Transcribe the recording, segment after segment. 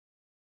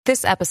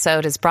This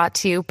episode is brought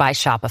to you by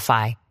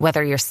Shopify.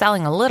 Whether you're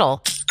selling a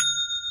little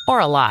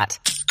or a lot,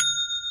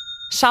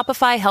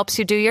 Shopify helps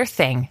you do your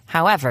thing,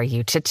 however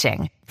you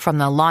cha-ching. From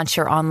the launch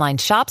your online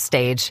shop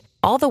stage,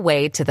 all the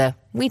way to the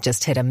we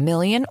just hit 1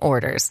 million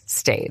orders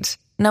stage.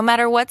 No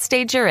matter what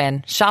stage you're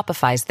in,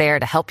 Shopify's there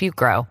to help you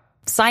grow.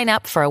 Sign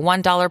up for a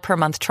 $1 per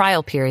month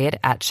trial period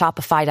at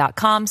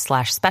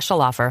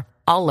shopify.com/special offer,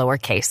 all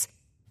lowercase.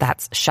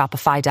 That's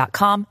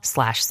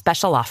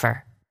shopify.com/special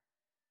offer.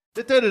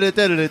 God damn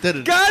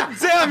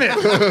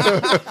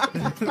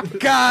it!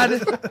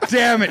 God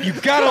damn it! You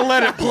gotta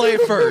let it play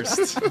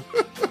first.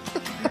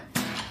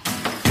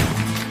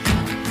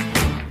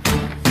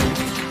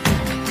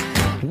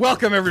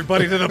 Welcome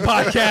everybody to the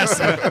podcast,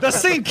 the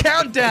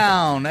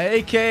CincountDown,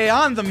 aka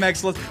on the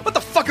Mexcellence. What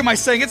the fuck am I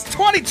saying? It's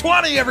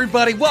 2020,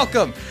 everybody.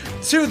 Welcome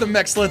to the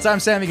Mexcellence. I'm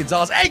Sammy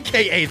Gonzalez,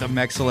 aka the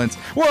Mexcellence.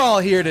 We're all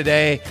here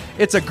today.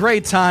 It's a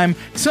great time.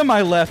 To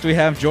my left, we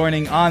have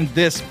joining on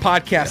this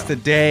podcast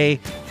today.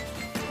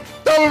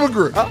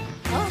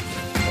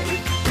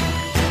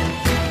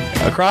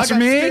 Across from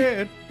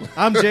me,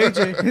 I'm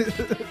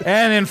JJ.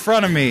 and in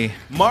front of me,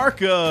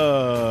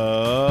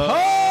 Marco.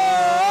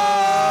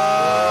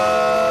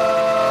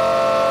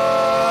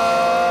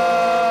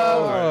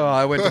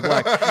 I went to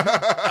black.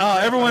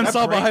 Everyone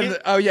saw behind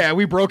the... Oh, yeah,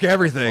 we broke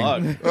everything.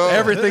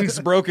 Everything's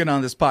broken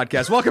on this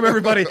podcast. Welcome,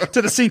 everybody,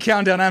 to the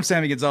CincountDown. I'm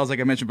Sammy Gonzalez, like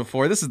I mentioned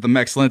before. This is the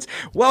Mexcellence.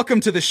 Welcome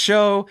to the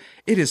show.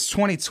 It is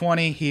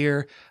 2020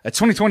 here.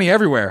 2020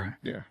 everywhere.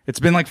 Yeah. It's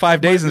been like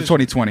 5 days in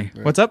 2020.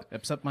 Yeah. What's up?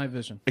 Except my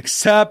vision.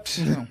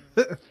 Except...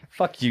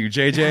 Fuck you,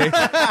 JJ.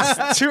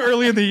 It's too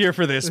early in the year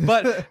for this.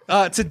 But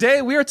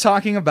today we are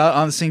talking about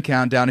on the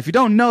CincountDown. If you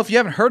don't know, if you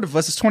haven't heard of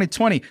us, it's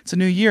 2020. It's a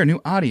new year,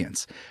 new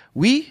audience.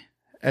 We...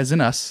 as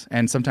in us,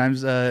 and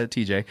sometimes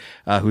TJ,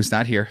 who's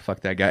not here. Fuck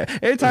that guy.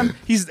 Anytime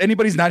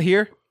anybody's not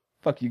here,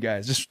 fuck you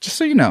guys. Just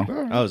so you know.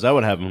 Oh, is that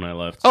what happened when I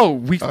left? Oh,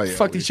 we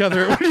fucked each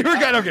other when you were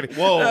gone. I'm kidding.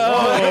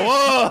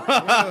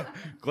 Whoa.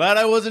 Glad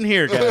I wasn't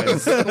here,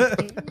 guys.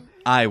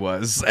 I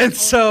was. And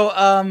so,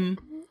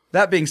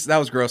 that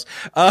was gross.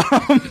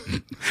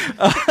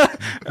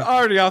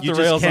 Already off the rails. You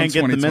just can't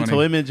get the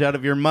mental image out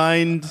of your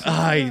mind.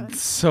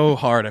 So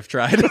hard. I've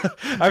tried.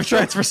 I've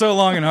tried for so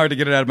long and hard to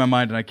get it out of my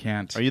mind, and I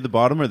can't. Are you the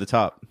bottom or the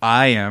top?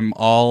 I am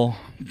all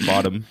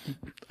bottom.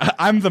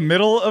 I'm the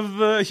middle of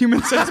the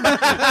human sentiment.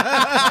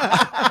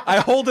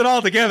 I hold it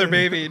all together,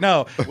 baby.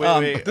 No,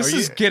 wait. This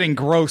is getting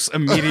gross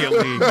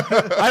immediately.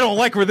 I don't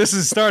like where this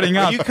is starting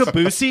out. Are you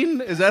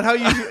caboosing? Is that how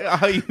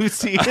you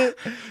see it?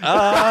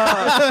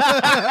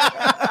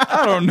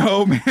 I don't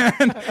know,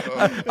 man.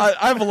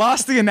 I've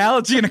lost the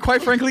analogy, and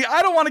quite frankly,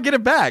 I don't want to get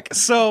it back.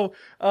 So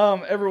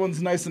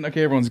everyone's nice and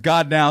okay. Everyone's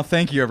God now.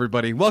 Thank you,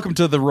 everybody. Welcome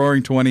to the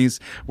Roaring 20s,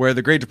 where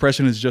the Great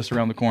Depression is just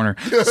around the corner.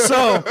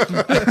 So,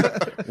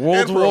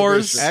 World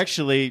Wars.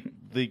 Actually,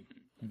 the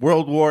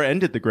World War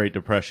ended the Great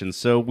Depression,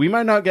 so we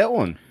might not get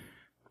one.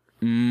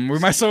 We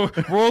might. So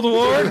World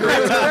War,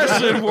 Great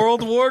Depression,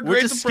 World War,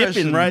 Great Depression. Depression.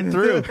 Skipping right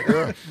through.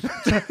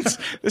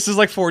 This is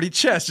like 40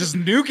 chess. Just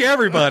nuke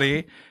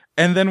everybody.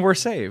 And then we're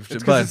saved.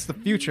 It's because it's the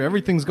future.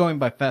 Everything's going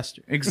by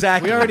faster.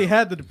 Exactly. We already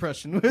had the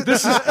Depression.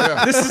 This is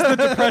the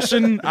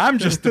Depression. I'm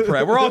just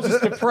depressed. We're all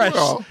just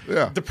depressed.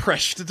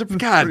 Depressed.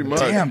 God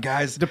damn,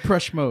 guys.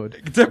 Depression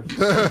mode.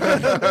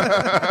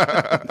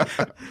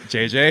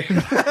 JJ. There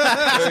you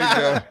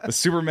go. The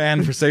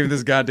Superman for saving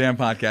this goddamn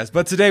podcast.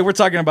 But today we're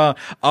talking about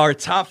our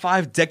top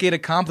 5 decade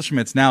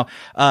accomplishments. Now,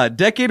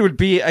 decade would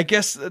be, I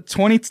guess, the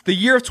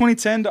year of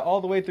 2010 to all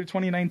the way through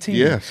 2019.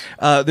 Yes.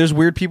 There's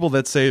weird people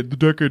that say the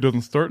decade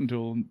doesn't start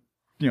until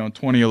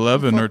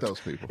 2011 Fuck those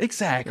people.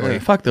 Exactly.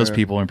 Fuck those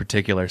people in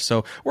particular.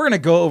 So we're gonna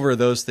go over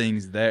those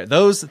things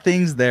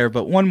there.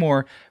 But one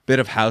more bit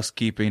of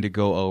housekeeping to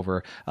go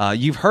over.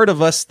 You've heard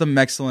of us, the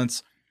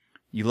Mexcellence.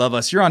 You love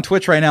us. You're on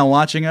Twitch right now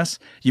watching us.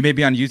 You may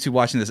be on YouTube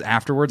watching this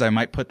afterwards. I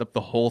might put up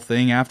the whole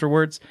thing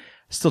afterwards.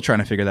 Still trying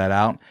to figure that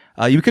out.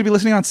 You could be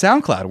listening on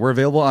SoundCloud. We're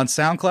available on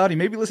SoundCloud. You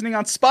may be listening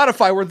on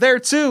Spotify. We're there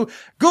too.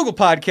 Google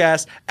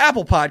Podcasts,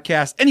 Apple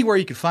Podcasts, anywhere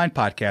you can find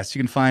podcasts. You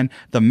can find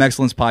the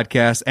Mexcellence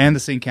Podcast and the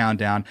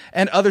CincountDown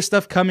and other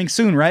stuff coming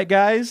soon, right,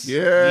 guys?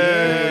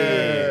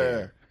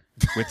 Yeah.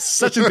 With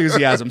such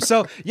enthusiasm.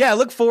 So, yeah,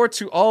 look forward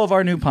to all of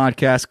our new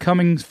podcasts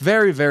coming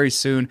very, very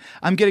soon.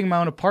 I'm getting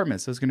my own apartment,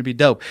 so it's going to be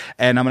dope.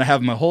 And I'm going to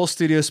have my whole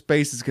studio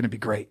space. It's going to be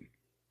great.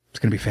 It's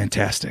going to be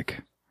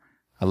fantastic.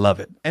 I love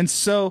it. And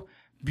so...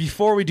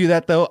 before we do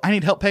that, though, I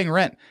need help paying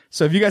rent.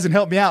 So if you guys can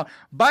help me out,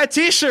 buy a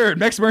t-shirt,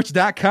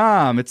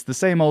 mexmerch.com. It's the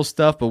same old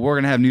stuff, but we're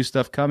going to have new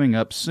stuff coming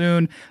up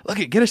soon. Look,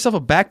 get yourself a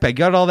backpack.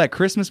 Got all that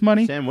Christmas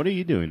money? Sam, what are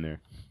you doing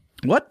there?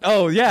 What?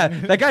 Oh, yeah.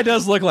 That guy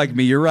does look like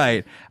me. You're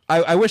right.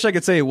 I wish I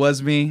could say it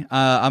was me.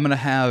 I'm going to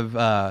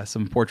have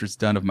some portraits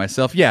done of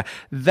myself. Yeah,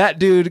 that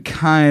dude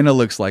kind of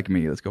looks like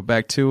me. Let's go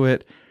back to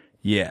it.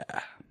 Yeah.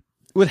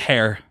 With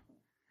hair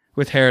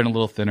and a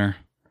little thinner.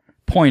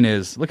 Point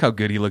is, look how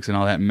good he looks in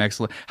all that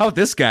Mexcellence. How about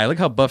this guy? Look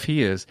how buff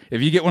he is.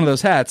 If you get one of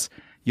those hats,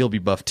 you'll be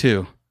buff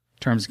too.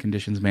 Terms and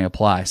conditions may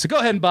apply. So go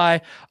ahead and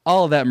buy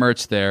all of that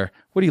merch there.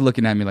 What are you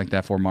looking at me like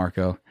that for,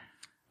 Marco?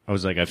 I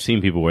was like, I've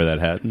seen people wear that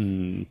hat.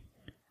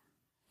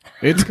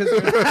 It's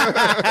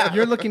because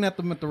you're looking at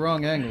them at the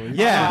wrong angle.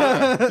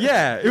 Yeah,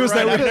 yeah. It was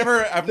Right,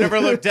 that. I've never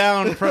looked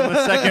down from a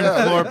second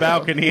floor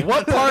balcony.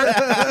 What part?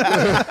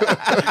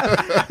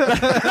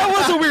 That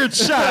was a weird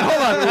shot.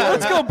 Hold on.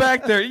 Let's go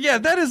back there. Yeah,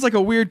 that is like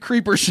a weird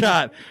creeper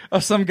shot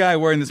of some guy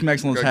wearing this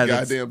Mexcellence hat.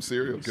 Goddamn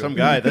cereal. Some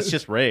guy. That's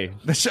just Ray.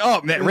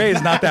 Oh, man, Ray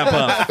is not that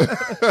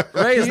buff.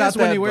 Ray is He not is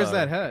when that he wears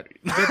buff. that hat.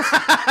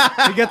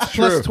 He gets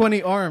plus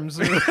 20 arms.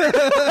 So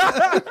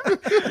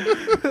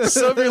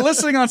if you're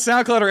listening on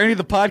SoundCloud or any of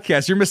the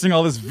podcasts, you're missing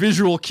all this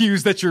visual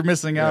cues that you're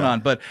missing out on.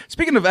 But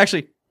speaking of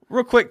actually,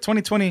 real quick,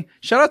 2020,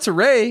 shout out to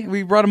Ray.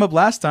 We brought him up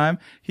last time.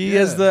 He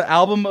is the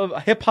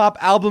hip hop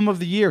album of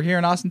the year here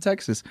in Austin,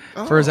 Texas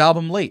for his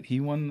album Late. He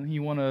won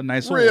a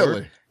nice award.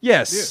 Really?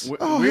 Yes.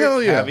 Oh, Weird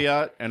hell yeah.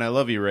 Caveat, and I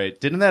love you, Ray.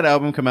 Didn't that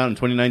album come out in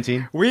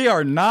 2019? We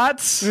are not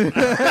Actually,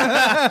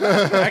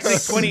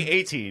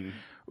 2018.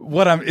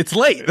 it's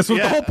late. This was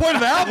the whole point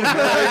of the album.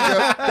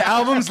 The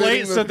album's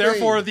late, Fitting so the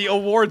therefore theme. the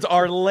awards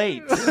are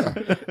late.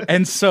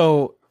 And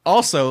so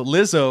also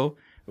Lizzo,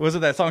 was it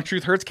that song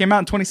Truth Hurts came out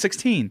in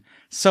 2016.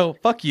 So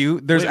fuck you.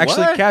 There's Wait,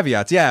 actually what?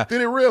 caveats. Yeah.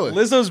 Did it really?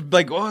 Lizzo's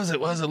like, what was it?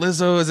 Was it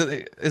Lizzo? Is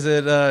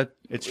it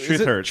It's is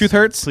Truth it Hurts. Truth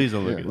Hurts? Please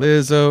don't look at it.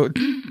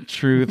 Lizzo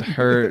Truth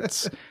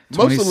Hurts.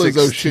 Most of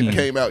Lizzo 2016. shit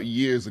came out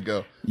years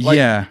ago. Like,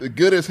 Yeah.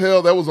 Good as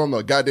hell. That was on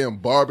the goddamn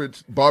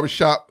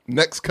barbershop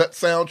Next Cut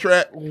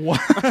soundtrack.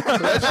 What? So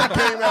that shit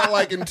came out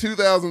like in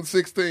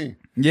 2016.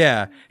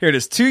 Yeah, here it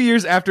is. 2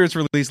 years after its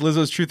release,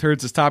 Lizzo's Truth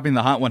Hurts is topping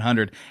the Hot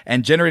 100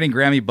 and generating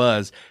Grammy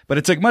buzz. But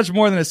it took much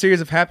more than a series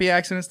of happy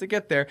accidents to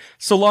get there.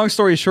 So long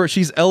story short,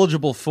 she's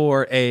eligible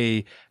for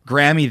a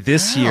Grammy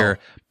this year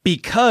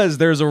because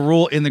there's a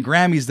rule in the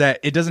Grammys that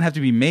it doesn't have to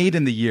be made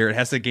in the year. It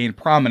has to gain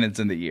prominence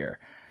in the year.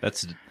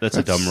 That's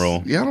a dumb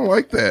rule. Yeah, I don't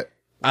like that.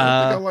 I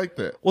don't think I like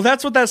that. Well,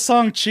 that's what that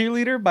song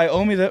Cheerleader by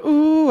Omi, that,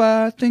 ooh,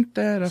 I think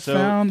that I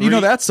found. You know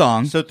that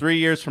song. So 3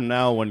 years from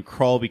now, when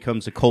Crawl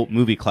becomes a cult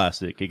movie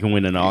classic, it can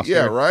win an Oscar.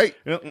 Yeah, right?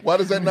 Why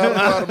does that not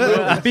apply to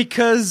movies?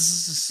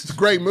 Because, It's a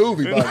great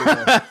movie, by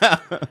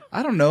the way.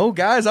 I don't know,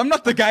 guys. I'm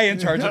not the guy in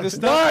charge of this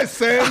stuff. Why,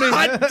 Sammy?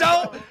 I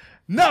don't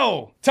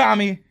know,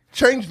 Tommy.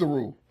 Change the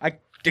rule. I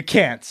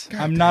can't.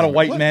 I'm not a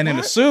white What? man in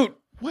a What? suit.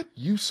 What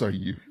use are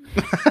you?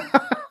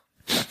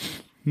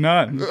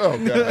 None.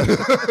 Oh, God.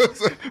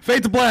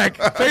 Fade to black.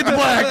 Fade to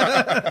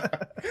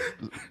black.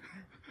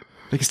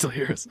 They can still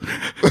hear us.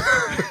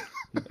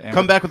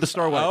 Come back with the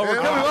Star Wipe. Oh, we're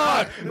coming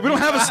on. We don't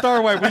have a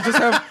star wipe.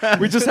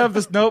 We just have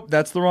this. Nope,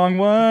 that's the wrong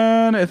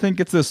one. I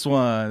think it's this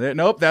one.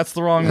 Nope, that's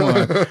the wrong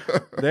one.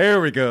 There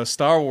we go.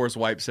 Star Wars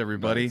wipes,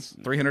 everybody.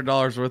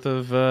 $300 worth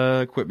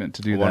of equipment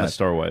to do I want a that.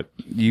 Star Wipe.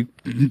 You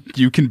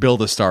can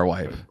build a star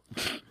wipe.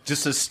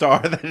 Just a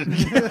star. Then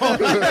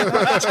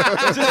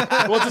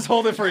We'll just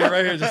hold it for you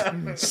right here.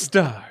 Just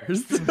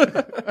stars.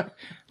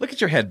 Look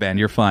at your headband.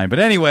 You're fine. But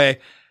anyway,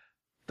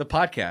 the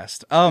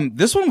podcast.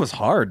 This one was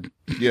hard.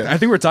 Yeah. I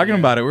think we were talking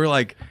about it. We were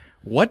like,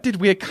 what did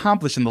we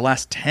accomplish in the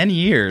last 10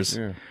 years?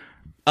 Yeah.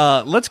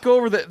 Let's go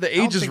over the I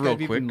don't ages think real I've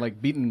quick. even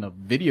beaten a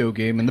video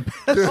game in the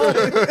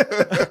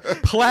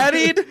past.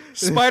 Plaided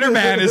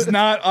Spider-Man is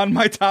not on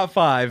my top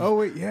 5. Oh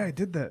wait, yeah, I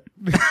did that.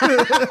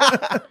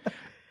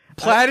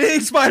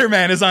 Plaided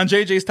Spider-Man is on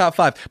JJ's top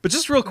 5. But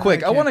just real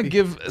quick, I can't want to be.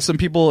 give some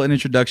people an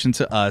introduction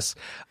to us,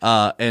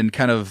 and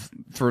kind of,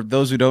 for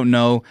those who don't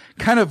know,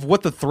 kind of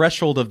what the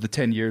threshold of the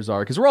 10 years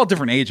are, because we're all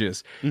different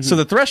ages. So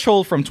the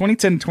threshold from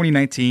 2010 to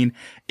 2019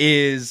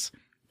 is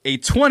a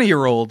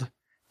 20-year-old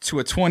to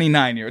a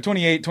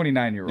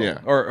 29-year-old. Yeah.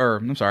 Or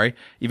I'm sorry,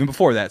 even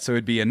before that. So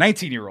it'd be a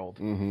 19-year-old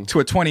to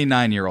a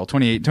 29-year-old,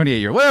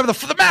 28-year-old, whatever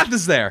the math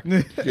is there.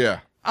 Yeah.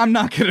 I'm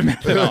not good at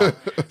math at all.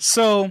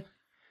 So,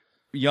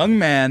 young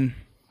man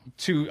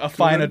to a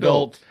fine an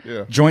adult, adult.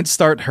 Yeah. joints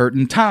start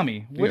hurting.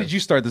 Tommy, what Yeah. did you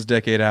start this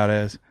decade out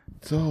as?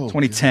 So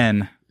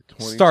 2010.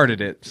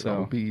 Started it.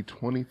 I'll So, be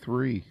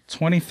 23.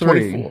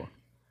 23. 24.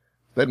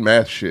 That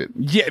math shit.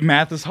 Yeah,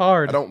 math is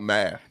hard. I don't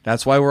math.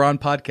 That's why we're on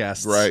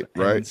podcasts. Right,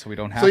 And right. So we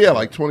don't have So yeah, to.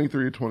 like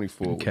 23 or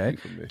 24. would Okay. be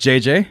for me.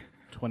 JJ?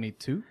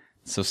 22.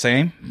 So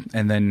same.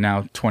 And then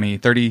now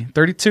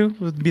 32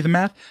 would be the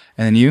math.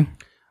 And then you?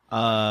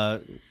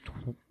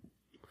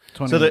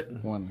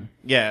 21.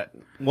 yeah.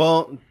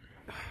 Well,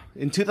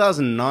 in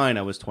 2009,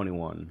 I was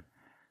 21.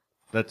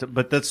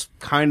 But that's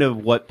kind of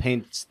what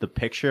paints the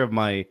picture of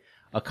my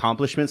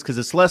accomplishments, because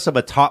it's less of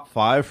a top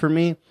 5 for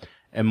me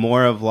and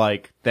more of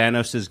like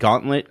Thanos'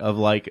 gauntlet of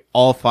like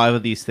all 5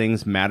 of these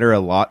things matter a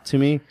lot to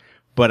me,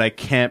 but I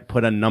can't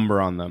put a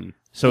number on them.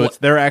 So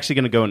they're actually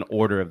going to go in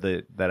order of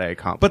that I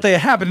accomplished. But they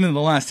happened in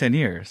the last 10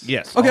 years.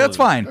 Yes, Okay, all that's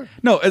of them. fine.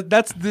 No,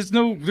 there's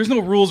no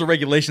rules or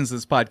regulations to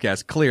this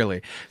podcast,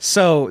 clearly.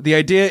 So the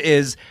idea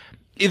is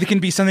it can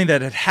be something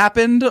that had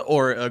happened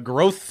or a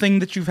growth thing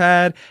that you've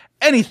had,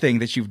 anything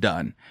that you've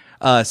done.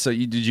 So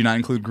did you not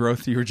include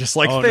growth? You were just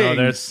like things.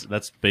 No,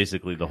 that's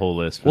basically the whole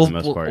list for the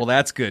most part. Well,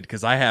 that's good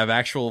because I have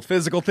actual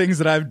physical things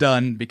that I've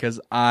done because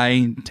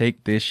I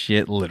take this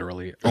shit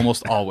literally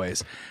almost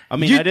always. I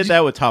mean, I did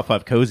that with top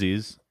 5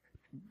 cozies.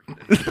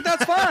 But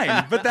that's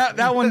fine. But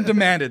that one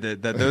demanded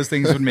it, that those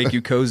things would make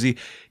you cozy.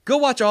 Go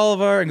watch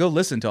and go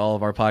listen to all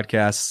of our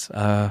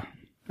podcasts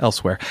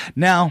elsewhere.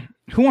 Now,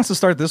 who wants to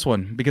start this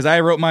one? Because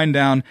I wrote mine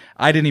down.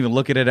 I didn't even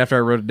look at it after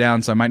I wrote it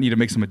down, so I might need to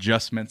make some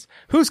adjustments.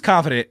 Who's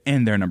confident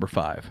in their number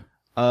 5?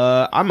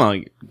 I'm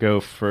going to go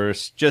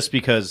first just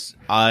because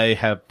I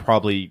have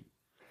probably...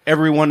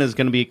 Everyone is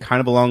going to be kind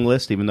of a long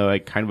list, even though I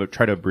kind of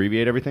try to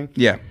abbreviate everything.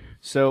 Yeah.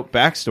 So,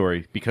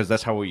 backstory, because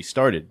that's how we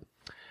started.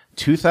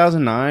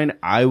 2009,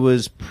 I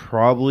was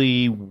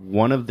probably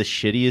one of the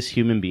shittiest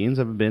human beings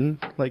I've been,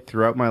 like,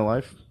 throughout my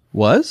life.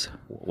 Was?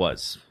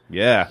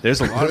 Yeah, there's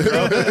a lot of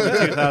growth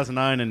in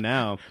 2009 and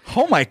now.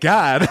 Oh my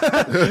God.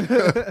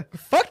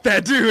 Fuck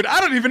that dude. I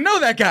don't even know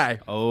that guy.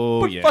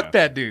 Oh, but yeah. Fuck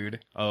that dude.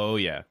 Oh,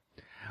 yeah.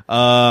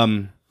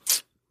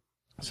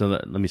 So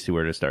let me see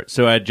where to start.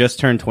 So I had just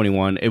turned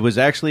 21. It was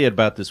actually at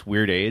about this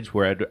weird age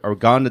where I'd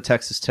gone to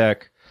Texas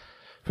Tech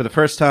for the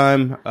first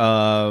time,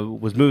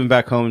 was moving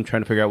back home,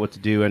 trying to figure out what to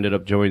do, ended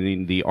up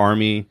joining the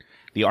Army.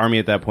 The Army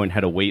at that point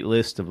had a wait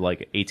list of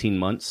like 18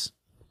 months.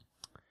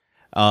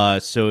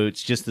 So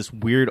it's just this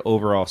weird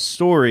overall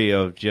story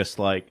of just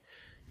like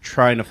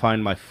trying to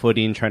find my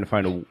footing, trying to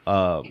find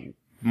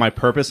my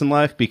purpose in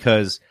life,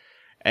 because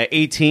at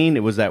 18,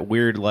 it was that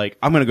weird, like,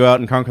 I'm going to go out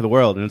and conquer the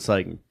world. And it's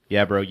like,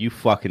 yeah, bro, you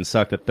fucking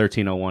sucked at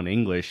 1301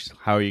 English.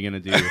 How are you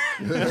going to do?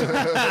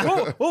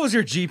 What was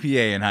your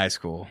GPA in high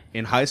school?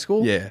 In high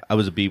school? Yeah. I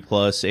was a B+,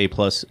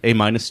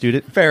 A-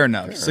 student. Fair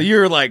enough. So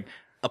you're like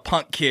a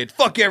punk kid.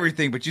 Fuck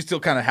everything, but you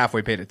still kind of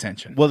halfway paid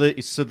attention. Well,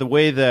 so the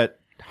way that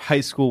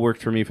high school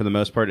worked for me for the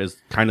most part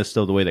is kind of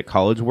still the way that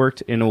college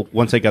worked.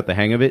 Once I got the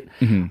hang of it,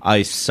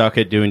 I suck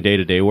at doing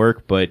day-to-day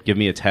work, but give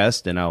me a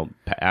test and I'll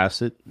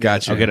pass it.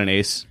 Gotcha. I'll get an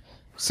ace.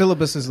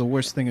 Syllabus is the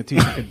worst thing a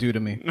teacher could do to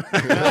me.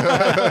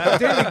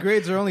 Daily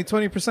grades are only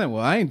 20%.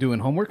 Well, I ain't doing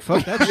homework.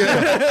 Fuck that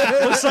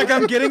shit. Looks like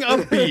I'm getting a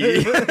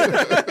B.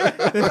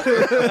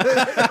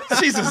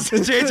 Jesus,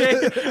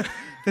 JJ.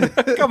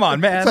 Come on,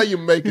 man. That's how you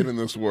make it in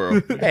this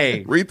world.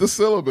 Hey. Read the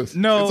syllabus.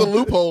 No. It's a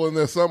loophole in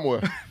there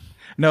somewhere.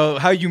 No,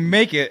 how you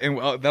make it, and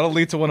that'll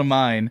lead to one of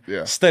mine,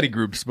 study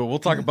groups, but we'll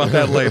talk about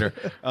that later.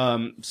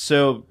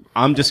 So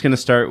I'm just going to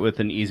start with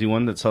an easy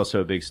one that's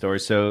also a big story.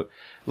 So,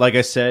 like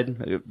I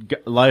said,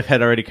 life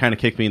had already kind of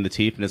kicked me in the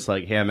teeth, and it's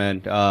like, hey,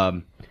 man,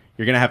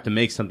 you're going to have to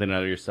make something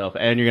out of yourself,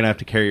 and you're going to have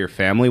to carry your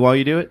family while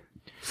you do it.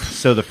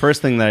 So the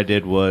first thing that I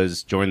did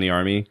was join the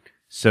Army.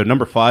 So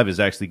number 5 is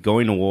actually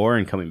going to war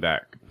and coming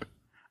back.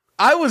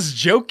 I was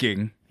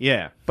joking.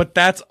 Yeah. But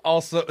that's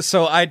also,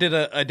 so I did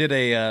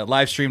a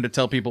live stream to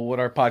tell people what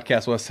our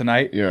podcast was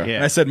tonight. Yeah.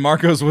 And I said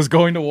Marcos was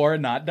going to war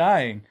and not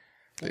dying.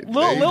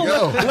 Little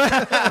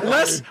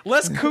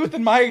less couth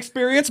in my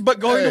experience, but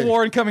going to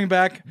war and coming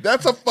back.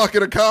 That's a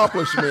fucking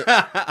accomplishment.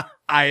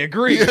 I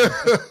agree.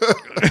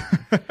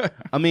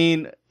 I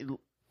mean,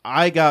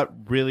 I got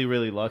really,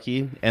 really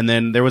lucky, and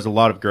then there was a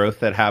lot of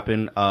growth that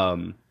happened.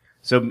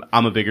 So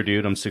I'm a bigger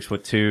dude. I'm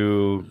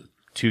 6'2",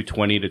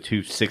 220 to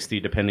 260,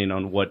 depending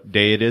on what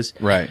day it is.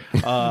 Right.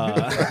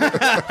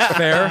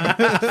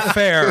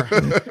 Fair.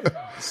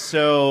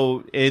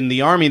 So in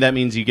the Army, that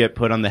means you get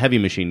put on the heavy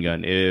machine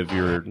gun. If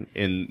you're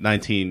in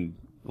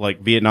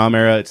Vietnam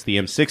era, it's the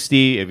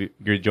M60. If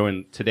you're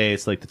joined today,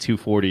 it's like the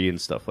 240 and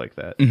stuff like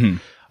that.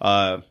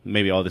 Mm-hmm.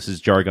 Maybe all this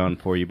is jargon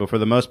for you, but for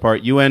the most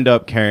part, you end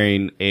up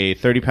carrying a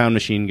 30-pound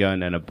machine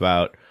gun and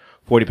about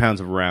 40 pounds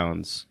of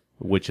rounds,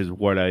 which is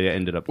what I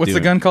ended up doing. What's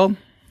the gun called?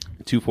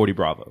 240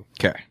 Bravo.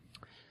 Okay.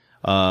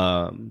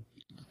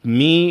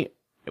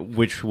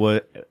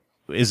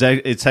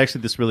 It's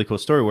actually this really cool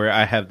story where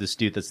I have this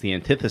dude that's the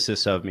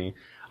antithesis of me.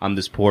 I'm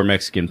this poor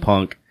Mexican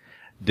punk.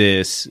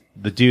 The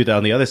dude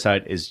on the other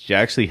side is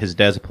actually, his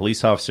dad's a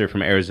police officer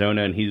from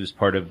Arizona, and he was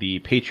part of the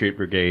Patriot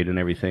Brigade and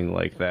everything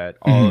like that.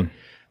 All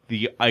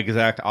the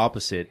exact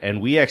opposite.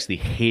 And we actually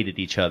hated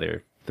each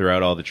other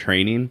throughout all the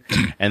training.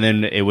 And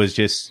then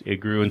it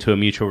grew into a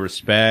mutual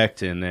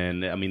respect. And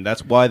then, I mean,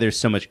 that's why there's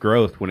so much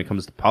growth when it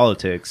comes to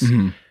politics.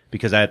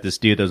 Because I had this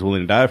dude that was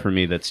willing to die for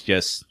me that's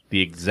just the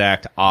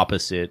exact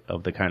opposite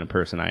of the kind of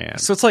person I am.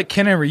 So it's like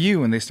Ken and Ryu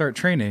when they start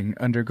training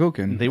under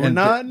Goken. They were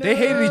not. They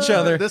hated each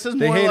other. This is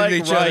they more hated like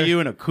each other. Ryu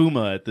and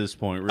Akuma at this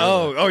point, really.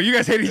 Oh, you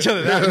guys hate each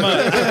other that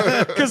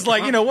much. Because,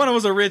 like, one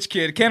was a rich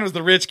kid. Ken was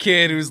the rich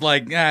kid who's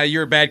like,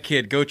 you're a bad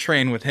kid. Go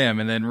train with him.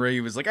 And then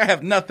Ryu was like, I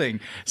have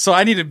nothing. So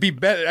I need to be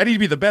better. I need to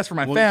be the best for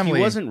my family.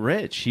 He wasn't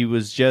rich. He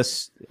was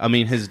just,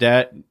 his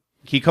dad,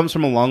 he comes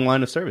from a long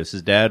line of service.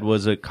 His dad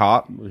was a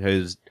cop.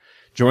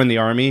 Joined the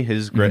Army.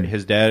 His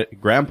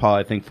grandpa,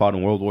 I think, fought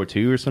in World War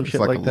II or some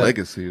shit like that. It's like a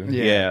legacy.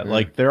 Yeah,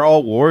 like they're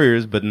all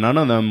warriors, but none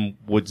of them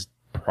would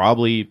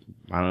probably,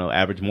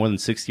 average more than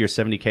 60 or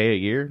 70K a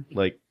year.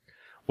 Like,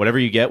 whatever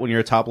you get when you're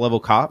a top level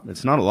cop,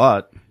 it's not a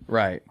lot.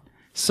 Right.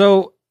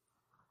 So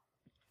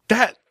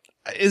that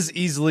is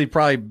easily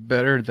probably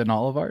better than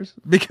all of ours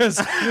because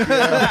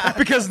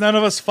none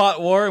of us fought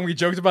war, and we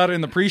joked about it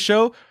in the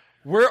pre-show.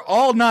 We're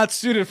all not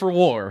suited for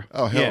war.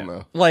 Oh, hell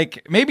no.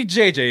 Like, maybe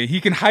JJ,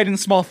 he can hide in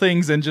small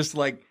things and just,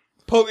 like,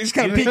 poke, just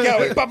kind of peek out,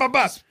 like, bop, bop,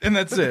 bop, and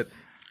that's it.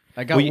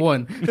 I got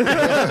one.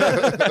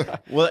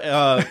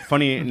 Well,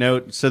 funny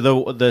note. So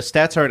the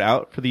stats aren't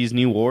out for these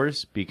new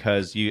wars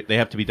because they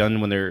have to be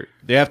done when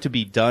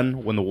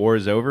the war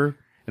is over,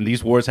 and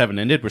these wars haven't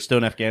ended. We're still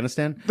in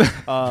Afghanistan.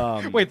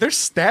 Wait, there's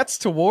stats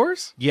to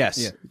wars? Yes.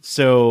 Yeah.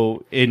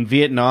 So in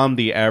Vietnam,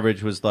 the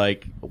average was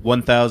like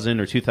 1,000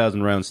 or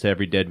 2,000 rounds to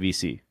every dead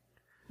VC.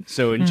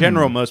 So in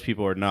general, most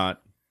people are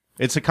not.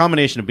 It's a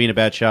combination of being a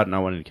bad shot and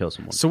not wanting to kill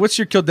someone. So what's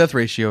your kill death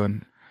ratio?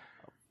 And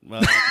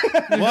Well,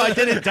 I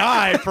didn't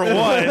die for one.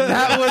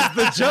 that was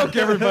the joke,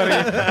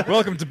 everybody.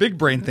 Welcome to Big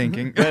Brain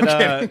Thinking. But,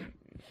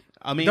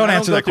 I mean, Don't I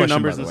answer go that through question,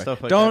 numbers by the and way.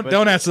 stuff like Don't- that, but-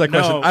 don't answer that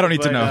question. I don't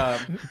need to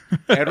but,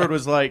 know. Edward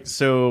was like,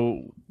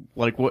 so,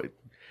 like, what?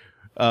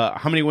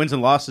 How many wins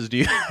and losses do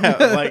you have?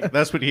 Like,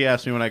 that's what he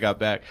asked me when I got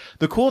back.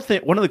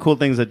 One of the cool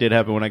things that did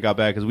happen when I got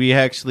back is we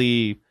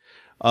actually,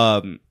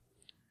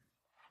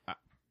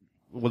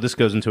 well, this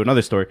goes into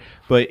another story,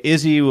 but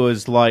Izzy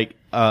was like,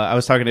 I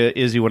was talking to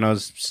Izzy when I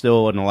was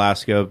still in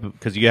Alaska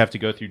because you have to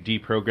go through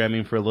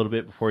deprogramming for a little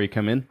bit before you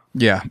come in.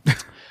 Yeah.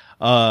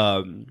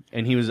 And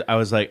I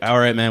was like, all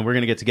right, man, we're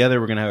going to get together.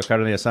 We're going to have a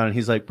carne asada. And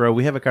he's like, bro,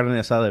 we have a carne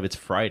asada if it's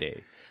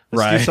Friday. Let's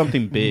Right. do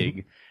something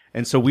big.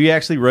 And so we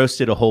actually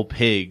roasted a whole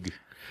pig.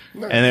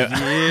 And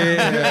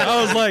Yeah.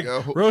 I was like,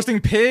 roasting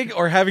pig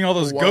or having all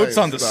those Hawaiian goats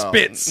on the style.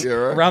 spits Yeah,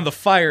 right. around the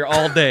fire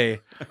all day.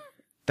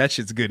 That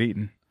shit's good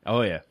eating.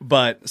 oh yeah.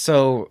 But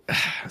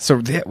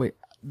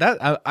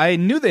I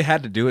knew they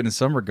had to do it in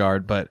some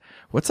regard, but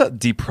what's that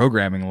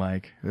deprogramming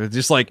like? They're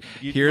just like,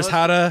 here's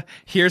how to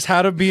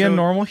be a So-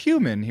 normal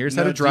human. Here's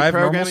how to drive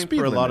normal Deprogramming speed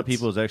for a lot of limits.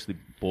 people is actually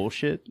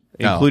bullshit,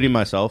 Oh. including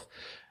myself,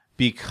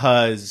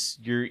 because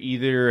you're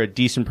either a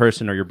decent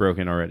person or you're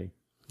broken already.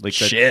 Like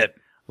that, Shit.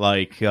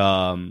 Like,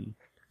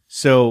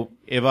 so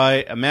if I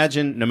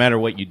imagine no matter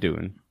what you're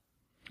doing,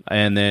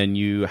 and then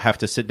you have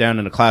to sit down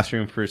in a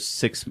classroom for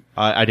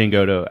I didn't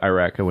go to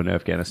Iraq. I went to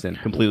Afghanistan.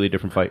 Completely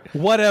different fight.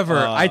 Whatever.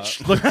 I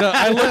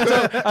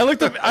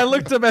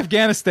looked up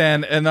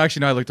Afghanistan, and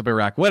actually no, I looked up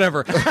Iraq.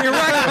 Whatever.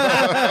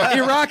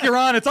 Iraq,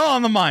 Iran. It's all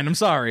on the mind. I'm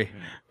sorry.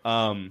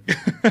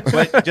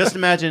 But just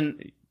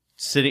imagine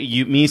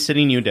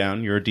sitting you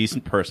down. You're a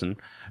decent person,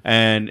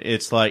 and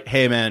it's like,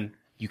 hey man,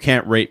 you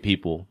can't rape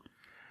people.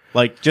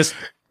 Like just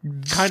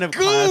kind of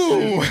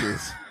classic.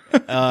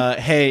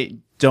 Hey,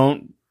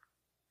 don't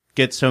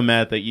get so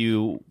mad that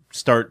you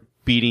start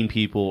beating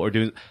people or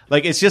doing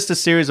like it's just a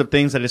series of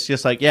things that it's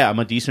just like, yeah, I'm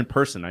a decent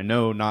person. I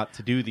know not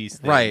to do these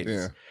things. Right.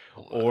 Yeah.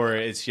 Or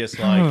it's just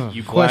like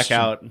you black Question.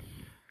 out.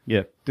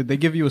 Yeah. Did they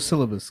give you a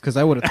syllabus? Because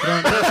I would have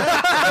thrown.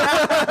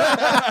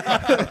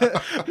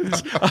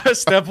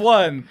 Step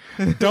 1,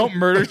 don't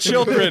murder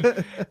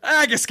children.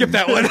 I can skip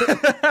that one.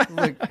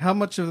 Like, how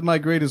much of my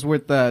grade is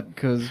worth that?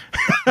 Because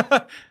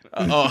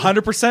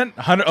 100%?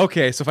 100.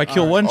 Okay, so if I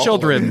kill one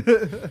children,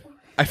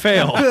 I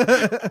fail.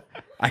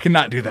 I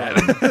cannot do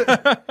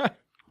that.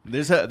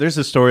 There's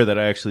a story that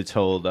I actually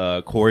told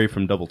Corey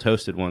from Double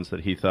Toasted once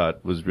that he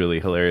thought was really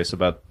hilarious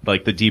about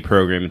like the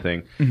deprogramming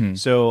thing. Mm-hmm.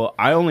 So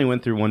I only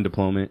went through one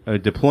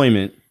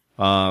deployment.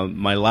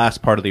 My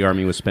last part of the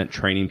army was spent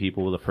training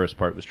people. The first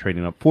part was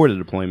training up for the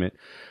deployment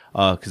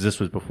because this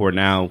was before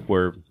now,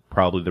 where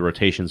probably the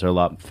rotations are a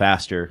lot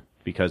faster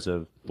because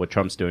of what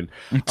Trump's doing.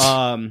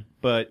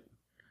 But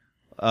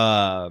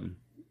one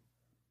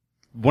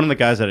of the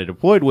guys that I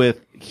deployed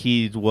with,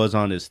 he was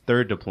on his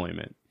third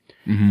deployment.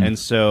 Mm-hmm. And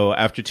so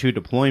after 2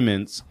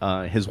 deployments,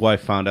 his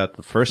wife found out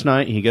the first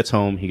night he gets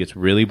home, he gets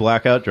really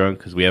blackout drunk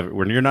because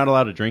you're not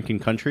allowed to drink in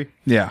country.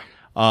 Yeah.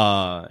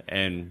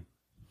 And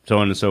so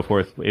on and so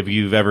forth. If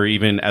you've ever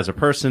even as a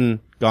person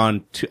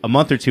gone a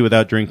month or 2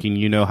 without drinking,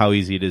 you know how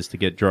easy it is to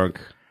get drunk.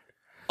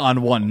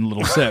 On one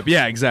little sip.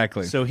 Yeah,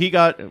 exactly. So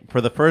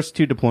for the first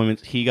 2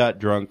 deployments, he got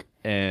drunk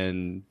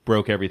and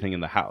broke everything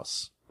in the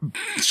house.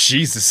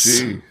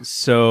 Jesus.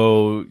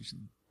 So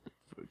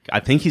I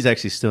think he's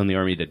actually still in the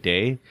army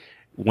today.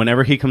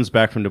 Whenever he comes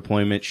back from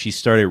deployment, she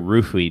started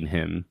roofing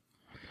him.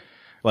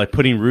 Like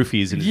putting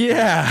roofies in his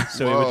Yeah.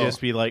 So it would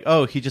just be like,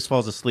 oh, he just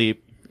falls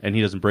asleep and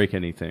he doesn't break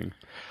anything.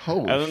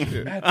 Holy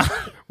shit.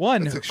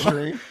 One. That's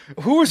extreme.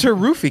 Who was her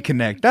roofie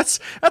connect? That's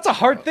a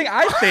hard thing,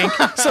 I think.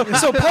 So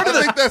part of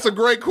I think that's a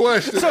great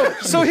question.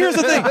 So here's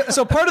the thing.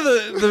 So part of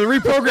the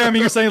reprogramming,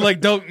 you're saying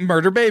like don't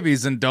murder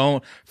babies and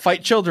don't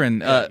fight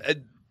children.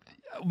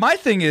 My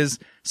thing is,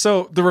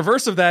 so the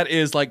reverse of that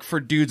is like for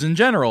dudes in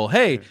general.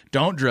 Hey,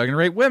 don't drug and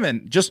rape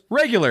women. Just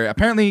regular.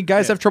 Apparently,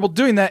 guys have trouble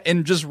doing that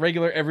in just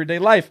regular everyday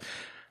life.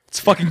 It's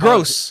fucking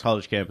gross.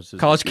 College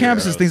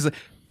campuses. Things like,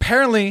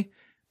 apparently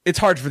it's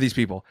hard for these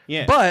people.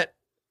 Yeah. But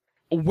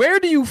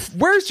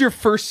where's your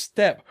first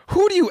step?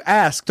 Who do you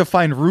ask to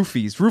find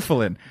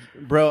Rufalin?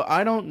 Bro,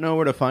 I don't know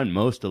where to find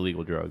most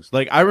illegal drugs.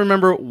 Like, I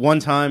remember one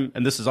time,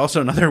 and this is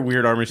also another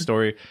weird army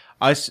story.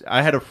 I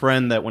had a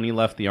friend that when he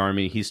left the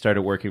army, he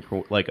started working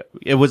for, like,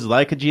 it was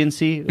like a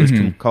GNC. It was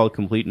called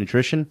Complete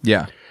Nutrition.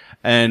 Yeah.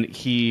 And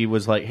he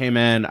was like, hey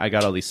man, I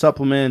got all these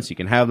supplements. You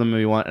can have them if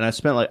you want. And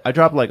I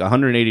dropped like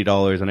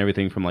 $180 on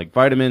everything from like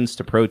vitamins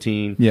to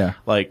protein. Yeah.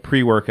 Like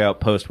pre-workout,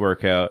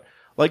 post-workout.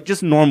 Like,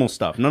 just normal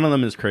stuff. None of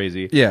them is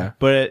crazy. Yeah.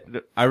 But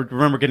I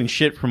remember getting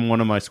shit from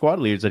one of my squad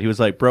leaders that he was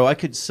like, bro, I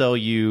could sell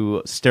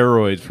you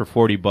steroids for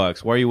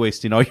 $40. Why are you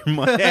wasting all your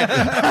money?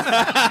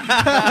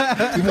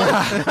 Giving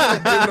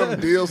them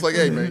deals like,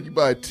 hey, man, you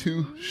buy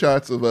 2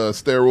 shots of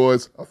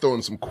steroids, I'll throw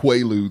in some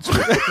Quaaludes.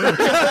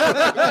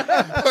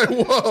 Like,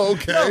 whoa,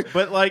 okay.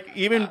 But, like,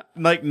 even,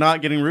 like,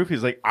 not getting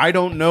roofies, like, I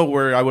don't know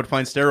where I would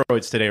find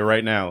steroids today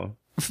right now.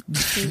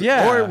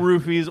 Yeah. Or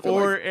roofies,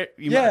 or...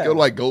 Yeah. Go to,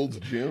 like, Gold's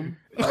Gym.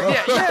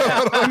 Yeah.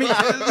 I mean,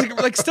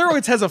 like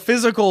steroids has a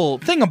physical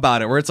thing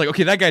about it where it's like,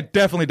 okay, that guy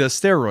definitely does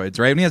steroids,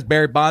 right? When he has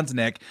Barry Bonds'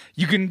 neck,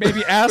 you can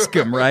maybe ask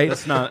him, right?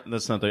 That's not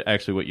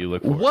actually what you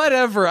look for.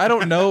 Whatever. I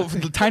don't know.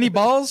 The tiny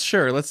balls?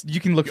 Sure. You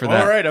can look for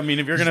that. All right. I mean,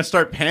 if you're going to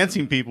start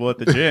pantsing people at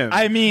the gym.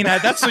 I mean,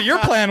 that's what your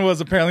plan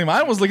was, apparently.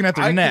 Mine was looking at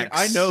their necks.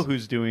 I know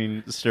who's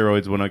doing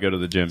steroids when I go to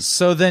the gym.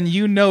 So then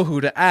you know who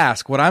to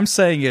ask. What I'm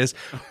saying is,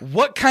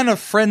 what kind of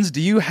friends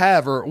do you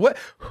have, or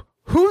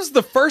who's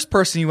the first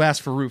person you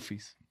ask for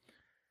roofies?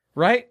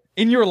 Right?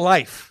 In your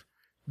life.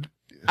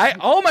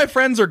 All my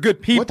friends are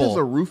good people. What does a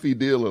roofie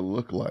dealer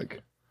look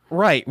like?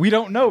 Right. We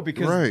don't know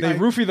because they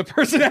roofie the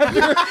person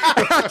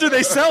after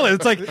they sell it.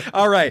 It's like,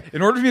 all right,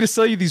 in order for me to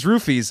sell you these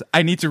roofies,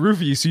 I need to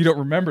roofie you so you don't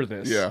remember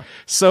this. Yeah.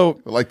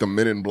 So Like the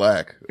Men in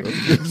Black.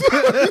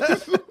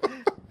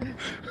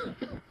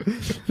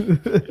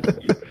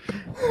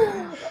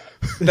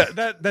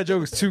 that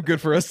joke is too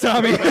good for us,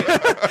 Tommy.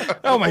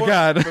 Oh my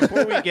God.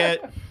 Before we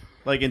get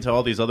like into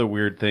all these other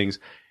weird things,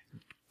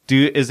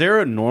 is there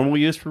a normal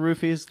use for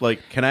roofies?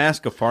 Like, can I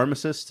ask a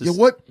pharmacist? Yeah,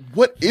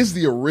 what is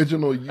the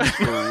original use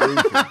for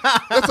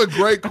roofie? That's a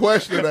great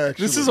question,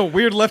 actually. This is a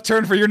weird left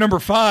turn for your number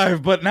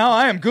 5, but now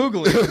I am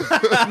Googling.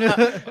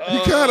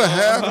 You kind of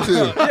have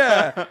to.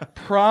 Yeah.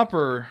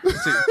 Proper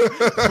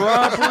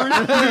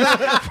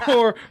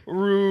for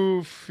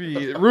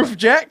roofie. Roof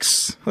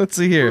jacks? Let's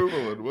see here.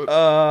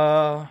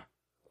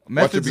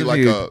 Methods of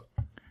use.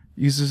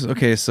 Uses so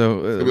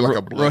It'd be like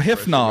a blood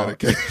pressure Rohypnol.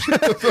 medication.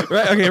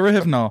 Right, okay,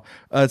 Rohypnol.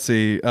 Let's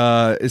see.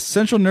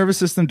 Essential nervous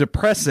system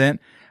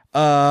depressant.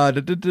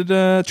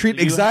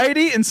 Treat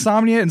anxiety,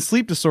 insomnia, and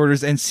sleep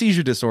disorders and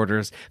seizure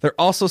disorders. They're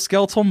also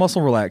skeletal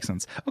muscle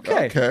relaxants.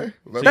 Okay.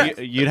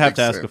 So you'd have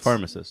to ask a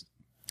pharmacist.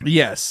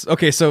 Yes.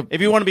 Okay, so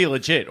if you want to be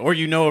legit, or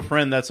you know a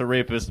friend that's a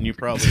rapist and you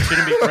probably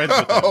shouldn't be friends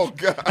with them. Oh,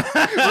 God.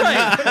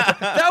 Right.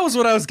 That was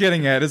what I was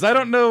getting at, is I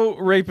don't know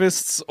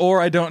rapists or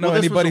I don't know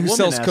anybody who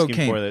sells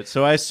cocaine. For that.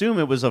 So I assume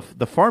it was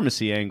the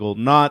pharmacy angle,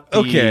 not the...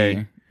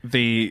 Okay.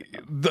 The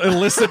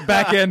illicit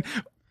back end.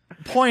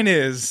 Point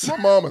is... My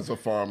mom is a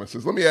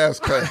pharmacist. Let me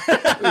ask her.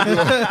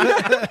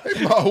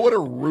 Hey, Ma, what are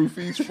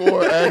roofies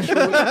for,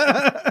 actually?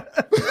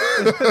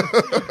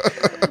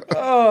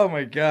 Oh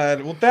my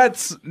God! Well,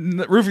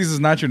 roofies is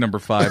not your number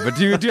 5. But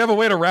do you have a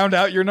way to round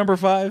out your number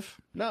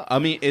 5? No, I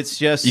mean it's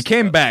just you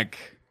came back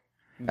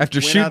after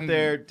went shooting.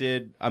 Out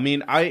there.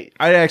 I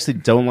actually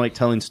don't like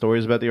telling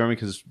stories about the Army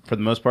because for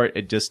the most part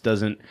it just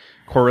doesn't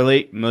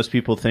correlate. Most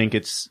people think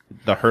it's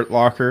The Hurt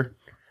Locker,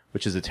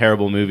 which is a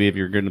terrible movie if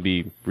you're going to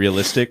be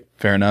realistic.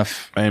 Fair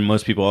enough. And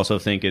most people also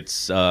think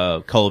it's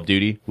Call of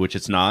Duty, which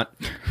it's not.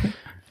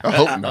 I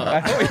hope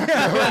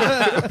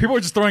not. People are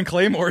just throwing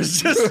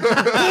claymores.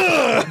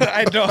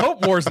 I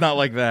hope war's not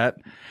like that.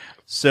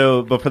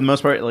 So, but for the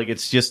most part, like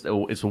it's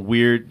a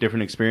weird,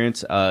 different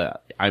experience.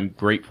 I'm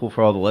grateful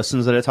for all the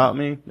lessons that it taught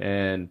me,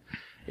 and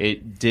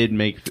it did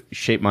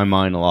shape my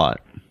mind a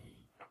lot.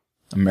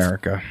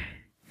 America.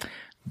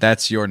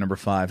 That's your number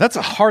 5. That's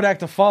a hard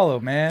act to follow,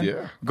 man.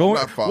 Yeah.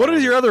 What are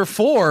your other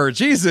 4?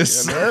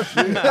 Jesus. Yeah,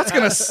 that's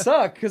going to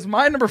suck because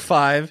my number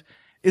 5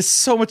 is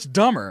so much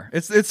dumber.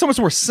 It's so much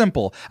more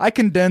simple. I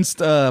condensed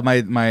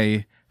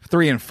my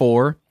 3 and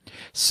 4.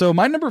 So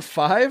my number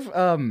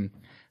 5,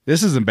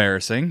 this is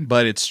embarrassing,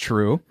 but it's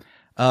true.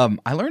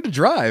 I learned to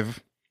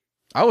drive.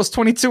 I was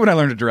 22 when I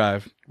learned to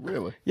drive.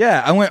 Really?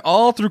 Yeah, I went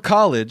all through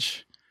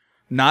college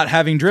not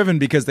having driven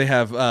because they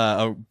have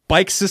a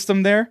bike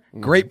system there,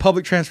 great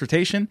public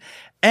transportation,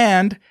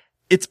 and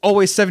it's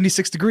always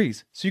 76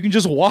 degrees. So you can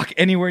just walk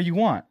anywhere you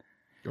want.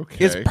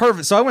 Okay. It's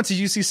perfect. So I went to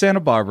UC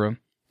Santa Barbara,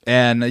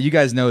 and you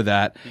guys know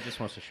that. He just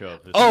wants to show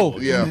up.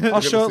 Yeah.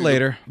 I'll show it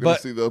later.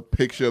 But see the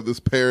picture of this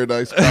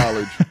Paradise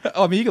College.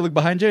 I mean, you can look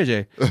behind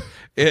JJ.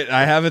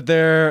 I have it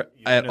there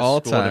at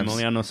all times.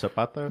 Emiliano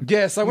Zapata?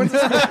 Yes, I went to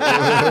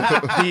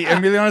the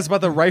Emiliano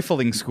Zapata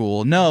rifling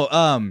school. No,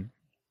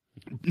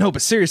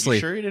 but seriously.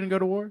 You sure you didn't go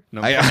to war?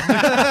 No.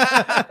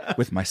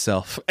 With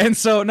myself. And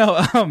so,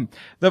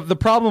 the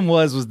problem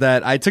was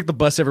that I took the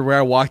bus everywhere.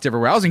 I walked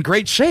everywhere. I was in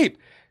great shape.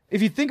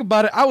 If you think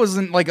about it, I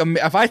wasn't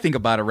if I think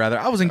about it rather,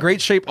 I was in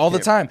great shape all the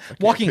time.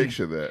 Walking.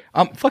 Picture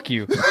that. Fuck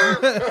you. You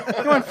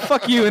know what?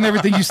 Fuck you and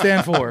everything you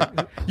stand for.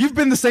 You've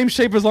been the same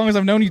shape as long as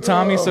I've known you,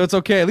 Tommy, so it's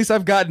okay. At least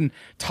I've gotten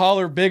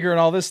taller, bigger,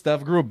 and all this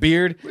stuff. Grew a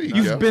beard.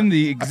 You've been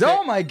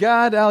oh my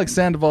God, Alex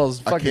Sandoval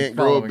is fucking I can't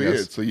grow a beard,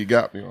 us. so you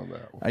got me on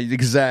that one.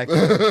 Exactly.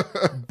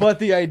 But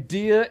the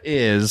idea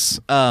is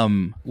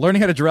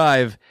learning how to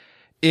drive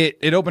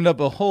it opened up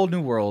a whole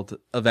new world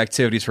of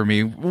activities for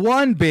me.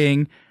 One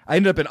being, I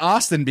ended up in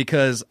Austin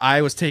because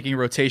I was taking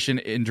rotation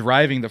in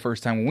driving the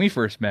first time when we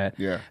first met.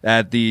 Yeah.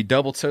 At the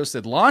Double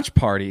Toasted launch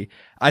party,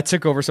 I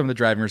took over some of the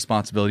driving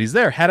responsibilities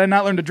there. Had I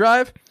not learned to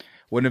drive,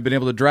 wouldn't have been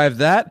able to drive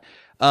that.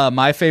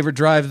 My favorite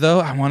drive, though,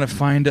 I want to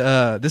find,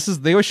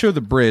 they always show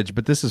the bridge,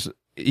 but this is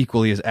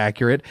equally as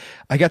accurate.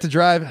 I got to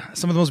drive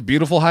some of the most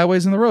beautiful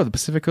highways in the road, the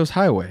Pacific Coast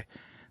Highway.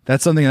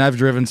 That's something that I've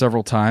driven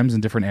several times in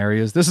different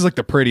areas. This is like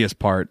the prettiest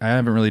part. I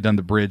haven't really done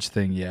the bridge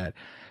thing yet.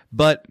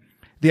 But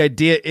the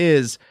idea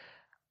is,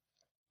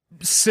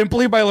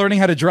 simply by learning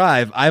how to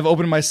drive, I've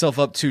opened myself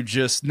up to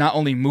just not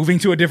only moving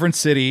to a different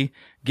city,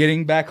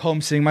 getting back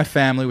home, seeing my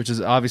family, which is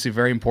obviously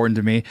very important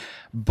to me,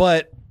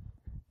 but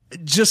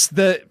just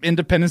the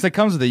independence that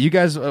comes with it. You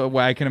guys,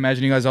 I can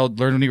imagine you guys all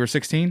learned when you were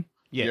 16.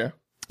 Yeah.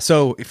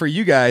 So for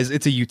you guys,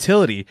 it's a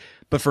utility,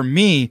 but for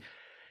me,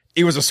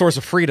 it was a source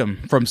of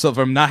freedom from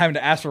not having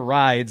to ask for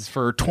rides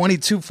for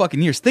 22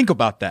 fucking years. Think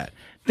about that.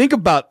 Think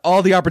about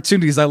all the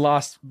opportunities I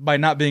lost by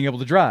not being able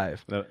to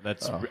drive.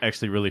 That's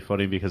actually really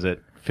funny because at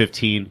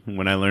 15,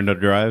 when I learned to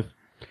drive,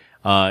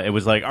 it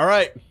was like, all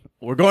right,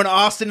 we're going to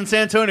Austin and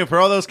San Antonio for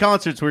all those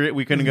concerts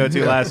we couldn't go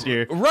to last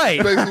year.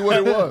 Right. Basically what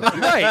it was.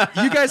 Right.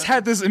 You guys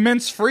had this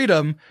immense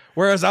freedom,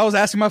 whereas I was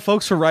asking my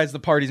folks for rides to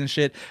parties and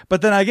shit.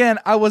 But then again,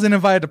 I wasn't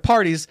invited to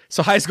parties,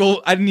 so high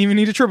school, I didn't even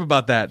need a trip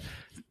about that.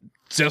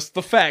 Just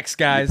the facts,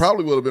 guys. You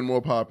probably would have been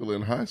more popular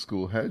in high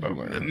school had you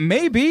learned.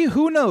 Maybe.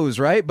 Who knows,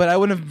 right? But I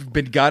wouldn't have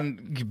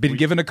been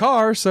given a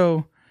car,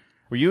 so...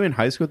 Were you in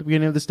high school at the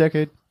beginning of this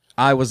decade?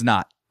 I was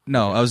not.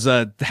 No, I was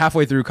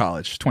halfway through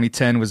college.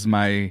 2010 was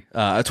my...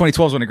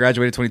 2012 is when I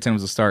graduated. 2010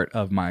 was the start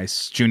of my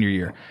junior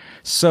year.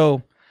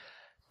 So...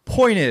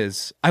 Point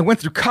is, I went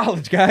through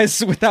college,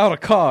 guys, without a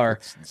car.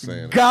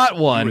 Got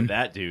one. You were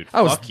that dude.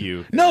 Fuck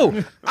you.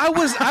 No, I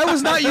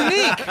was not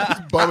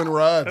unique. Bumming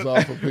rides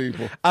off of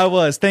people. I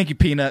was. Thank you,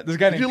 Peanut. This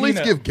guy Did named you at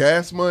least Peanut. give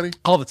gas money?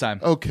 All the time.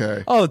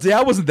 Okay. Oh, yeah,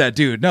 I wasn't that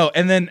dude. No.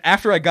 And then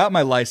after I got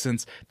my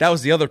license, that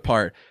was the other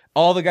part.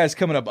 All the guys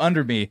coming up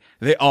under me,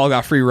 they all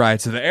got free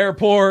rides to the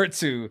airport,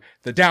 to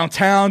the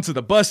downtown, to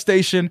the bus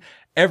station.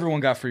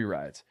 Everyone got free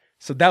rides.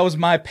 So that was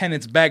my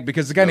penance back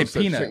because the guy named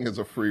Peanut. Thing is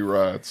a free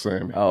ride,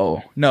 Sammy.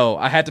 Oh, no.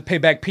 I had to pay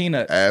back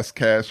Peanut. Ass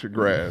cash or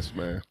grass,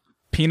 man.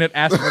 Peanut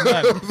asked for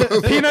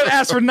none. Peanut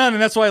asked for none,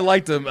 and that's why I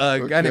liked him.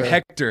 A guy named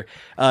Hector.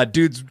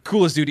 Dude's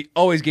coolest dude. He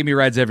always gave me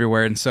rides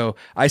everywhere, and so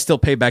I still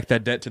pay back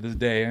that debt to this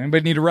day.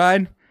 Anybody need a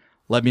ride?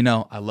 Let me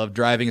know. I love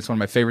driving. It's one of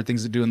my favorite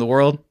things to do in the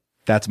world.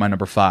 That's my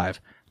number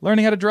 5.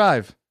 Learning how to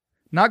drive.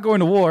 Not going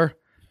to war.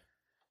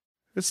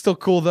 It's still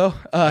cool, though.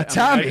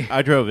 Tommy.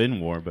 I drove in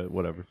war, but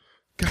whatever.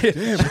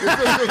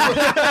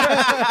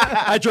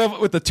 I drove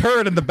with a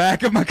turret in the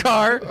back of my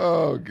car.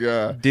 Oh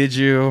God! Did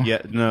you?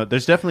 Yeah, no.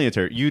 There's definitely a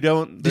turret. You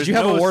don't. Did you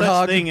have a Warthog?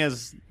 Such thing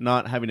as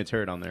not having a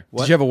turret on there.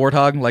 What? Did you have a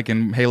Warthog like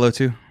in Halo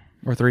 2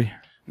 or 3?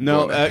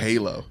 No,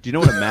 Halo. Do you know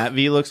what a Mat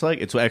V looks like?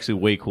 It's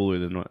actually way cooler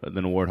than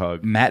a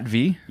Warthog. Mat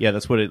V? Yeah,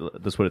 that's what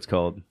it's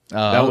called.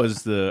 That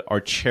was our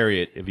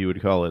chariot, if you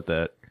would call it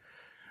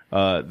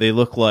that. They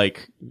look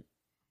like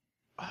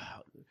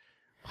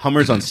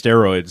Hummers on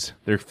steroids.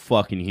 They're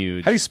fucking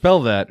huge. How do you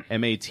spell that?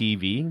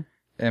 MATV?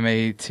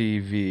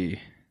 MATV.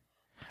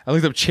 I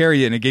looked up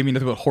chariot and it gave me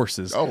nothing but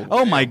horses.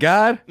 Oh, my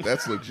God.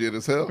 That's legit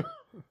as hell.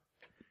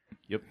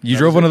 Yep. You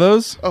drove one of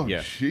those? Oh,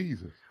 Yeah.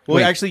 Jesus. Well,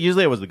 Wait. actually,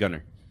 usually I was the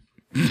gunner.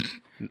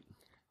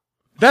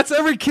 That's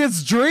every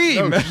kid's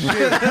dream.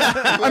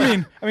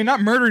 I mean, not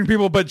murdering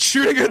people, but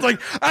shooting it like,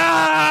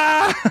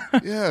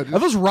 Yeah. Are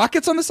those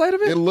rockets on the side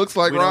of it? It looks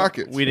like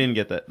rockets. We didn't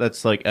get that.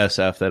 That's like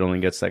SF that only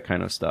gets that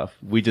kind of stuff.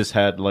 We just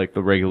had like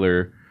the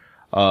regular.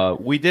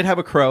 We did have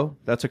a crow.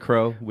 That's a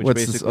crow. Which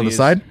What's basically this, on the is-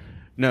 side?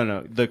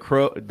 No. The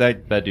crow.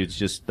 That dude's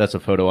just. That's a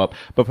photo up.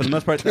 But for the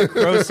most part,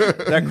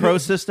 that crow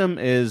system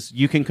is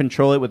you can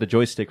control it with a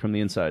joystick from the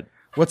inside.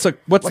 What's like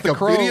the a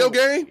crow? video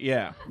game?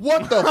 Yeah.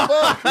 What the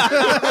fuck?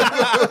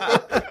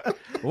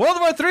 World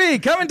War III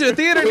coming to a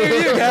theater near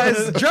you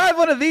guys. Drive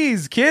one of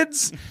these,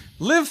 kids.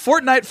 Live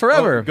Fortnite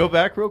forever. Oh, go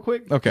back real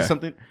quick. Okay.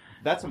 Something.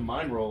 That's a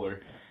mine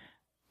roller.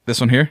 This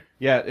one here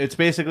Yeah, it's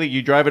basically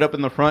you drive it up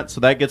in the front, so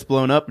that gets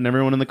blown up, and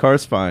everyone in the car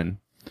is fine.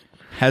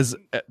 has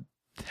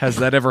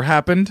that ever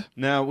happened?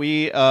 Now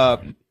we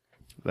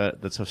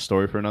that's a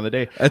story for another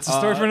day. That's a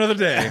story for another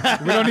day.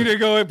 We don't need to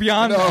go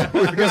beyond that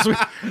because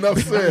No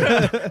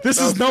said. this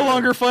is no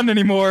longer fun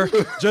anymore.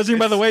 Judging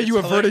by the way you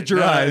averted your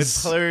It's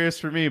eyes. hilarious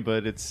for me,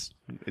 but it's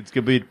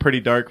gonna be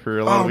pretty dark for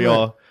a lot of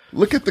y'all.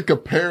 Look at the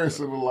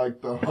comparison of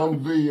like the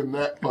Humvee and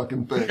that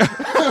fucking thing.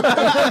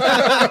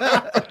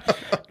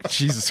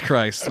 Jesus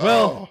Christ.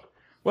 Well,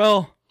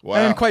 Wow.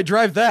 I didn't quite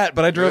drive that,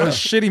 but I drove a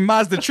shitty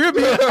Mazda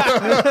Tribute.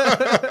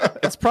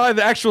 It's probably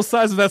the actual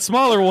size of that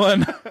smaller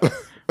one.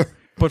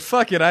 But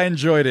fuck it, I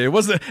enjoyed it. It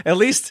wasn't, at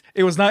least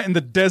it was not in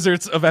the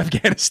deserts of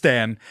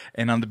Afghanistan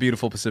and on the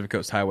beautiful Pacific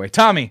Coast Highway.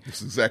 Tommy.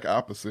 It's the exact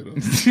opposite. Of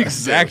The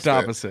exact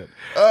opposite.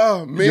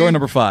 Me, Your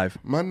number 5.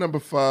 My number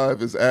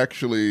 5 is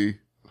actually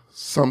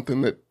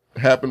something that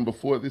happened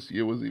before this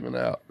year was even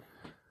out,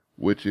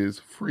 which is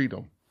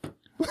freedom.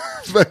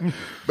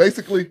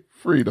 Basically,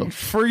 freedom.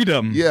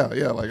 Freedom. Yeah.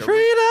 Freedom.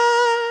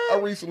 I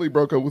recently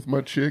broke up with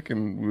my chick,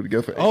 and we were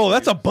together for 8 Oh,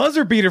 that's years. a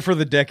buzzer beater for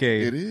the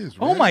decade. It is.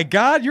 Oh right? my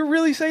God, you're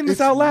really saying this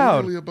It's out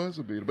loud. Really a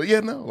buzzer beater, but yeah,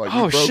 no. Like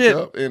Oh, we broke shit.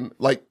 up, and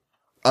like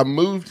I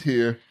moved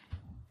here,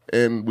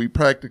 and we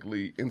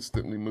practically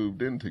instantly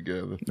moved in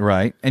together.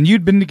 Right. And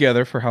you'd been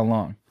together for how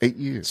long? 8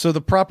 years. So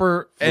the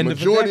proper end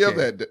Majority of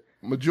the decade. of that.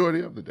 Majority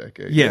of the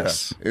decade.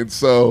 Yes. Yeah. And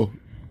so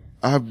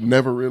I've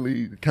never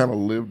really kind of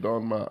lived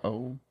on my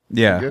own.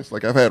 Yeah. I guess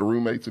like I've had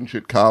roommates and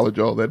shit, college,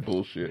 all that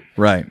bullshit.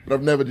 Right. But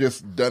I've never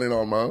just done it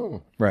on my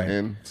own. Right.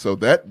 And so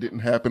that didn't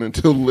happen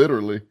until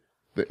literally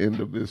the end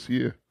of this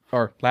year.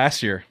 Or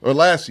last year. Or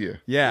last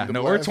year. Yeah. End of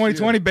No, we're last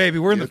 2020, year. baby.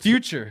 We're in Yeah, the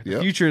future. The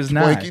Yep. future is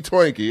now.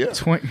 Twinkie, yeah.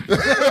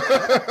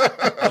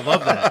 I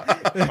love that.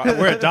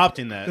 We're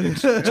adopting that.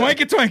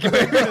 Twanky,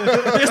 baby.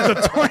 It's the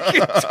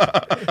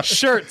Twanky.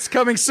 Shirts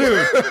coming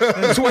soon.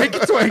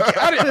 Twanky.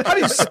 How do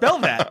you spell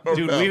that?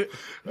 Dude,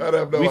 I'd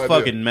have no we idea.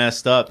 fucking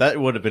messed up. That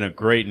would have been a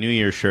great New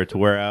Year's shirt to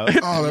wear out.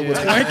 Oh, that would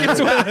Twanky.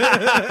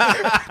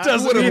 we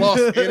Doesn't would have mean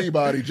lost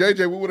anybody. JJ,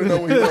 we would have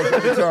known where he was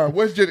every time.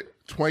 Where's JJ?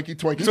 Twanky.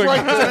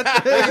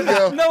 There you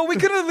go. No, we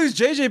couldn't lose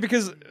JJ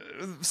because,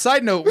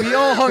 side note, we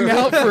all hung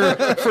out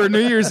for New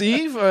Year's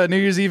Eve and New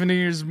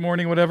Year's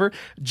morning, whatever.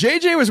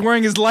 JJ was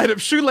wearing his light up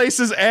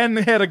shoelaces and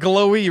had a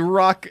glowy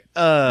rock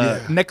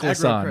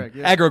necklace on. Crag,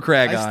 yeah. Aggro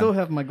crag I on. still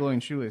have my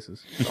glowing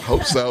shoelaces. I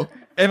hope so.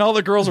 And all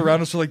the girls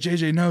around us were like,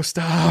 JJ, no,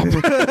 stop. All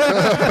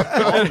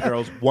the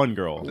girls, one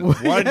girl.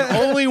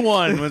 Only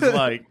one was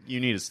like, you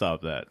need to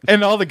stop that.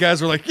 And all the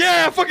guys were like,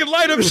 yeah, fucking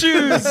light up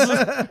shoes.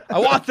 I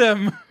want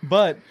them.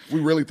 But We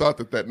really thought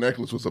that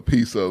necklace was a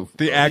piece of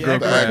the aggro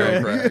the crag.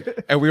 aggro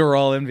crag. And we were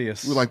all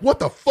envious. We're like, what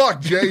the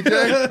fuck,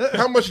 JJ?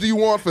 How much do you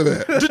want for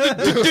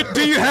that?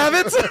 do you have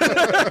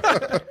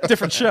it?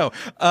 Different show.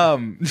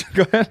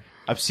 Go ahead.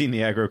 I've seen the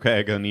aggro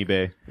crag on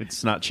eBay.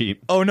 It's not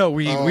cheap. Oh no,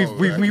 we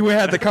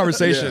had the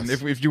conversation.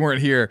 Yes. If you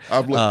weren't here,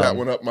 I've looked that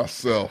one up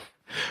myself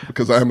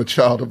because I am a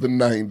child of the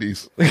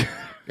 90s.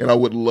 And I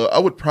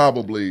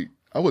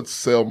would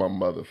sell my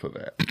mother for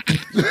that.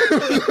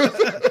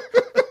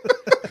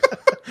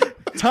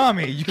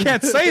 Tommy, you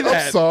can't say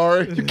that. I'm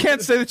sorry. You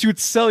can't say that you would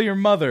sell your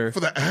mother For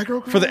the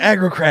aggro crag? for the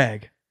aggro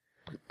crag.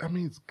 I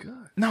mean, it's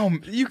good. No,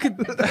 you could.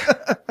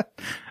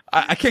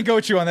 I can't go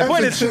with you on that.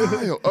 Point As a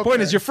child, okay.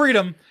 Point is your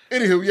freedom.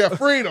 Anywho, yeah,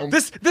 freedom.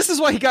 This is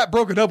why he got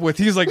broken up with.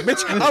 He's like,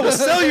 bitch, I will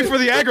sell you for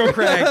the aggro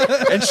crag,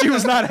 and she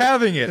was not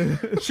having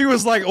it. She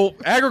was like, oh,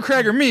 aggro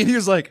crag or me? And he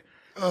was like,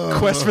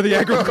 quest for the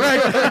aggro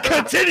crag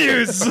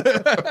continues.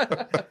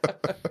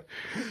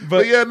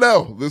 But yeah,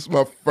 no, this is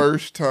my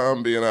first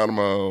time being out on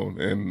my own,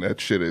 and that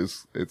shit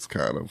it's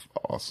kind of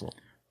awesome,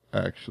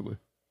 actually.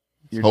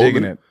 You're Holding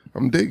digging it.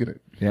 I'm digging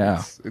it.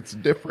 Yeah. It's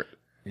different.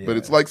 But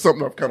it's like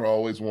something I've kind of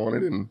always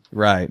wanted, and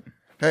Right.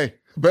 hey,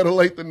 better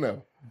late than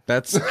no.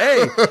 That's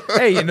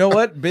hey, you know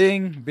what?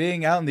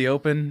 Being out in the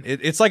open,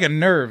 it's like a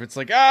nerve. It's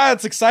like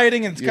it's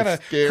exciting and it's Yeah, kind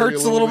of scary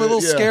hurts a little bit,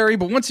 yeah. scary.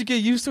 But once you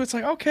get used to it, it's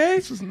like okay,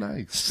 This is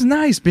nice. this is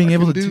nice being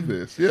able to do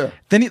this. Yeah.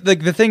 Then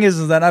like the thing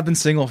is that I've been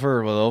single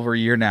for over a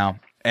year now,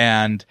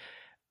 and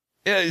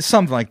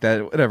something like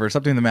that, whatever.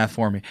 Something in the math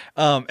for me.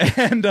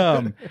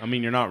 I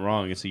mean, you're not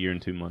wrong. It's a year and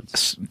 2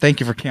 months. Thank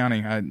you for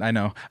counting. I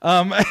know.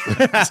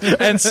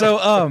 And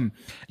so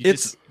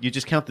You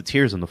just count the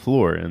tears on the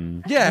floor,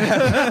 and yeah.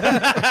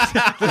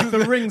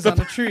 The rings on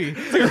the tree.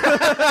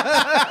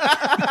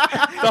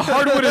 The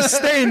hardwood is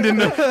stained in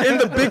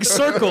the big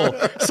circle.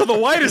 So the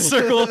widest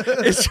circle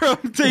is from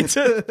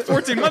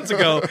 14 months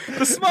ago.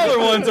 The smaller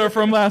ones are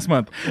from last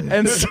month.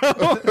 And so,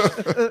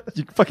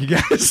 fuck you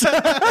guys.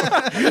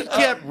 you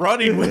kept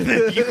running with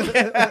it. You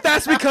kept...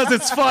 That's because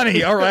it's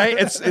funny. All right,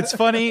 it's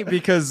funny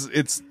because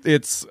it's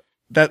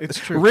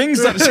true.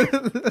 Rings on.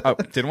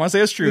 Didn't want to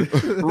say it's true.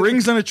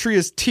 Rings on a tree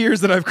is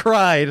tears that I've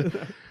cried.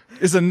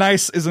 Is a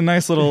nice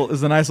little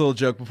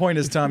joke. The point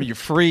is, Tommy, you're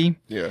free.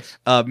 Yes.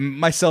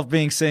 Myself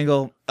being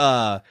single,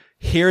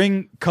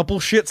 hearing couple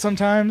shit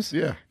sometimes.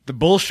 Yeah. The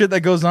bullshit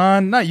that goes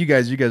on. Not you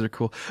guys. You guys are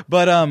cool.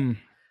 But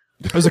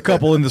there's a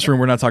couple in this room.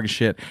 We're not talking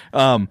shit.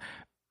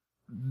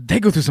 They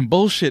go through some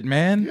bullshit,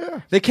 man.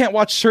 Yeah. They can't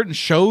watch certain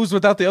shows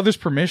without the other's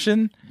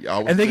permission, Yeah, I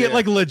was and they get there.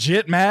 like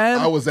legit mad.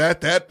 I was at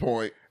that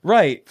point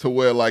Right. to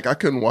where like I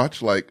couldn't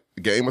watch like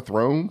Game of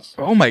Thrones.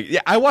 Oh my!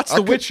 Yeah, I watched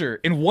The Witcher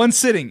in one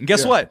sitting. And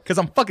guess Yeah. what? Because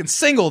I'm fucking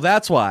single.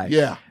 That's why.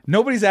 Yeah.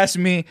 Nobody's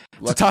asking me to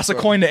Lucky toss a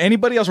fuck. coin to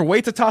anybody else or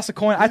wait to toss a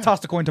coin. I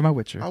tossed a coin to my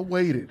Witcher. I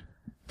waited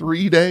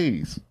 3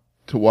 days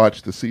to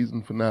watch the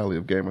season finale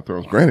of Game of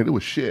Thrones. Granted, it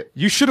was shit.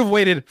 You should have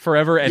waited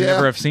forever and Yeah.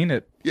 never have seen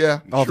it.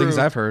 Yeah. All true. things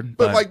I've heard.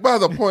 But like by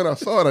the point I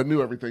saw it, I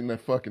knew everything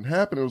that fucking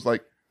happened. It was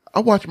like I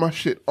watch my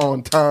shit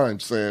on time,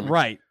 Sam.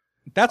 right.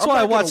 That's I'm why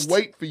I not gonna watched.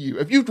 wait for you.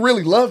 If you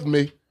really loved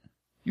me,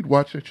 you'd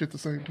watch that shit the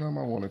same time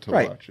I wanted to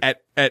Right watch it.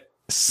 at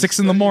 6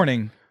 in the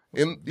morning.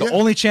 And The yeah,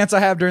 only chance I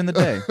have during the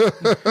day.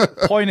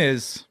 Point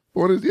is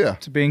what is yeah?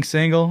 to being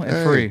single and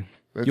Hey, free.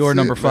 that's You're it,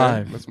 number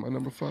man. 5. That's my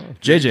number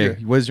 5.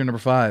 JJ, what is your number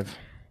 5?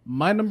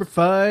 My number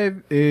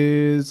 5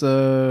 is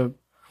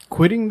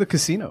quitting the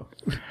casino.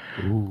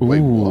 Wait,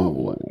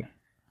 whoa.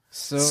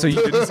 So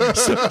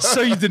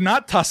you did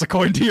not toss a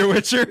coin to your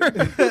Witcher.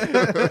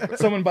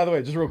 Someone, by the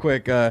way, just real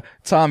quick,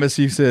 Thomas,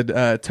 you said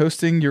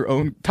tossing your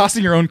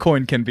own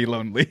coin can be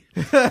lonely.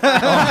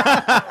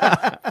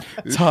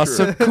 Toss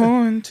a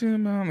coin to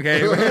mom.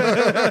 Okay,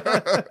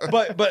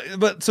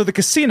 but so the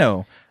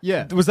casino.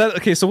 Yeah. Was that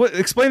okay? So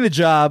explain the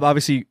job.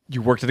 Obviously,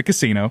 you worked at a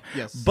casino.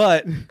 Yes.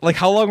 But like,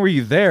 how long were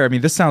you there? I mean,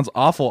 this sounds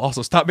awful.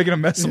 Also, stop making a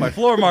mess on my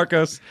floor,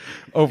 Marcos.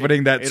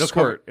 Opening that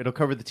squirt. It'll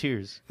cover the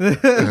tears.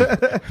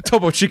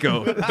 Topo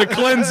Chico, the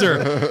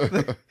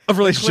cleanser of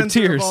relationship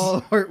tears. Of all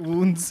heart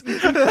wounds.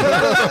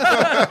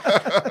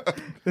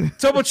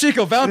 Topo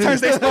Chico,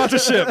 Valentine's Day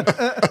sponsorship.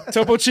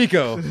 Topo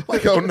Chico.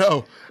 Like, oh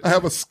no, I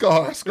have a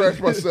scar. I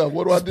scratched myself.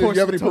 What do I do? You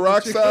have any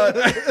peroxide?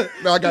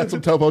 No, I got some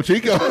Topo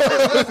Chico.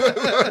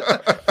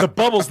 The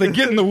bubbles, they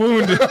get in the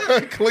wound.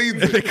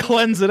 Cleans They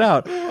cleanse it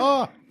out.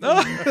 Oh.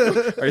 Are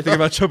you thinking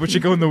about Topo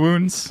Chico in the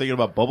wounds? Thinking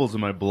about bubbles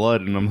in my blood,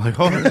 and I'm like,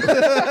 oh.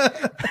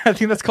 I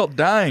think that's called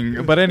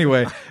dying. But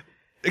anyway,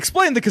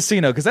 explain the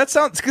casino, because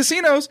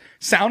casinos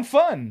sound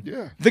fun.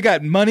 Yeah. They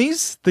got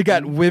monies. They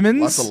got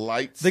women's. Lots of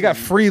lights. They got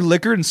free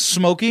liquor and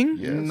smoking.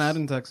 Yes. Not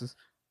in Texas.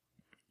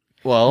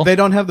 Well, They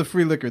don't have the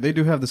free liquor. They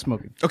do have the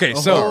smoking. okay, A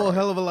so whole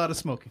hell of a lot of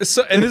smoking. is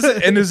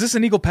this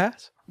an Eagle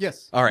Pass?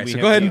 Yes. All right, We so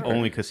have go ahead the and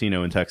only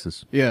casino in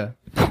Texas. Yeah.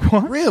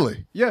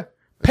 Really? Yeah.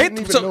 I didn't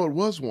even know it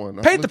was one.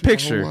 I've paint the lived my whole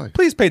picture. life.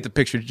 Please paint the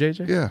picture,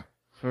 JJ. Yeah.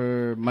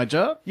 For my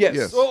job? Yes.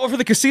 Yes. Well, for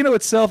the casino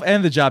itself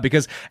and the job,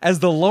 because as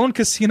the lone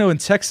casino in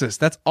Texas,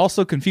 that's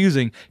also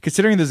confusing,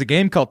 considering there's a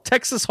game called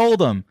Texas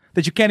Hold'em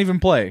that you can't even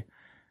play.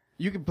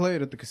 You can play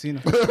it at the casino.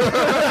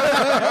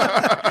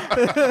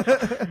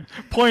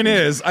 Point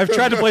is, I've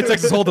tried to play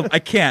Texas Hold'em. I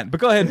can't, but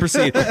go ahead and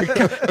proceed.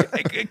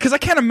 Because I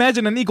can't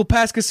imagine an Eagle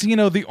Pass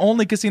casino, the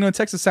only casino in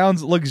Texas,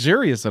 sounds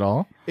luxurious at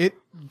all. It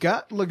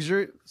got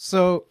luxurious.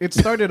 So it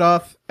started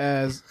off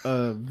as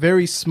a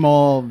very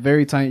small,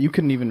 very tiny. You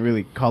couldn't even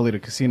really call it a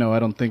casino. I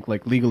don't think,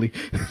 like, legally.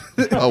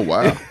 Oh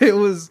wow. It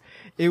was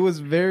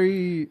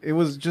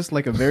just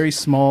like a very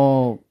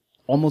small,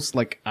 almost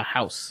like a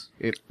house.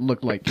 It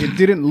looked like it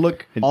didn't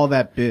look all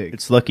that big.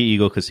 It's Lucky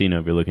Eagle Casino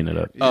if you're looking it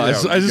up. I you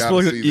just gotta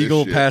looked at see this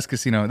Eagle shit. Pass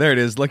Casino. There it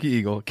is, Lucky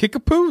Eagle.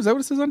 Kickapoo? Is that what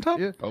it says on top?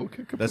 Yeah.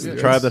 Okay. That's the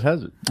tribe that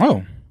has it.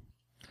 Oh.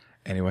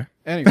 Anyway.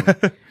 Anyway,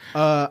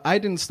 I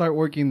didn't start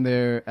working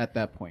there at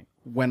that point.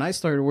 When I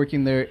started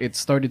working there, it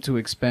started to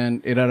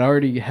expand. It had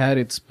already had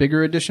its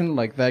bigger edition,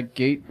 like that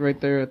gate right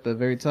there at the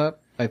very top.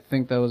 I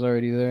think that was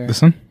already there.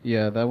 This one?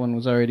 Yeah, that one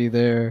was already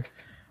there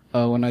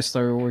when I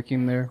started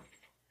working there.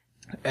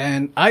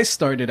 And I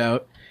started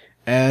out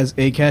as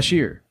a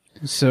cashier.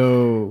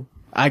 So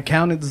I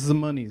counted the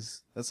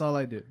monies. That's all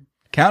I did.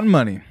 Counting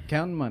money.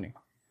 Counting money.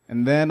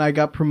 And then I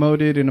got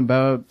promoted in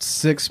about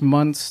 6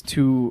 months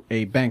to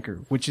a banker,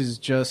 which is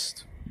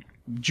just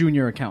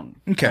junior accountant.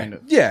 Okay. Kind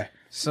of. Yeah.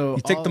 So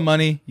You take the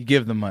money, you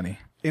give the money.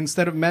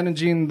 instead of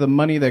managing the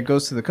money that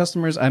goes to the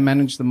customers, I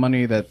manage the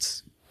money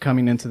that's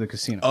coming into the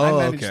casino. I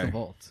manage okay. the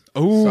vault.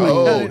 Ooh.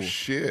 Oh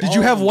shit. Did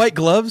you have white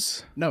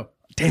gloves? No.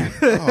 Damn.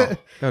 That would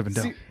have been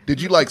dope.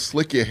 Did you like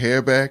slick your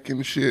hair back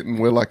and shit and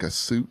wear like a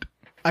suit?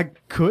 I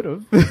could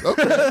have.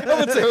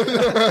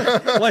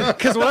 Like,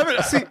 because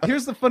whatever. See,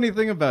 here's the funny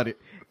thing about it.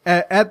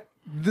 At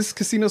this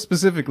casino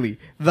specifically,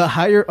 the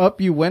higher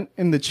up you went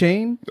in the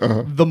chain,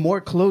 the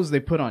more clothes they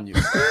put on you.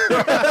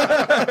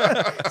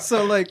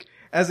 So, like,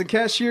 as a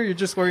cashier, you're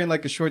just wearing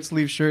like a short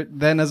sleeve shirt.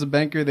 Then as a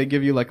banker, they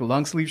give you like a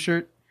long sleeve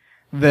shirt.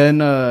 Then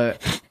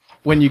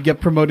when you get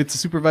promoted to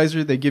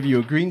supervisor, they give you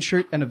a green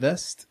shirt and a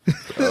vest.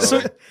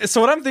 So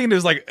what I'm thinking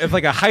is, like, if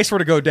like a heist were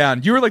to go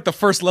down, you were like the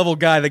first level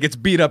guy that gets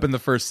beat up in the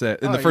first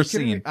set, in the first Are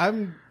you scene.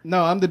 kidding me?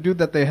 I'm the dude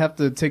that they have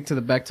to take to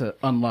the back to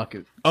unlock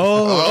it.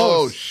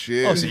 Oh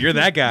shit. Oh, so you're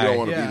that guy. You don't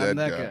want to Yeah, be I'm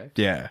that that guy. guy.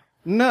 Yeah.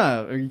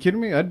 Nah, are you kidding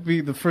me? I'd be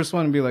the first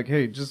one to be like,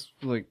 hey, just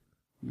like,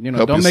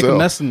 Help don't make a yourself.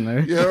 mess in there.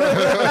 Yeah,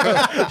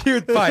 right.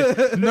 You're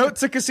fine. Note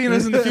to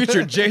casinos in the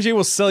future. JJ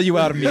will sell you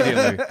out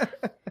immediately.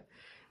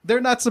 They're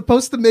not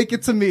supposed to make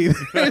it to me.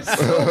 There's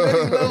so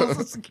many levels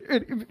of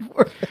security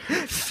before.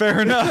 Fair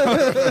enough.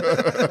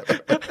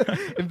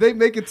 If they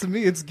make it to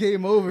me, it's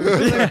game over.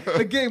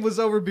 The game was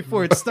over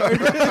before it started.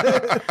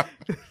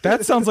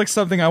 That sounds like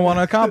something I want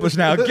to accomplish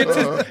now. Get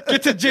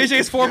to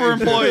JJ's former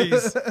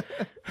employees.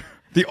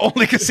 The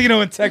only casino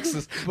in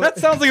Texas. That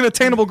sounds like an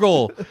attainable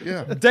goal.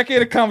 Yeah.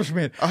 Decade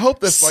accomplishment. I hope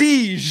that's like,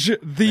 Siege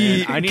the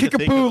Man, I need to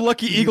think Kickapoo of-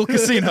 Lucky Eagle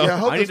Casino. yeah, I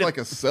hope I there's need to- like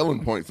a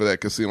selling point for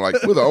that casino.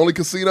 Like, we're the only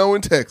casino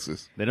in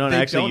Texas. They don't They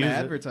actually don't use it.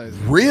 advertise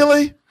it.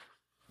 Really?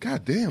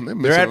 God damn, they're Their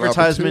missing an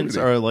advertisements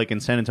opportunity. are like in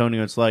San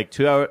Antonio. It's like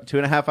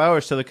 2.5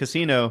 hours to the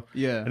casino.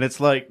 Yeah. and it's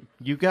like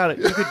you got it.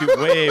 You could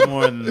do way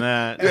more than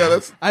that. Yeah,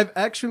 that's I've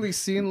actually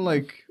seen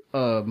like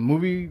a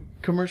movie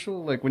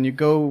commercial, like when you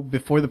go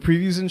before the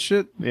previews and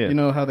shit. Yeah. You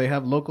know how they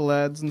have local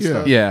ads and Yeah.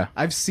 stuff. Yeah.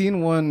 I've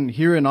seen one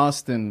here in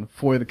Austin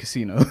for the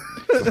casino.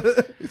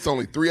 it's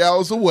only 3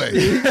 hours away.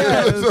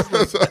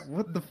 It's like,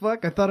 what the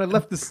fuck? I thought I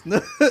left this.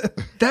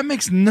 That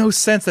makes no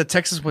sense that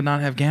Texas would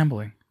not have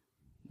gambling.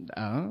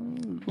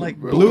 Like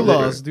blue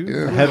laws, dude.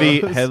 Yeah.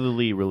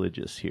 Heavily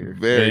religious here.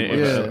 Very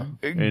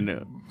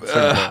much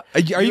so.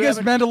 Are you guys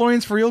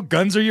Mandalorians for real?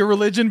 Guns are your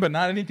religion, but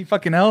not anything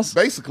fucking else?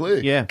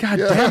 Basically. Yeah. God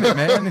damn it,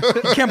 man.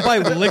 You can't buy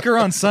liquor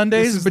on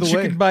Sundays, but you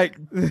can buy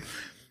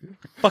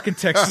fucking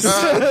Texas.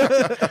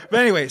 But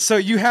anyway, so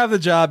you have the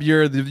job.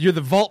 You're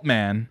the vault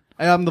man.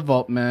 I am the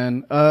vault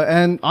man.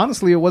 And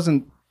honestly, it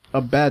wasn't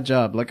a bad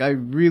job. Like, I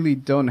really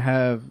don't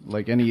have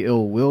like any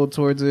ill will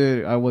towards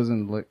it. I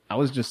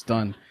was just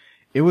done.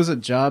 It was a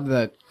job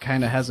that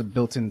kind of has a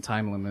built-in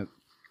time limit.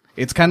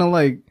 It's kind of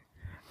like,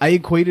 I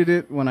equated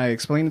it when I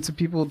explained it to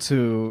people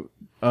to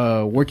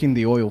working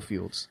the oil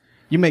fields.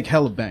 You make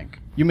hella bank.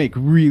 You make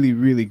really,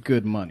 really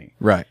good money.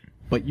 Right.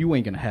 But you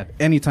ain't gonna have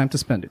any time to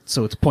spend it,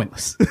 so it's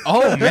pointless.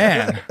 Oh,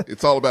 man.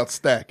 It's all about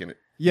stacking it.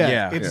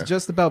 Yeah, it's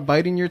just about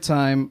biding your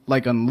time.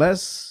 Like,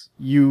 unless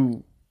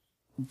you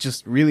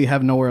just really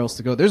have nowhere else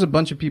to go. There's a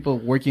bunch of people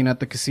working at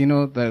the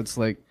casino that it's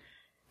like,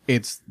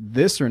 it's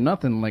this or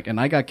nothing. Like, and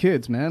I got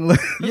kids, man.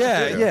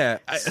 Yeah.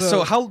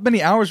 So how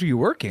many hours were you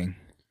working?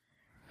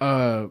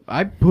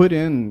 I put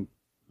in.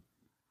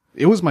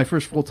 It was my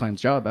first full-time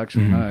job,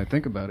 actually. Now that I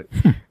think about it,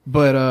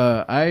 but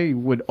I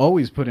would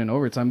always put in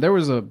overtime. There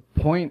was a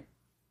point,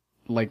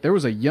 like there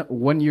was a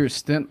 1 year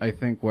stint, I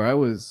think, where I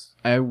was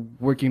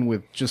working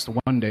with just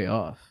 1 day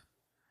off.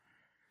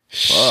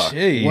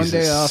 Jesus. 1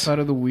 day off out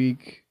of the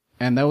week.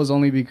 And that was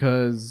only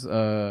because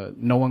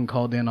no one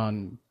called in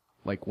on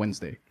like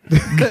Wednesday.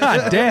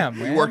 God damn,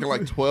 Were man. you working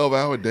like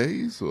 12-hour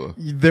days? Or?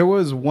 There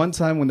was one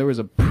time when there was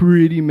a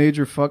pretty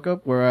major fuck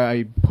up where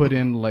I put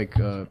in like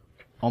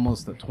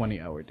almost a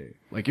 20-hour day.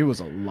 Like, it was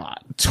a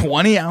lot.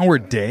 20-hour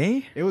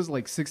day? It was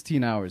like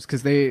 16 hours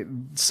because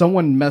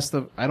someone messed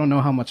up. I don't know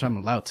how much I'm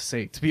allowed to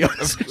say, to be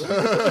honest.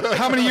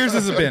 How many years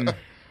has it been?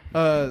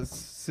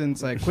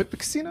 Since I quit the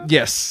casino?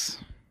 Yes.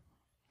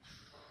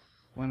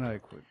 When did I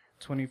quit?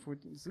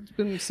 2014. It's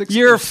been 6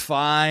 You're years.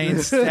 fine.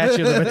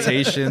 Statute of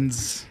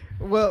limitations.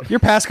 Well, Your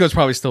passcodes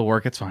probably still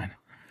work. It's fine.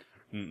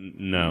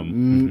 No.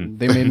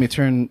 they made me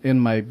turn in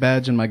my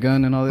badge and my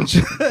gun and all that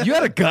shit. You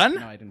had a gun?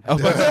 No, I didn't have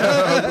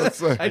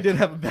that. I did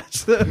have a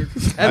badge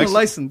and a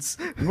license.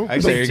 I There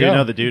actually you do go.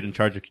 know the dude in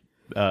charge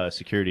of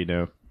security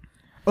now.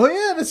 Oh,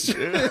 yeah, that's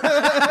true.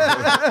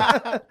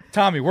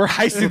 Tommy, we're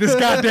heisting this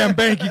goddamn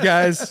bank, you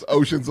guys.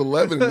 Ocean's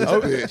 11 in this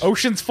bitch.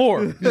 Ocean's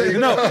 4.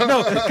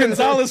 No,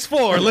 Gonzalez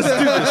 4. Let's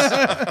do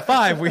this.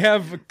 5. We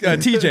have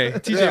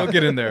TJ. TJ will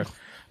get in there.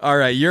 All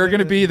right, you're going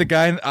to be the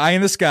guy, eye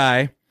in the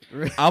sky.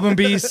 I'm going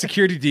to be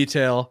security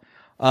detail.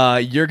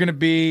 You're going to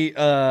be...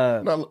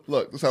 Now,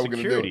 look, this is how we're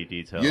going to do Security it.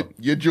 detail.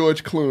 You're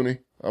George Clooney.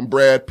 I'm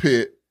Brad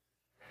Pitt.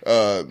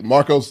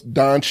 Marco's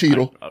Don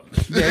Cheadle.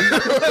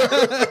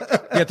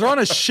 yeah, throw on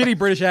a shitty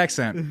British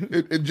accent.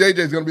 And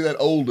JJ's going to be that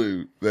old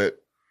dude that...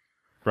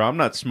 Bro, I'm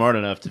not smart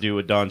enough to do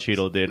what Don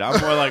Cheadle did. I'm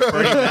more like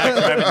Bernie Mac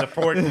driving the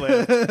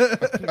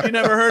forklift. You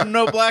never heard of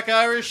No Black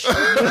Irish? And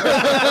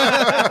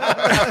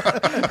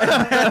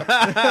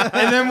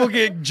then we'll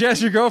get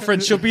Jess, your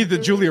girlfriend. She'll be the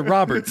Julia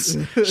Roberts.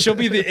 She'll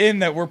be the in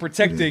that we're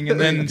protecting, and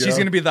then she's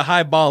going to be the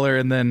high baller,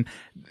 and then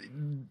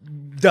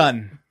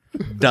done.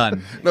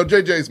 No,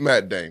 JJ's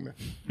Matt Damon.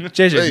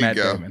 JJ's There you Matt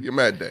go. Damon. You're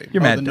Matt Damon.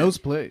 You're Oh, Matt the Damon. nose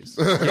plays.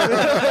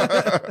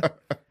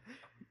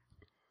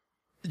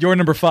 You're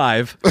number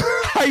 5.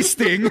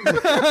 Heisting.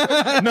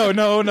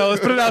 No.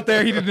 Let's put it out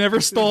there. He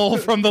never stole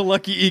from the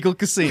Lucky Eagle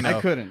Casino.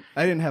 I couldn't.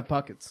 I didn't have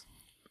pockets.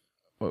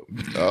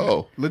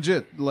 Oh.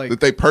 Legit. Like, Did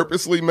they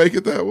purposely make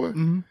it that way?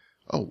 Mm-hmm.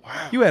 Oh,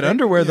 wow. You had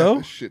underwear, You though.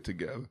 got this shit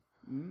together.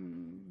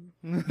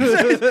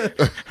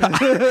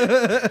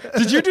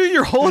 Did you do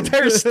your whole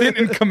entire stint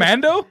in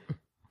Commando?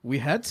 we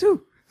had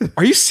to.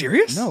 Are you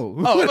serious? No.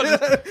 Oh,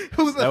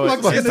 Who's the was-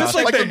 fuck Like, Is this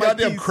like like the a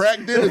goddamn crack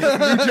den in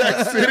New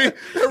Jack City?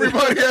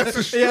 Everybody has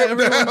to strip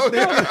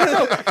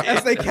down.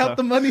 as they count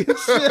the money and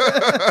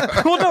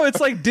shit. well, no, it's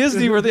like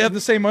Disney where they have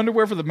the same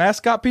underwear for the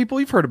mascot people.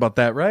 You've heard about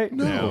that, right?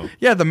 No.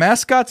 Yeah, the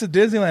mascots at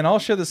Disneyland all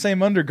share the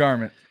same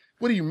undergarment.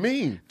 What do you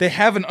mean? They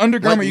have an Like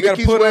undergarment you got to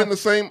Mickey's put wearing on. the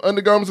same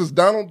undergarments as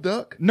Donald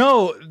Duck?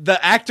 No,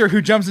 the actor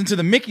who jumps into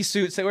the Mickey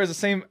suit wears the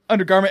same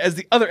undergarment as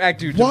the other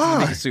actor who jumps into the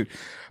Why? Mickey suit.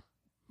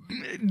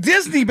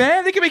 Disney,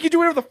 man, they can make you do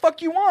whatever the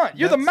fuck you want.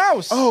 You're the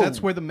mouse. Oh,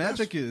 That's where the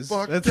magic is.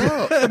 fucked That's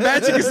up. The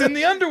magic is in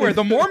the underwear.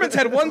 The Mormons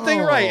had one thing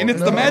right, and it's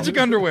the magic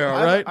underwear,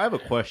 all right? I have a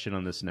question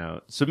on this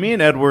now. So me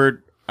and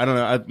Edward, I don't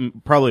know,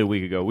 probably a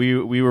week ago,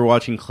 we were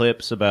watching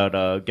clips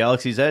about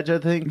Galaxy's Edge, I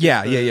think.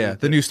 Yeah.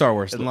 The new Star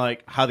Wars. And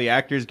like how the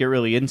actors get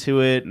really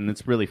into it, and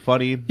it's really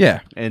funny.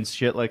 Yeah. And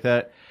shit like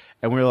that.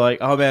 And we were like,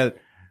 oh man,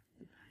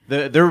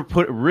 they're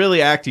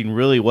really acting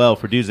really well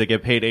for dudes that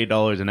get paid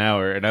 $8 an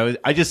hour. And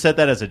I just said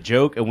that as a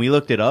joke, and we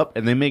looked it up,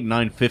 and they make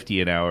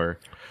 $9.50 an hour.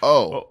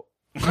 Oh.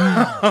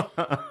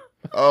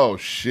 Oh,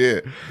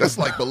 shit. That's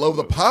like below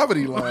the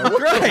poverty line.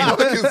 What the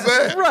fuck is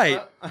that?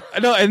 Right.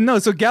 No.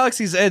 So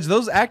Galaxy's Edge,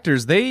 those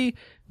actors, they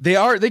go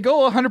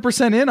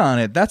 100% in on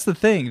it. That's the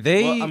thing.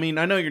 Well, I mean,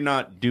 I know you're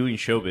not doing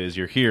showbiz.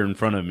 You're here in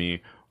front of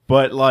me.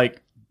 But,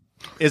 like,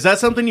 is that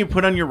something you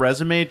put on your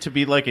resume to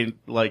be, like,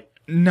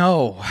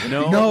 No.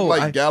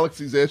 Like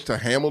Galaxy's Edge to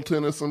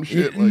Hamilton or some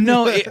shit. Like,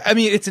 No, I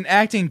mean, it's an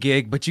acting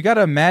gig, but you got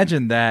to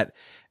imagine that.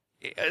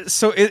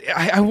 So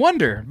I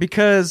wonder,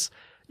 because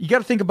you got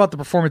to think about the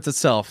performance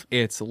itself.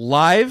 It's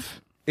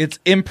live. It's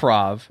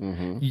improv.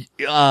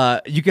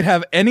 You could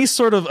have any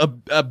sort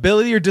of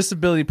ability or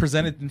disability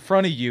presented in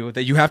front of you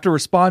that you have to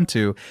respond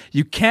to.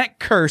 You can't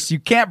curse. You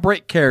can't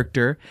break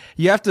character.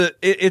 You have to.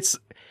 It's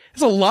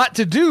a lot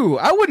to do.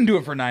 I wouldn't do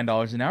it for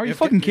 $9 an hour. Are you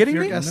fucking kidding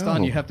me? If you're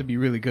Gaston, you have to be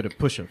really good at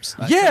push-ups.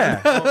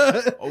 Yeah.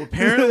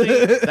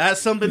 Apparently,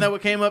 that's something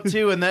that came up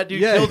too, and that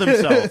dude killed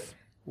himself.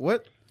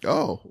 What?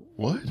 oh,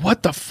 what?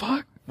 What the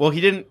fuck? Well,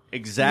 he didn't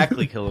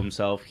exactly kill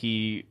himself.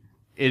 He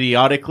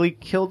idiotically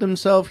killed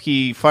himself.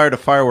 He fired a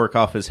firework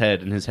off his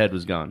head, and his head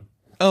was gone.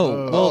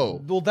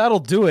 Well, that'll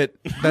do it.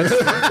 That's,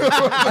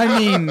 I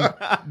mean,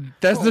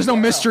 there's no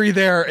mystery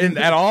there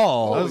at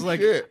all. I was like,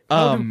 shit.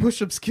 how do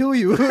push-ups kill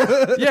you?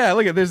 Yeah,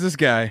 look at there's this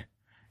guy.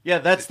 Yeah,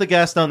 that's the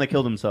Gaston that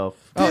killed himself.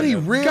 Did he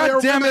really? I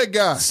God damn remember it, that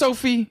guy.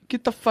 Sophie,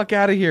 get the fuck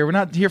out of here. We're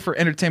not here for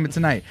entertainment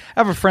tonight. I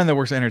have a friend that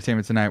works at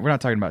entertainment tonight. We're not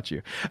talking about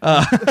you.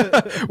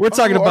 We're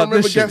talking I about remember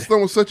this shit.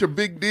 Gaston was such a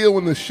big deal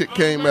when this shit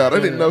came out. I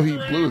didn't know he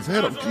blew his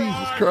head up.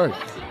 Jesus Christ.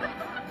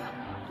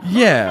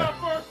 Yeah.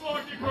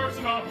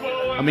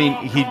 I mean,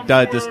 he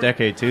died this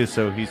decade too,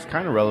 so he's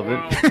kind of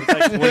relevant. It's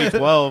like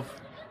 2012.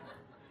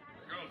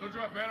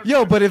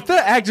 Yo, but if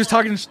the actor's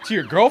talking to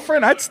your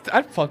girlfriend,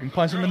 I'd fucking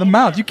punch him in the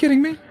mouth. You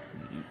kidding me?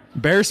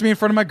 Embarrass me in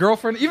front of my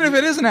girlfriend, even if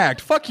it is an act.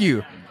 Fuck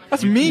you.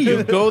 That's me.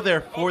 You go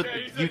there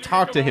you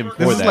talk to him for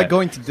This that. is like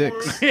going to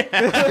Dick's. Yeah,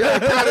 it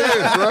kind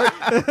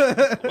of is,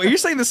 right? Wait, you're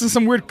saying this is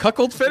some weird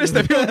cuckold fetish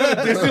that people go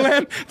to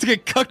Disneyland to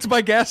get cucked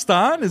by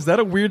Gaston? Is that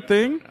a weird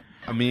thing?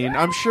 I mean,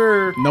 I'm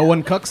sure. No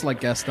one cucks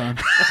like Gaston.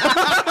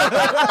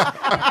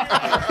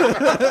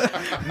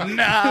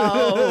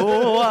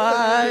 No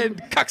one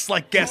cucks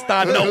like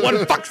Gaston. No one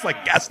fucks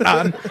like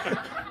Gaston.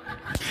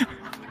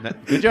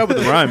 Good job with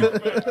the rhyme.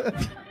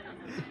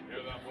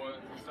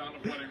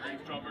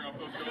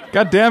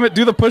 God damn it,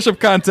 do the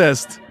push-up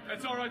contest.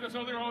 It's all right. There's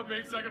nothing wrong with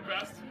being second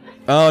best.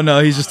 Oh, no,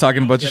 he's just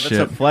talking a bunch of That's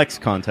shit. a flex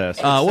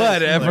contest.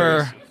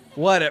 Whatever.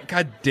 Whatever.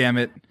 God damn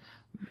it.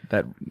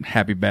 That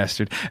happy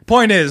bastard.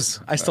 Point is,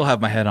 I still have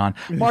my head on.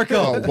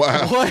 Marco. Oh,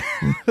 wow.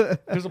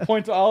 What? There's a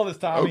point to all this,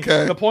 Tommy.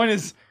 Okay. The point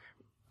is,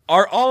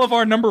 all of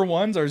our number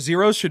ones, our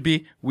zeros should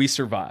be, we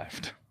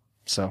survived.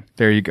 So,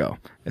 there you go.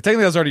 And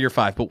technically, that was already your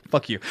 5, but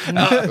fuck you.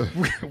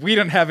 We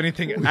don't have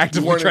anything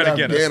actively Weren't trying to in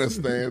get us.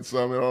 Afghanistan,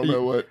 so I mean, I don't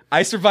know what.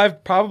 I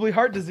survived probably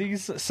heart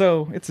disease,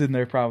 so it's in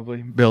there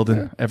probably.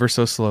 Building ever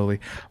so slowly.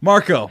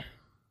 Marco.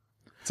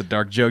 It's a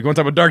dark joke. You want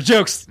to talk about dark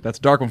jokes? That's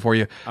a dark one for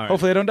you. right.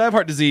 Hopefully I don't die of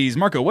heart disease.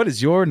 Marco, what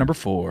is your number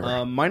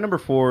 4? My number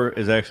 4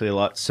 is actually a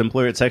lot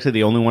simpler. It's actually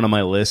the only one on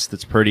my list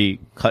that's pretty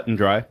cut and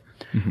dry.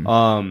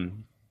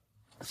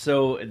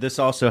 So this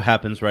also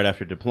happens right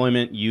after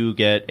deployment. You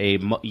get a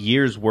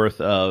year's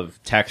worth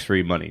of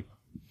tax-free money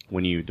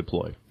when you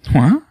deploy.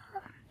 What?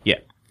 Yeah,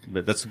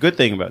 but that's a good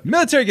thing about it.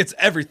 Military gets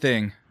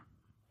everything.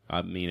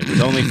 I mean, it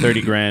was only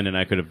 30 grand and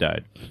I could have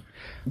died.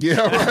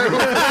 Yeah,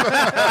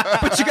 right.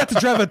 But you got to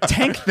drive a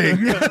tank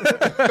thing.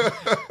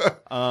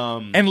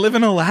 And live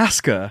in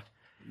Alaska.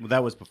 Well,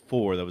 that was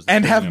before. That was the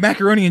And thing have that-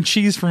 macaroni and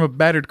cheese from a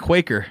battered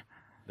Quaker.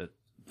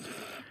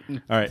 All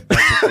right.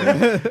 That's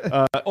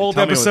the thing. Old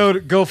Tell me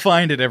episode. Go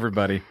find it,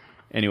 everybody.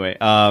 Anyway,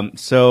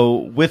 so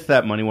with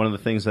that money, one of the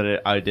things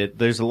that I did,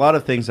 there's a lot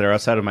of things that are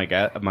outside of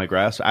my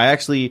grasp. I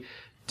actually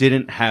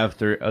didn't have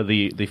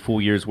the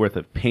full year's worth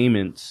of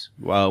payments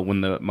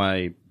when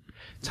my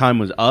time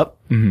was up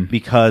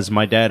because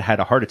my dad had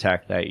a heart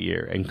attack that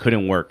year and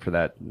couldn't work for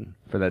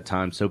that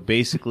time. So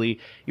basically,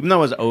 even though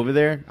I was over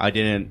there, I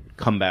didn't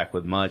come back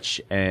with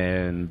much,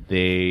 and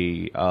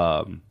they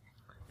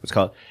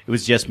it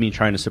was just me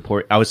trying to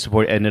support.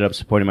 Ended up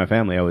supporting my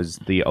family. I was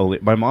the only.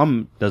 My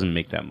mom doesn't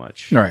make that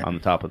much. Right. On the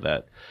top of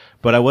that,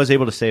 but I was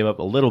able to save up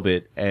a little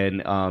bit,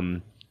 and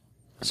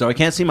so I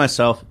can't see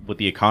myself with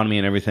the economy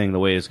and everything the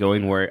way it's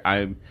going. Where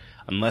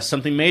unless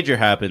something major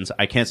happens,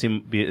 I can't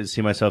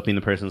see myself being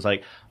the person that's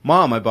like,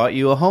 "Mom, I bought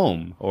you a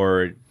home,"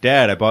 or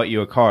 "Dad, I bought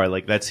you a car."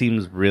 Like that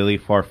seems really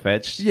far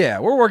fetched. Yeah,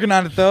 we're working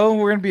on it though.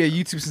 We're gonna be a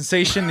YouTube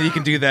sensation. You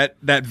can do that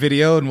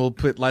video, and we'll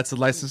put lots of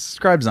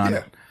subscribes on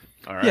it.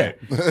 All right. Yeah,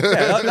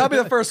 that'll be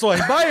the first one.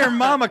 Buy your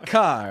mom a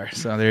car.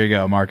 So there you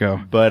go, Marco.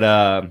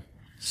 But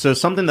so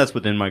something that's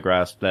within my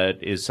grasp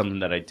that is something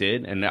that I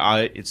did, and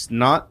it's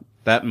not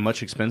that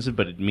much expensive,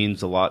 but it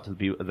means a lot to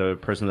the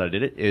person that I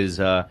did it.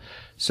 Is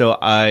so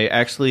I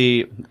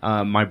actually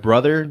my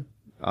brother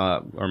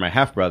or my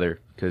half brother,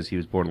 because he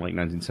was born in like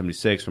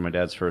 1976 from my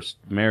dad's first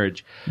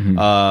marriage.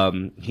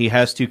 He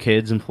has 2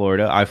 kids in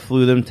Florida. I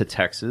flew them to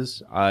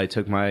Texas. I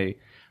took my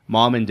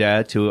mom and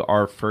dad to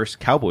our first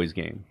Cowboys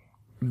game.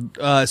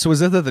 So was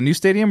that the new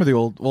stadium or the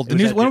old? Well, the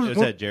new. It was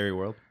at Jerry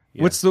World.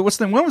 Yeah.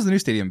 When was the new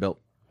stadium built?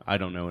 I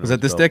don't know. Was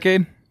that this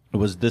decade? It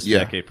was this Yeah.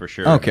 decade for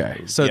sure.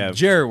 Okay, so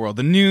Jerry World,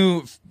 the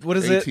new what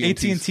is it? AT&T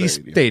AT&T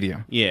Stadium.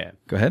 Stadium. Yeah.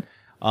 Go ahead.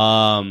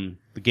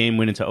 the game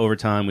went into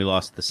overtime. We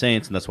lost to the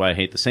Saints, and that's why I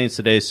hate the Saints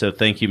today. So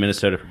thank you,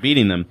 Minnesota, for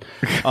beating them.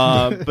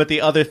 But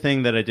the other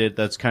thing that I did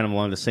that's kind of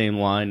along the same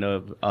line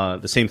of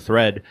the same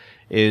thread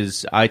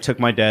is I took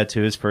my dad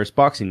to his first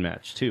boxing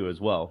match too, as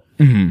well.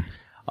 In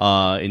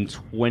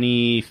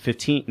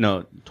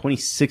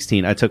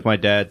 2016, I took my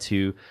dad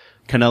to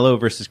Canelo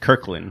versus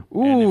Kirkland.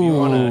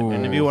 Ooh.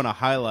 And if you want to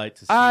highlight,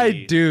 to see,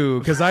 I do,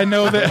 because I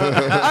know that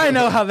I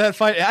know how that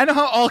fight. I know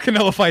how all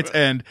Canelo fights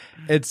end.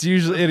 It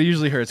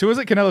usually hurts. Who was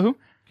it? Canelo who?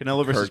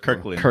 Canelo versus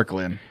Kirkland.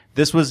 Kirkland.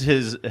 This was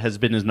has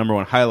been his number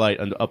one highlight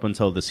up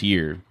until this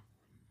year.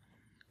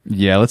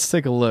 Yeah, let's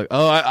take a look.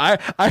 Oh,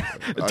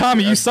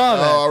 Tommy, you saw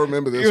that. Oh, I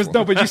remember this one.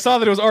 No, but you saw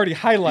that it was already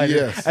highlighted.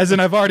 Yes. As in,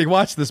 I've already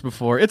watched this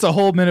before. It's a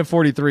whole minute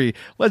 43.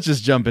 Let's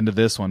just jump into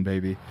this one,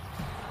 baby.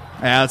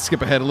 Let's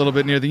skip ahead a little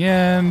bit near the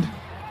end.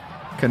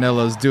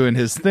 Canelo's doing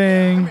his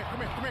thing.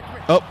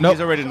 Oh, no.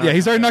 He's already knocked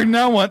he's already knocked him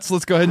down once.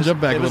 Let's go ahead and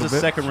jump back a It was little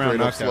a bit. second round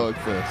Straight up knockout.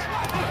 slugfest.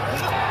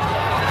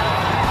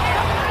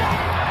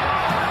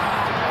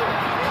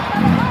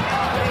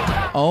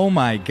 Oh,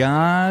 my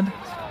God.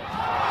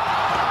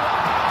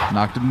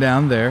 Knocked him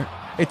down there.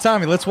 Hey,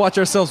 Tommy, let's watch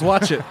ourselves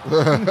watch it.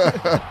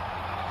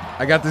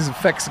 I got these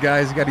effects,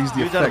 guys. You got to use the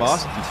He was out of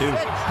effects. Austin, too.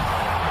 7.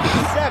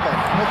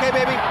 Okay,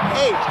 baby. 8.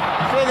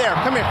 Stay there.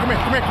 Come here.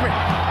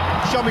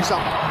 Show me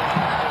something.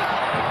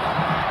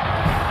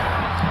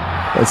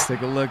 Let's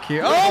take a look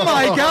here. Oh,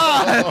 my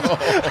God.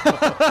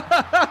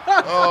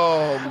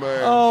 Oh,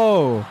 man.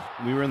 Oh.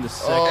 We were in the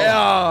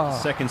Oh.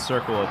 second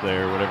circle up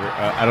there, or whatever.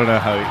 I don't know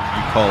how you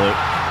call it.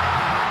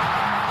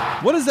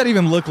 What does that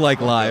even look like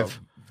live?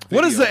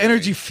 What does the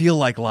energy feel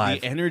like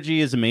live? The energy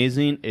is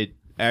amazing. It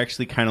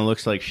actually kind of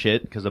looks like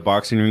shit because the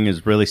boxing ring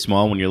is really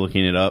small when you're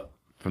looking it up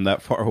from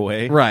that far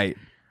away. Right.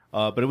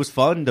 But it was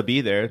fun to be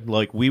there.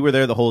 Like, we were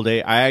there the whole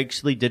day. I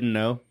actually didn't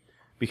know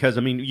because,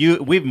 I mean,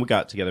 we've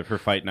got together for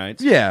fight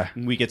nights. Yeah.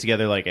 We get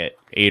together like at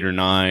 8 or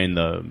 9.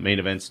 The main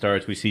event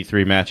starts. We see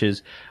 3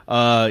 matches.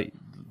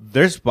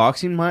 There's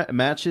boxing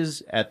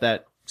matches at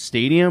that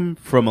stadium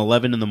from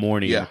 11 in the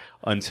morning Yeah.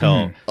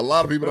 until A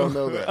lot of people don't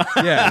know that.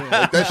 Yeah.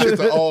 Like, that shit's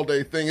an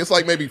all-day thing. It's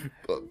like maybe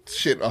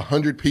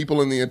 100 people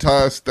in the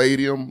entire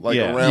stadium, like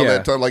Yeah. around Yeah.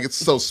 that time. Like, it's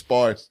so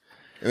sparse,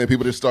 and then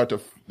people just start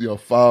to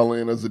file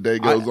in as the day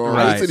goes on.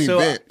 right. It's an So,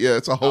 event. Yeah,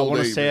 it's a I whole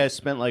want day. to say I event.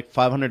 spent like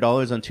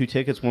 $500 on 2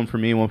 tickets, one for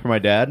me and one for my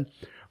dad.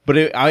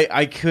 But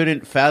I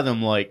couldn't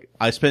fathom, like,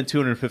 I spent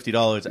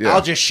 $250. Yeah.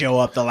 I'll just show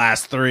up the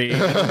last 3.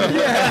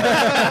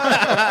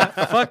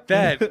 Fuck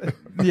that.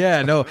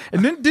 Yeah, no.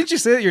 And then didn't you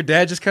say that your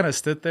dad just kind of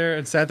stood there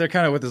and sat there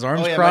kind of with his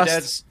arms Oh, yeah, crossed? my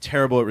dad's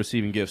terrible at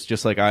receiving gifts,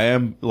 just like I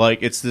am. Like,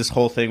 it's this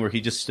whole thing where he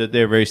just stood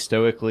there very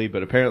stoically,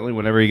 but apparently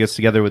whenever he gets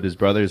together with his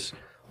brothers,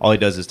 all he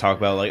does is talk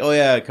about, like, oh,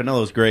 yeah,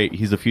 Canelo's great.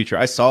 He's the future.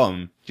 I saw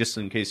him, just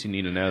in case you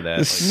need to know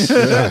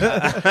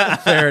that.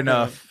 Like, Fair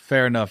enough.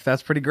 Fair enough.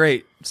 That's pretty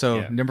great. So,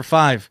 Yeah. number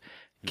 5,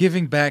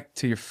 giving back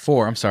to your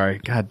 4. I'm sorry.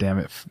 God damn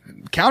it.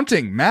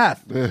 Counting,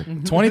 math.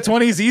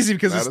 2020 is easy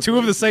because it's 2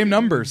 of the same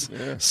numbers.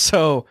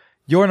 So,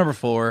 your number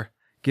 4,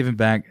 giving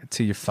back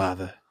to your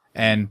father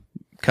and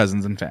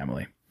cousins and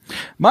family.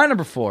 My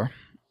number 4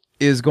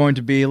 is going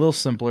to be a little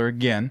simpler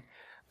again.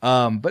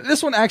 But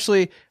this one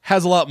actually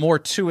has a lot more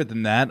to it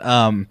than that.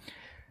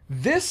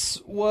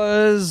 This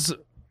was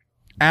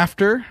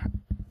after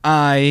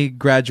I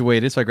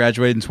graduated. So I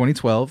graduated in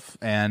 2012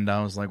 and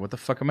I was like, what the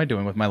fuck am I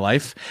doing with my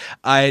life?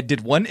 I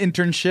did one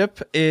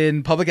internship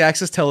in public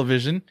access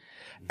television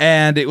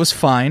and it was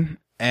fine.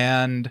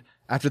 And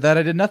after that,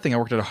 I did nothing. I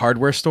worked at a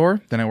hardware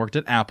store. Then I worked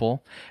at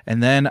Apple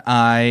and then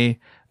I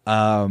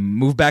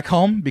moved back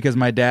home because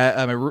my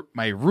dad,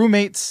 my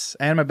roommates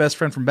and my best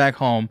friend from back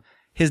home,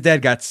 his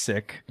dad got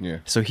sick. Yeah.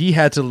 So he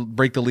had to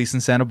break the lease in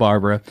Santa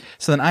Barbara.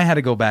 So then I had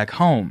to go back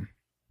home.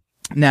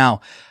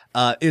 Now,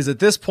 is at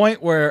this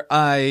point where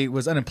I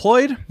was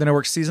unemployed. Then I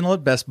worked seasonal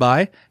at Best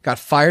Buy, got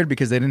fired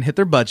because they didn't hit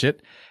their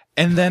budget.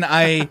 And then and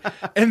I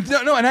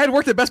had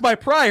worked at Best Buy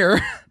prior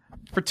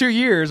for 2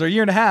 years or a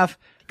year and a half,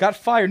 got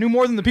fired, knew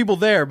more than the people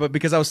there, but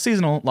because I was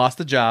seasonal, lost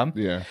the job.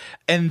 Yeah.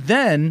 And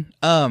then,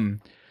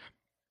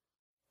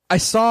 I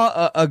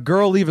saw a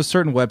girl leave a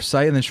certain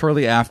website, and then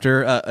shortly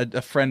after,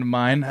 a friend of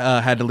mine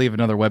had to leave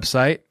another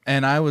website,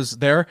 and I was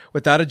there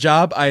without a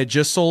job. I had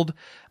just sold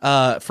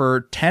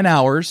for 10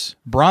 hours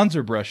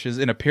bronzer brushes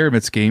in a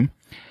pyramid scheme.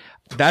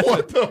 That's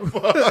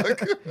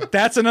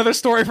that's another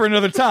story for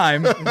another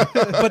time.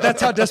 But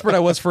that's how desperate I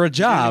was for a didn't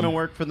job. even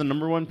work for the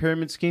number 1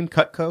 pyramid scheme,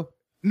 Cutco.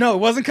 No, it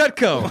wasn't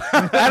Cutco.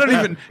 I don't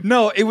even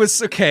know. It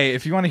was okay.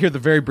 If you want to hear the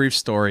very brief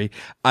story,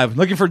 I'm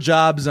looking for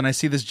jobs and I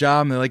see this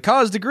job and they're like,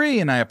 college degree,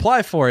 and I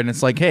apply for it. And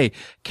it's like, hey,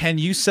 can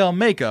you sell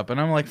makeup?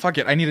 And I'm like, fuck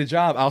it. I need a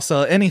job. I'll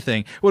sell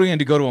anything. What are we going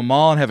to do? Go to a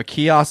mall and have a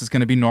kiosk? It's going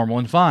to be normal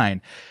and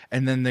fine.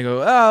 And then they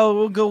go, oh,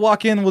 we'll go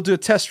walk in and we'll do a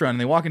test run.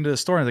 And they walk into the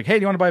store and they're like, hey,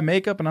 do you want to buy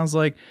makeup? And I was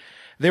like,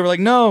 they were like,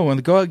 no,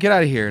 and go get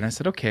out of here. And I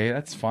said, okay,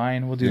 that's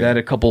fine. We'll do that at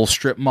a couple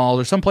strip malls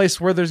or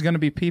someplace where there's going to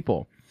be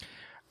people.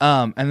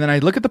 And then I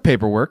look at the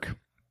paperwork.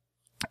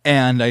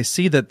 And I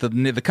see that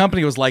the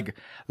company was like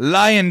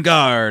Lion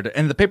Guard,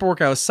 and the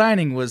paperwork I was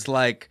signing was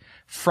like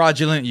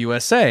Fraudulent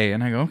USA.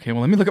 And I go, okay,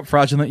 well, let me look up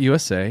Fraudulent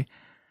USA.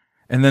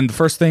 And then the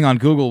first thing on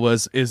Google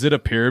was, is it a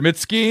pyramid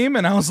scheme?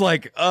 And I was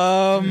like,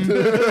 yo.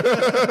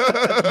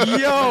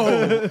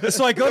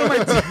 So I go to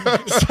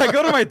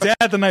my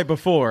dad the night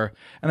before,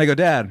 and I go,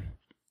 Dad,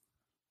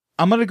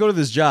 I'm going to go to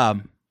this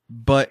job,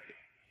 but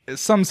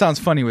something sounds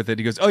funny with it.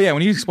 He goes, oh yeah,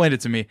 when you explained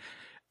it to me,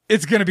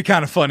 it's going to be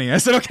kind of funny. I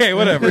said, okay,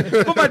 whatever.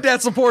 But my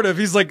dad's supportive.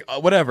 He's like,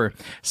 whatever.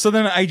 So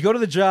then I go to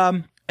the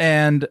job,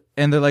 and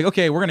they're like,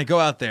 okay, we're going to go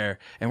out there,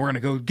 and we're going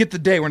to go get the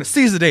day. We're going to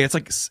seize the day. It's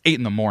like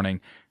 8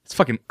 a.m. It's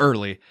fucking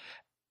early.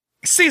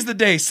 Seize the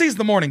day, seize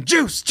the morning.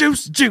 Juice,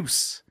 juice,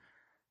 juice.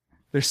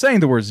 They're saying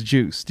the words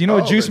juice. Do you know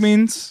what juice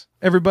means,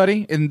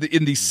 everybody? In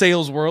the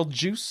sales world,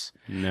 juice?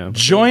 No.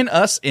 Join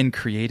us in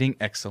creating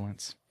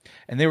excellence.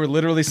 And they were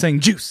literally saying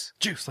juice,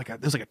 juice.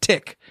 It was like a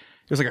tick.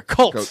 It was like a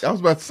cult. I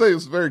was about to say, it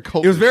was very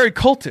cultish. It was very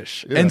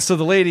cultish. Yeah. And so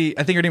the lady,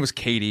 I think her name was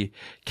Katie.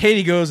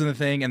 Katie goes in the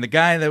thing, and the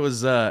guy that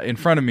was in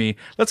front of me,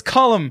 let's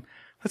call him,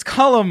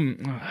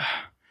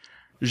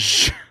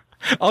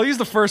 I'll use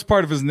the first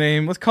part of his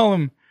name. Let's call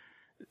him,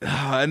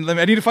 and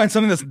I need to find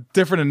something that's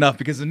different enough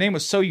because the name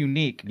was so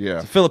unique. Yeah.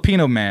 It's a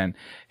Filipino man.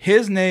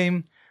 His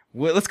name,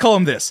 let's call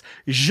him this,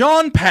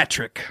 Jean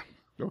Patrick.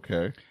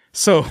 Okay.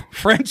 So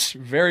French,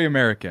 very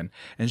American.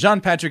 And Jean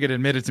Patrick had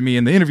admitted to me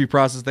in the interview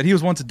process that he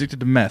was once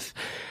addicted to meth.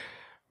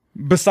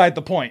 Beside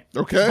the point.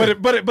 Okay.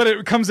 But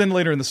it comes in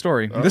later in the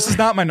story. This is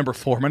not my number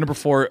 4. My number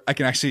 4, I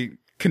can actually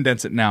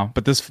condense it now,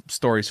 but this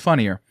story is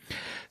funnier.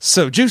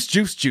 So juice,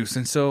 juice, juice.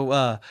 And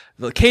so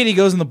Katie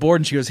goes on the board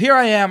and she goes, here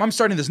I am. I'm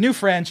starting this new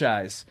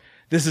franchise.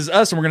 This is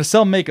us, and we're going to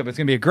sell makeup. It's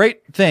going to be a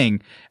great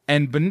thing.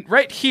 And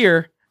right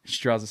here,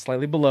 she draws it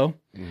slightly below,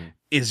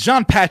 is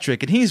Jean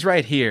Patrick, and he's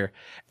right here.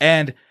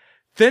 And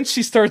then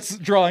she starts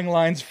drawing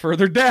lines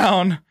further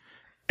down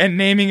and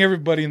naming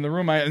everybody in the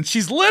room. And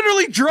she's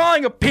literally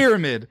drawing a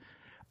pyramid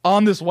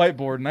on this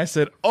whiteboard. And I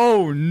said,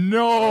 oh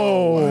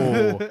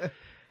no,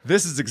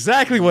 this is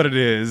exactly what it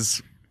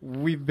is.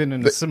 We've been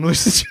in a similar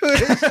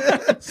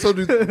situation. So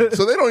they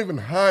don't even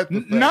hide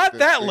the fact Not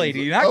that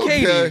lady, not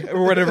Katie,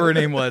 or whatever her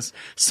name was.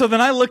 So then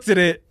I looked at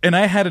it and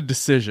I had a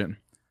decision.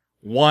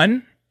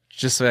 1,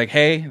 just like,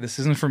 hey, this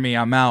isn't for me,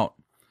 I'm out.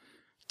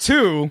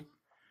 2,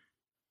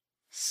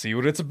 see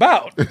what it's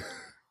about.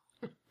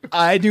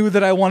 I knew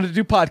that I wanted to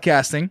do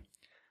podcasting.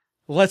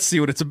 Let's see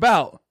what it's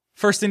about.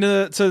 First thing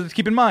to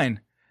keep in mind,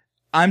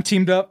 I'm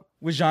teamed up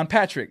with Jean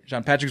Patrick.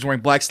 Jean Patrick's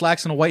wearing black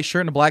slacks and a white shirt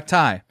and a black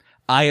tie.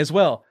 I as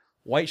well.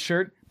 White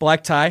shirt,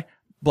 black tie,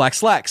 black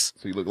slacks.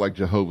 So you look like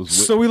Jehovah's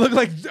Witness. So we look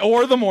like,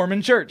 or the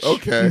Mormon church.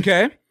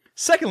 Okay.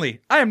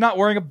 Secondly, I am not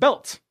wearing a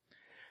belt.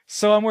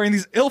 So I'm wearing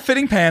these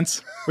ill-fitting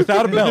pants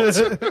without a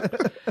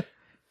belt.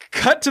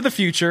 Cut to the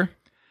future.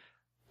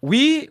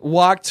 We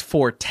walked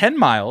for 10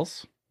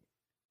 miles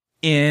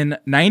in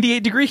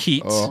 98-degree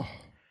heat. Oh.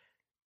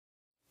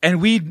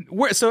 And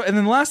and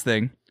then the last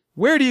thing,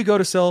 where do you go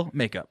to sell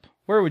makeup?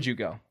 Where would you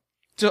go?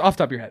 Just off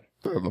the top of your head.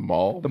 The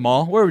mall. The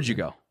mall? Where would you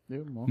go?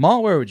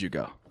 Mall, where would you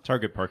go?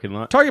 Target parking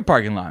lot. Target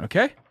parking lot,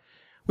 okay?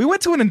 We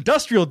went to an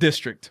industrial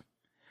district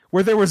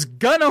where there was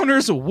gun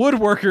owners,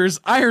 woodworkers,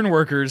 iron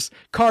workers,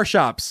 car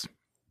shops.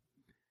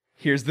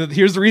 Here's the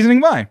reasoning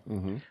why.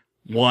 Mm-hmm.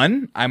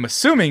 1, I'm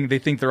assuming they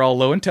think they're all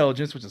low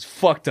intelligence, which is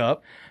fucked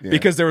up,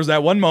 because there was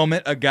that one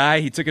moment, a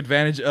guy, he took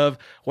advantage of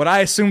what I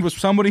assumed was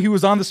somebody who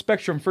was on the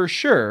spectrum for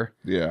sure.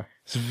 Yeah.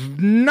 It's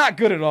not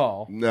good at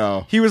all.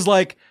 No. He was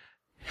like,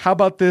 how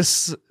about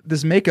this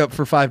makeup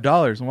for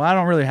 $5? Well, I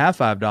don't really have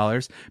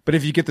 $5, but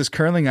if you get this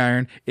curling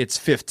iron, it's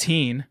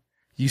 $15.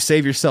 You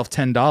save yourself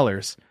 $10.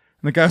 And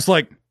the guy was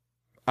like,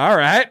 all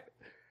right.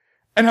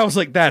 And I was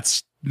like,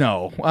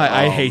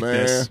 I hate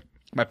this.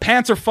 My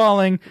pants are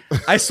falling.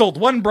 I sold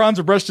 1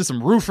 bronzer brush to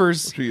some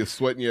roofers. You're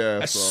sweating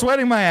your ass off.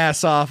 Sweating my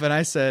ass off. And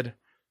I said,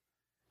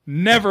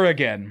 never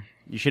again.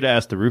 You should have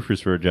asked the roofers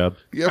for a job.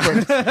 Yeah,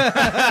 but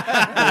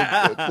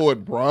for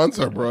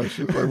bronzer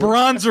brushes. Like,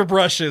 Bronzer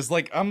brushes.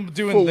 Like, I'm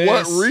doing for this.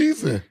 what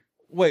reason?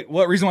 Wait,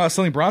 what reason why I was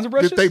selling bronzer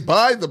brushes? Did they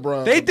buy the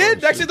bronzer They did.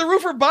 brushes? Actually, the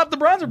roofer bought the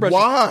bronzer brushes.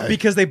 Why?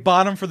 Because they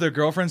bought them for their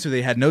girlfriends who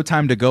they had no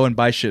time to go and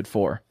buy shit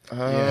for.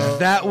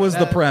 That was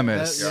the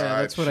premise.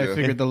 That's what I Gotcha.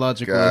 figured the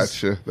logic was.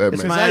 Gotcha. That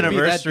It's makes my I'd be that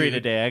anniversary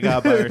dude. today. I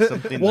gotta buy her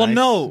something Well, nice.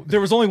 no,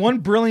 there was only one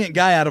brilliant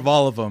guy out of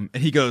all of them,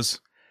 and he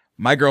goes,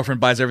 my girlfriend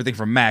buys everything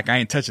from Mac. I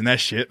ain't touching that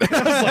shit. I was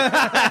like,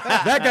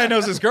 that guy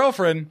knows his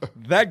girlfriend.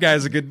 That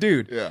guy's a good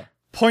dude. Yeah.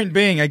 Point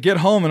being, I get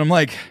home and I'm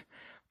like,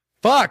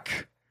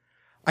 fuck.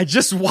 I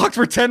just walked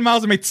for 10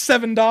 miles and made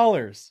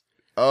 $7.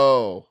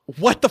 Oh.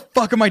 What the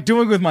fuck am I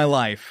doing with my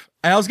life?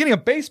 And I was getting a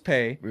base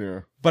pay,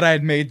 Yeah. but I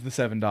had made the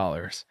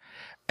 $7.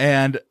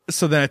 And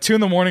so then at 2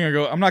 a.m, I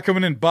go, I'm not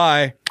coming in.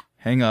 Bye.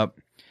 Hang up.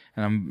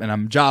 And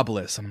I'm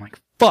jobless. I'm like,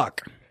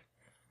 fuck.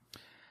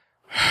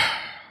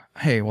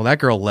 Hey, well, that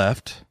girl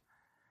left.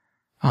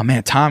 Oh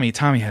man, Tommy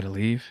had to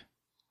leave.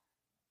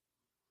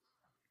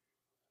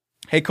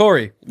 Hey,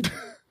 Corey.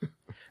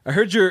 I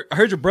heard your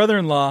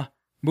brother-in-law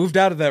moved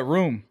out of that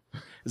room.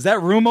 Is that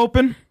room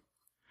open?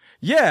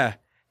 Yeah.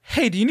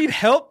 Hey, do you need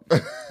help?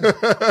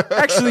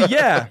 Actually,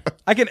 yeah.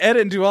 I can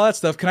edit and do all that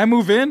stuff. Can I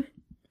move in?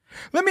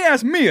 Let me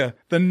ask Mia.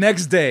 The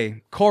next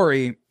day,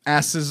 Corey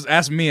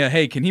asks Mia,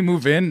 hey, can he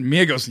move in?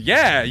 Mia goes,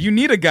 yeah, you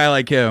need a guy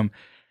like him.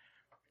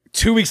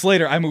 2 weeks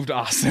later, I moved to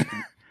Austin.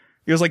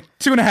 It was like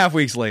 2.5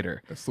 weeks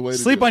later. That's the way to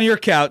Sleep do it. on your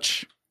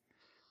couch,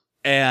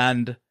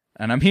 and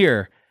I'm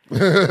here.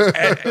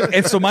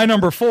 and so my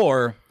number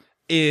 4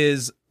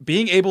 is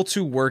being able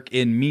to work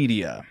in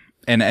media.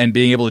 And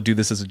being able to do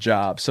this as a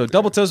job. So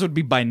Double Toes would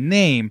be by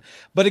name,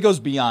 but it goes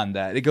beyond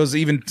that. It goes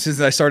even since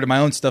I started my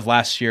own stuff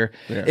last year,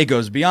 it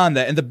goes beyond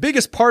that. And the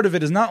biggest part of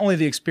it is not only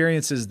the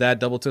experiences that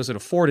Double Toes had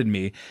afforded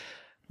me,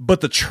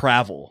 but the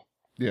travel.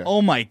 Yeah.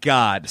 Oh my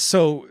God.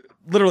 So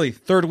literally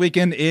third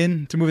weekend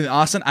into moving to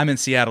Austin, I'm in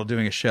Seattle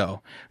doing a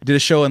show. I did a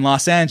show in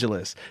Los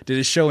Angeles, did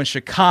a show in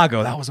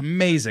Chicago. That was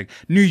amazing.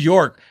 New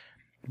York.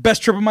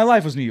 Best trip of my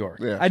life was New York.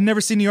 Yeah. I'd never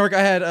seen New York.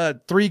 I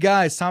had 3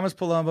 guys, Thomas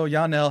Palumbo,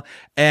 Yanel,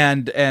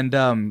 and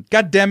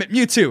God damn it,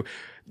 Mewtwo.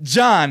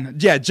 John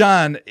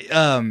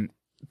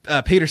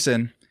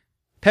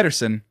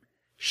Pedersen,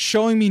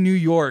 showing me New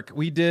York.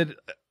 We did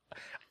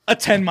a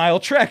 10-mile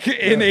trek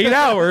in 8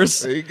 hours.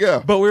 There you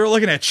go. But we were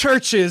looking at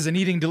churches and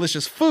eating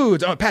delicious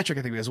foods. Oh, Patrick,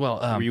 I think as well.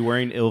 Were you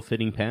wearing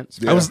ill-fitting pants?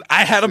 Yeah.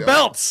 I had a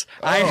belt.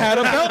 I had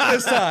a belt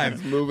this time.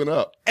 It's moving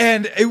up.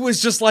 And it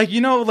was just like,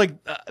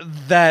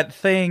 that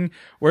thing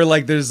where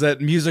like there's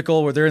that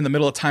musical where they're in the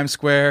middle of Times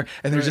Square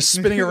and they're just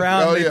spinning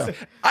around. Oh, and yeah.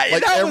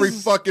 Like that every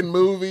was- fucking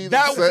movie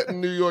that's set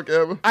in New York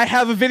ever. I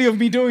have a video of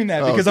me doing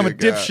that because I'm a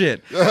dear God.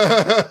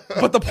 dipshit.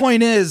 But the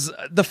point is,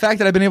 the fact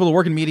that I've been able to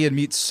work in media and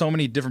meet so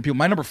many different people.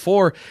 My number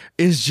 4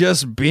 is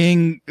just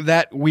being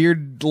that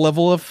weird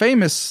level of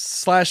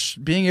famous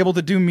 / being able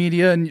to do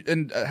media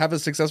and have a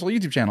successful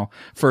YouTube channel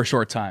for a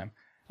short time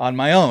on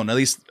my own, at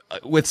least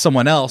with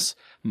someone else.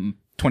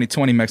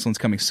 2020 Mexcellence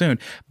coming soon.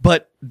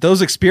 But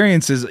those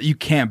experiences you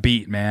can't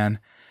beat, man.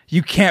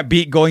 You can't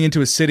beat going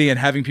into a city and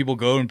having people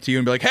go to you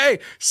and be like, hey,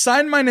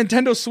 sign my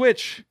Nintendo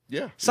Switch.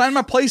 Yeah. Sign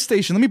my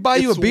PlayStation. Let me buy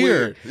you a It's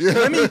beer. weird.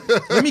 Yeah.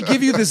 Let me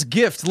give you this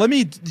gift.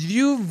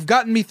 You've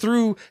gotten me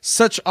through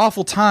such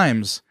awful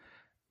times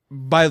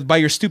by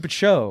your stupid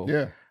show.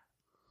 Yeah.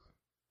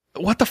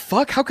 What the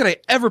fuck? How could I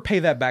ever pay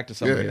that back to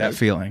somebody, Yeah. that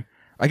feeling?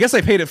 I guess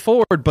I paid it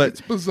forward, but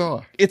It's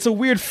bizarre. it's a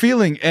weird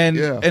feeling and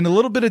a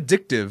little bit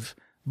addictive.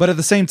 But at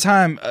the same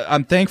time,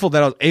 I'm thankful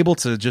that I was able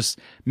to just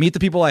meet the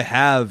people I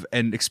have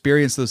and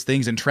experience those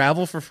things and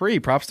travel for free.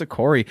 Props to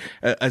Corey.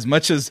 As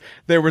much as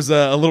there was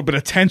a little bit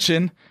of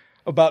tension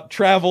about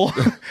travel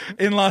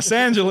in Los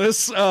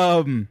Angeles,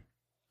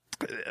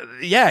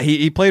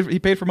 he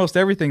paid for most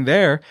everything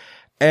there,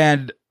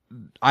 and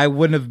I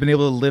wouldn't have been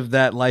able to live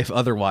that life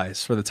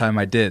otherwise for the time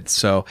I did.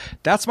 So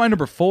that's my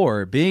number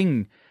 4,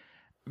 being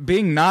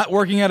not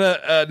working at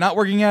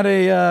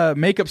a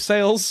makeup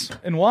sales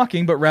and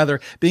walking, but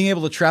rather being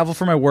able to travel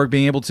for my work,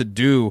 being able to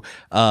do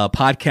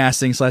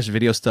podcasting /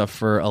 video stuff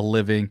for a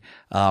living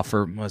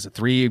for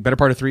better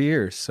part of 3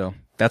 years. So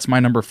that's my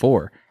number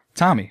 4.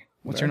 Tommy,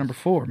 what's your number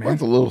 4, man?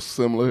 Mine's a little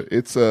similar.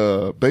 It's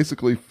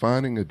basically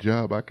finding a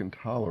job I can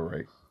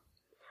tolerate.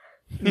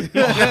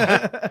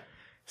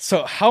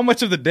 So how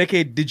much of the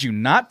decade did you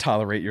not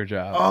tolerate your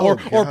job? Oh,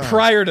 or God.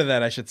 prior to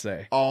that, I should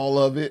say. All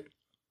of it.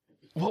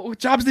 What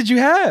jobs did you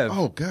have?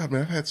 Oh God,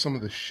 man, I've had some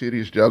of the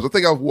shittiest jobs. I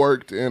think I've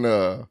worked in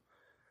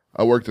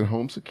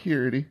home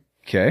security,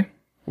 Okay.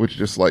 which is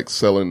just like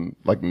selling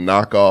like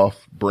knockoff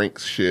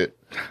Brinks shit.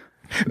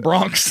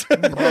 Bronx.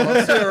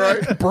 Yeah,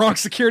 right.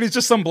 Bronx security is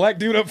just some black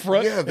dude up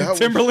front Yeah, that in was-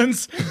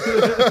 Timberlands.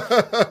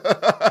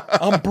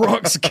 I'm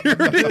Bronx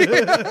security.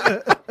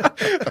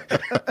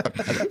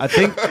 I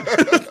think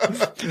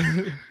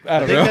I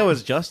don't that know.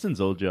 was Justin's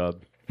old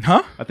job.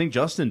 Huh? I think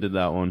Justin did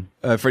that one.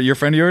 For your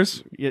friend of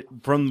yours? Yeah,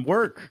 from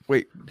work.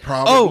 Wait.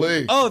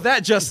 Probably. Oh,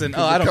 that Justin.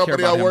 Oh, I the don't care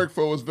company about I him. worked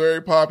for was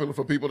very popular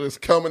for people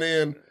just coming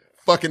in,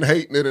 fucking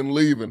hating it and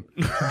leaving.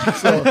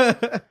 So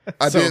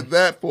I did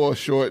that for a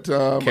short time.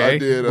 Okay. I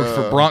did Worked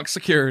for Bronx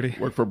security.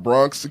 worked for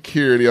Bronx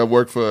Security. I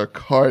worked for a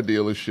car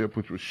dealership,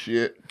 which was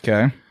shit.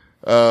 Okay.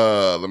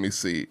 Let me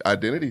see.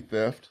 Identity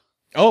theft,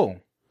 Oh.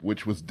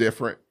 which was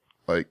different.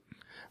 Like,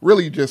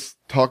 really just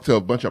talk to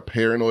a bunch of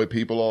paranoid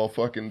people all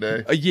fucking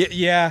day.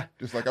 Yeah.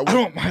 Just like I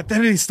don't. My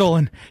identity's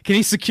stolen. Can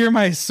he secure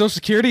my social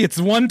security? It's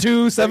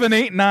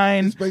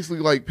 12789. It's basically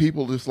like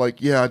people just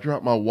like, yeah, I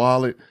dropped my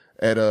wallet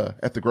at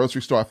the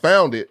grocery store. I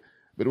found it,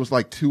 but it was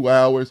like 2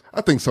 hours. I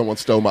think someone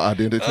stole my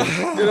identity.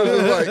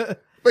 Just like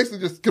basically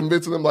just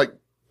convincing them like,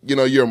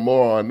 you're a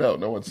moron. No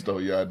one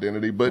stole your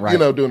identity, but Right.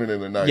 doing it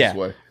in a nice Yeah.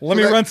 way. Let So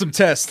me that- run some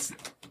tests.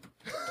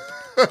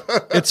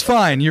 It's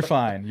fine. You're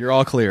fine. You're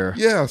all clear.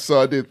 Yeah,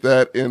 so I did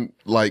that in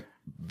like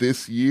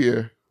last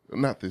year.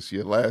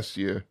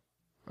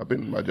 I've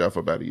been in my job for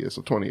about a year,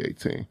 so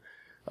 2018.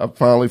 I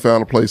finally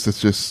found a place that's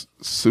just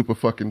super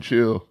fucking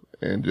chill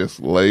and just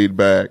laid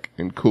back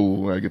and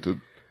cool. And I get to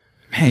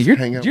Man,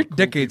 hang out your with cool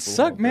decades people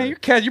suck, all man.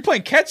 day. You're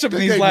playing catch up in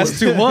these Decade last was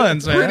 2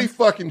 months, man. pretty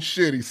fucking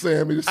shitty,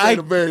 Sammy, to say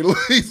the very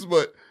least.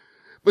 But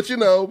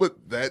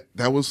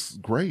that was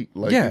great.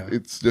 Like, Yeah.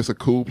 it's just a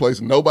cool place.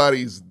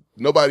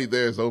 Nobody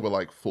there is over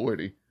like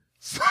 40.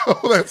 So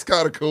that's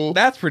kind of cool.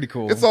 That's pretty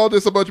cool. It's all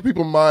just a bunch of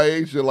people my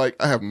age. They're like,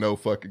 I have no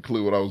fucking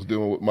clue what I was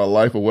doing with my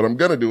life or what I'm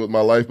going to do with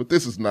my life, but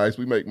this is nice.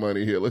 We make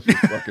money here. Let's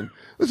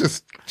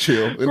just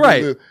chill. And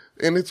Right.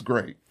 And it's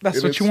great. That's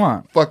and what it's you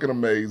want. Fucking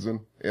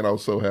amazing. And I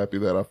was so happy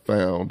that I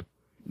found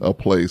a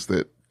place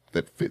that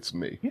fits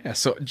me. Yeah,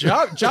 so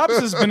jobs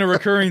has been a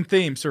recurring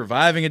theme.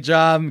 Surviving a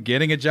job,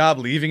 getting a job,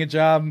 leaving a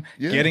job,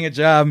 getting a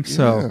job.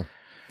 So Yeah.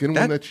 Getting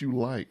one that you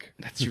like.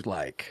 that's you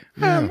like.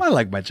 I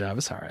like my job.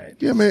 It's all right.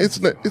 Yeah, man,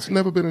 it's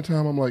never been a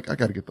time I'm like, I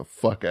got to get the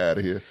fuck out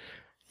of here.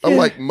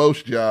 Unlike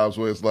most jobs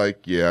where it's like,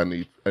 I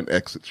need an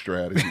exit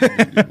strategy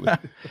immediately.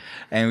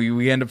 And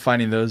we end up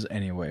finding those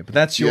anyway. But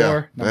that's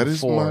your number that is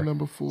 4. my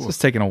number 4. It's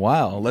taking a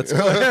while. Let's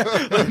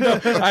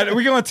go.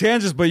 We go on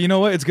tangents, but you know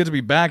what? It's good to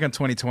be back on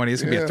 2020.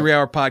 It's going to be a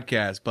 3-hour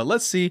podcast. But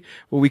let's see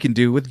what we can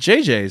do with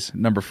JJ's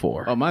number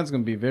 4. Oh, mine's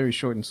gonna be very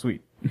short and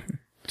sweet.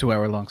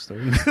 2-hour long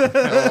story.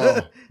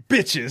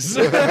 Bitches.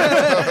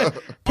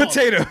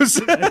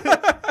 Potatoes.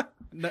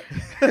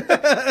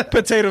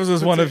 Potatoes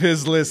was one of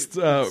his lists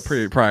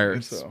prior.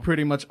 It's So.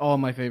 pretty much all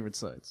my favorite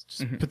sides.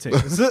 Just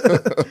potatoes.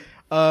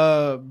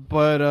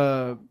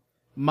 But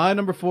my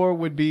number 4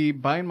 would be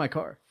buying my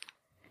car.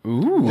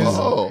 Ooh.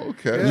 Oh,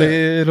 okay.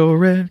 Little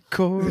red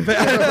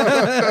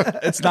Corvette.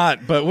 It's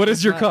not, but what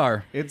is your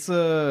car? It's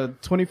a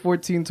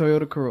 2014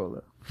 Toyota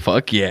Corolla.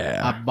 Fuck I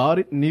yeah. bought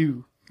it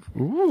new.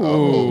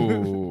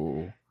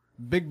 Ooh.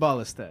 Big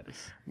baller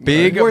status.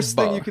 Big Worst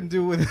ball. thing you can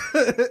do with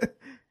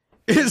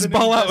is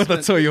ball out with a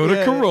Toyota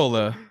Yeah.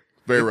 Corolla.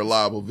 Very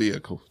reliable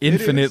vehicle.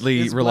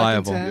 Infinitely It's black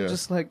and reliable. tan, Yeah.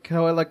 just like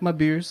how I like my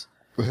beers.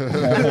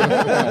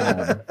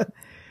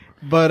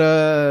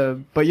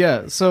 But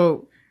yeah,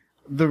 so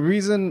the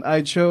reason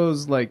I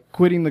chose like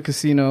quitting the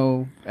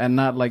casino and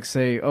not like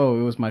say, oh,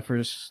 it was my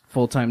first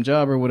full-time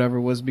job or whatever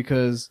was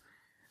because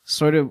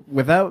sort of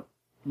without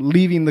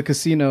leaving the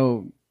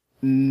casino,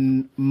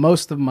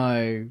 most of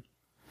my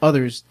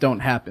others don't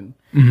happen.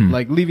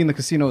 Like leaving the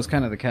casino is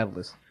kind of the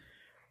catalyst.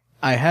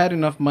 I had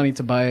enough money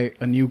to buy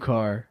a new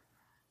car,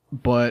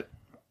 but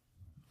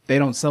they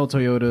don't sell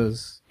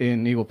Toyotas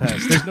in Eagle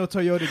Pass. There's no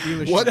Toyota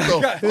dealership. What the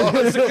fuck?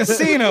 It's a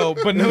casino,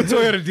 but no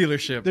Toyota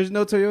dealership. There's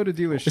no Toyota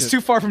dealership. It's too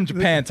far from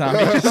Japan, Tommy.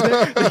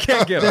 They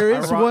can't get There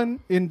it. is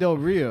one in Del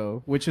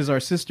Rio, which is our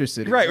sister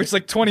city. Right, which is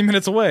like 20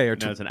 minutes away or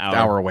No, it's an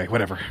hour. away,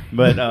 whatever.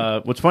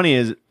 But what's funny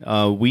is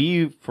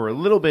we, for a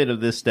little bit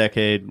of this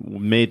decade,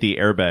 made the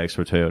airbags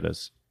for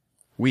Toyotas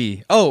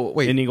Wait.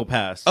 in Eagle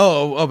Pass.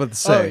 About to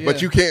say. yeah.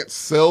 But you can't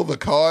sell the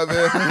car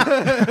there?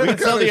 We can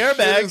sell the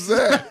airbags.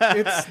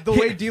 It's the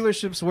way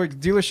dealerships work.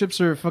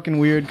 Dealerships are fucking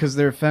weird because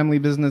they're a family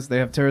business. They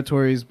have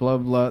territories, blah,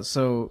 blah.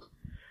 So,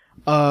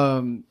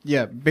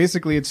 yeah,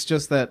 basically it's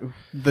just that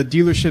the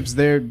dealerships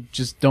there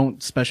just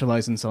don't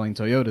specialize in selling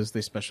Toyotas.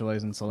 They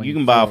specialize in selling You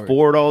can buy a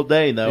Ford all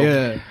day, though.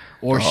 Yeah.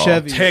 Or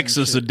Chevy.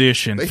 Texas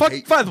edition. Fuck,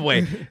 hate- by the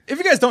way, if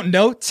you guys don't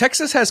know,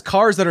 Texas has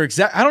cars that are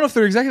I don't know if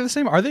they're exactly the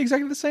same. Are they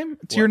exactly the same?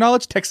 To your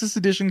knowledge, Texas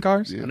edition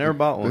cars? I never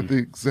bought one. They're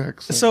the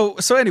exact same.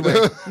 So anyway,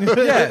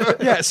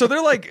 yeah. So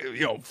they're like,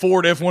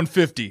 Ford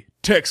F-150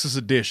 Texas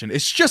edition.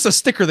 It's just a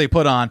sticker they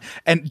put on,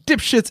 and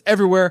dipshits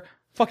everywhere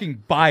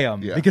fucking buy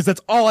them because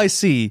that's all I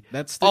see.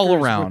 That's all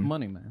around.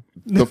 money, man.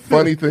 The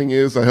funny thing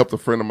is, I helped a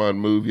friend of mine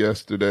move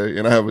yesterday,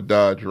 and I have a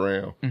Dodge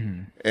Ram.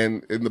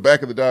 And in the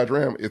back of the Dodge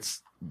Ram,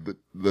 it's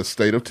the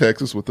state of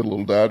Texas with the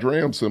little Dodge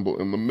Ram symbol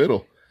in the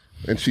middle.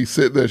 And she's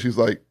sitting there, she's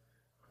like,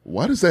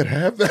 why does that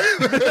have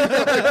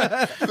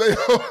that?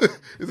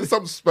 Is there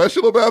something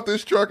special about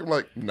this truck? I'm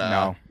like,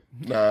 nah,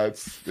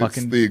 it's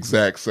the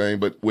exact same.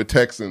 But with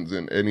Texans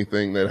and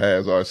anything that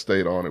has our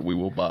state on it, we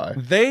will buy.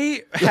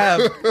 They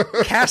have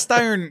cast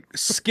iron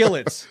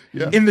skillets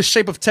in the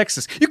shape of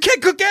Texas. You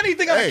can't cook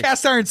anything on a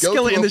cast iron go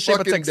skillet to in a the shape of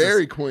fucking Texas.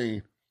 Dairy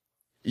Queen.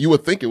 You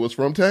would think it was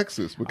from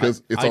Texas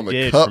because it's on the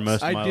did cups. for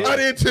most of my life. I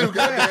did too.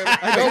 Goddamn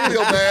it! Don't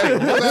feel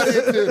bad. I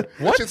did too.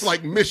 What? It's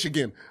like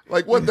Michigan.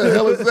 Like what the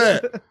hell is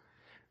that?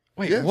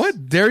 Wait, Yes.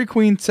 what? Dairy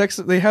Queen,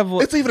 Texas? They have.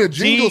 It's even a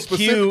jingle DQ,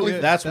 specifically.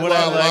 that's what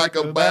I like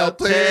about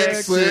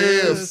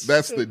Texas.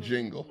 That's the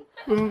jingle.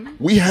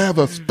 We have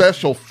a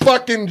special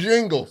fucking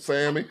jingle,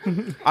 Sammy.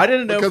 I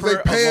didn't know Because for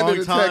they pander a long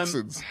to time.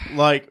 Texans.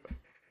 Like,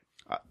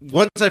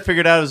 once I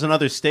figured out it was in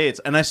other states,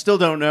 and I still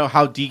don't know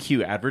how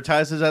DQ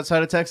advertises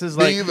outside of Texas.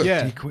 Like, Neither.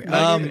 Yeah.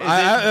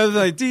 I was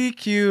like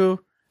DQ.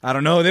 I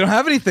don't know. They don't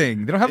have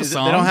anything. They don't have a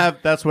song. they don't have.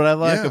 That's what I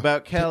like Yeah.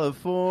 about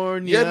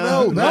California. Yeah,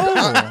 no,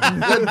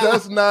 that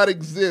does not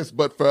exist.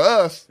 But for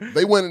us,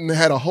 they went and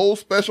had a whole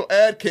special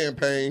ad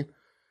campaign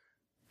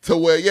to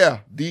where,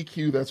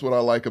 DQ, that's what I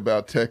like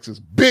about Texas.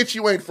 Bitch,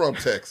 you ain't from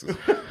Texas.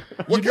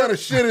 What kind of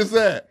shit is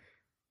that?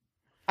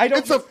 I don't.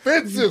 It's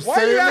offensive, Why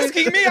are you Sammy.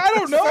 asking me? I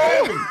don't know.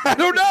 I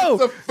don't It's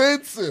know.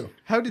 offensive.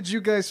 How did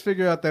you guys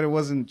figure out that it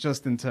wasn't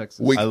just in Texas?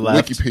 I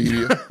left.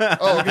 Wikipedia.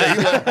 Oh, okay.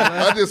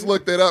 I just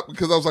looked it up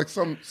because I was like,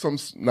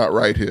 something's not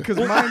right here. Because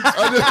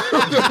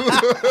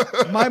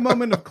my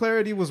moment of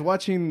clarity was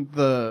watching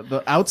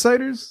the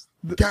Outsiders,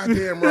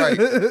 Goddamn right.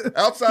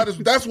 Outsiders.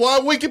 That's why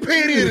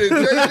Wikipedia did,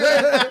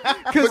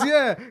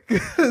 JJ.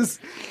 Because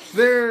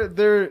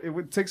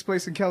it takes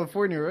place in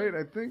California, right?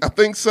 I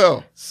think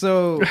so.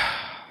 So,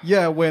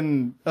 yeah,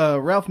 when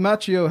Ralph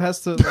Macchio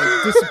has to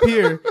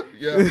disappear,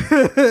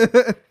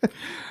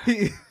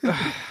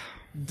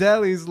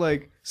 Dally's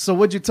like, so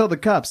what'd you tell the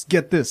cops?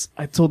 Get this,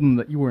 I told them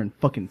that you were in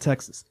fucking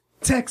Texas,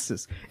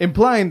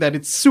 implying that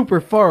it's super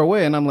far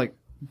away, and I'm like,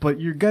 but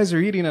you guys are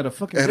eating at a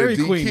fucking Dairy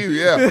Queen.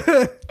 Yeah.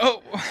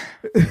 Oh,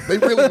 They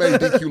really made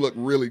DQ look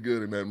really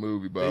good in that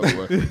movie, by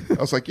the way.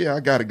 I was like, yeah,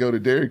 I got to go to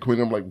Dairy Queen.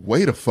 I'm like,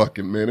 wait a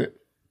fucking minute.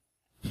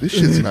 This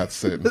shit's not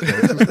set in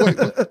Texas. Wait,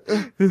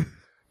 what?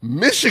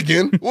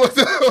 Michigan? What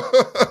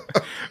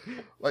the?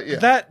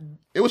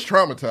 It was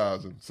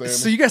traumatizing. Sammy.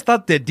 so you guys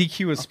thought that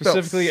DQ was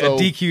specifically a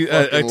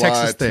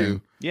Texas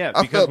thing? Yeah,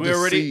 I because felt we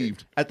already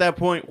deceived. at that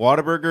point,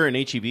 Whataburger and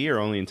HEB are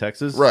only in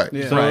Texas, Right.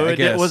 Yeah. So Right, I it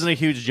guess. wasn't a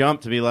huge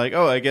jump to be like,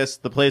 oh, I guess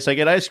the place I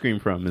get ice cream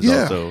from is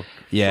Yeah. also.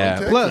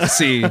 Yeah. Plus,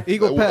 See,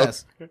 Eagle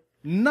Pass.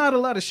 Not a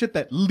lot of shit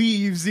that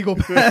leaves Eagle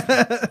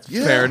Pass.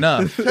 Yeah. fair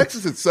enough.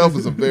 Texas itself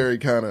is a very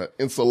kind of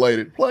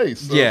insulated place.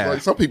 So Yeah. it's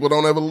like some people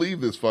don't ever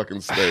leave this fucking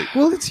state.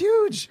 Well, it's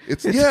huge. You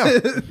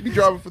be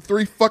driving for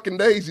 3 fucking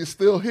days, you're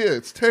still here.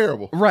 It's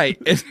terrible.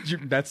 Right.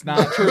 That's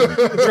not true.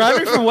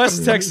 Driving from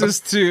West Texas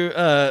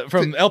to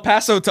from El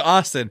Paso to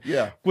Austin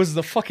was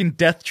the fucking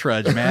death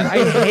trudge, man.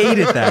 I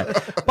hated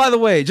that. By the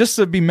way, just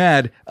to be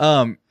mad,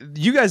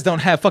 you guys don't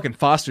have fucking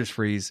Foster's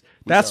Freeze.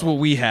 That's what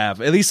we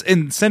have, at least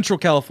in Central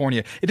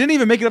California. It didn't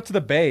even make it up to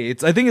the Bay.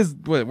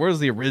 Where's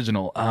the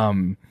original?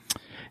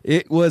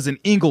 It was in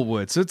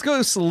Inglewood, so it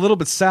goes a little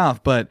bit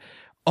south, but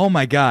oh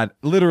my god,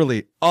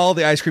 literally all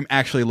the ice cream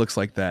actually looks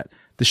like that.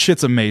 The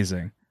shit's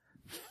amazing.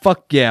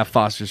 Fuck yeah,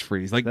 Foster's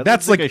Freeze.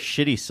 That's like a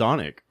shitty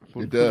Sonic.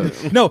 It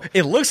does. no,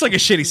 it looks like a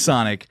shitty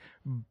Sonic,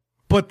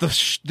 but this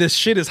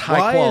shit is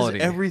high quality.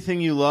 Is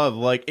everything you love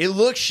like it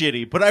looks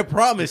shitty, but I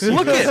promise you.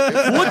 look at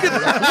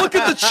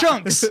the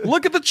chunks.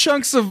 Look at the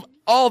chunks of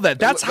all that.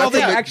 That's how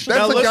they actually.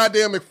 That's a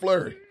goddamn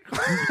McFlurry.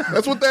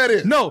 That's what that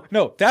is. No,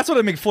 that's what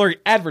a McFlurry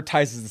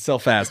advertises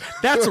itself as.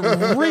 That's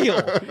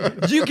real.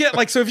 You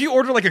get so if you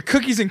order a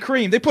cookies and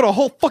cream, they put a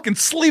whole fucking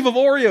sleeve of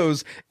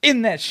Oreos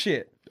in that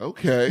shit.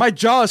 Okay. My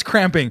jaw is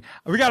cramping.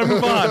 We gotta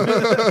move on.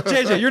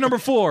 JJ, you're number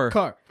 4.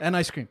 Car and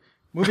ice cream.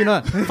 Moving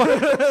on. And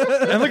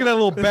look at that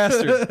little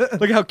bastard.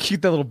 Look at how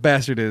cute that little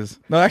bastard is.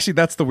 No, actually,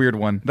 that's the weird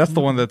one. That's the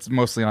one that's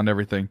mostly on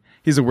everything.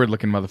 He's a weird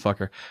looking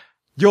motherfucker.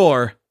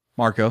 You're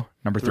Marco,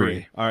 number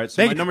 3. All right.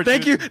 So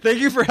Thank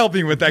you for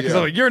helping with that because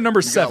I'm like, you're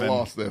number 7. Got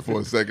lost there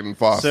for a second in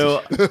Foster.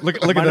 So Look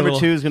at my that number little...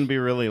 2 is going to be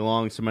really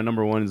long. So my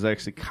number 1 is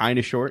actually kind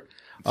of short.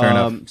 Fair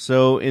enough.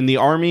 So in the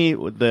Army,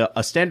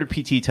 a standard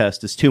PT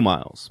test is 2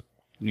 miles.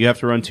 You have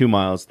to run 2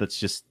 miles. That's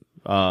just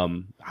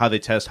how they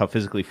test how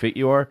physically fit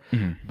you are.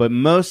 Mm-hmm. But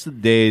most of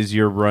the days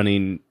you're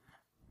running,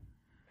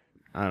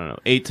 I don't know,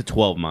 8 to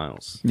 12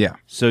 miles. Yeah.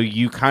 So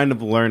you kind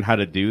of learn how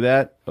to do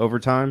that over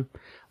time.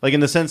 In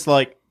the sense,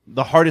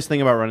 the hardest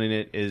thing about running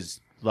it is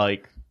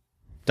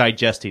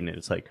digesting it.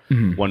 It's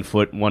mm-hmm. 1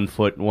 foot, 1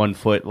 foot, 1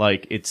 foot.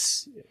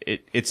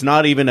 It's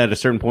not even at a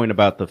certain point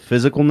about the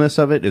physicalness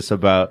of it. It's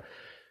about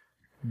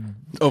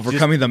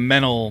overcoming the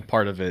mental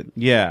part of it.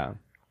 Yeah.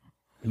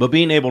 But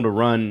being able to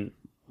run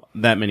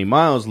that many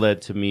miles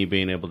led to me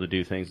being able to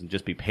do things and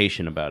just be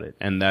patient about it.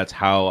 And that's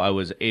how I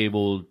was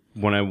able,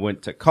 when I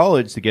went to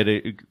college to get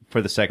it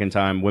for the second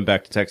time, went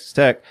back to Texas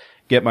Tech,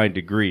 get my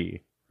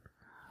degree.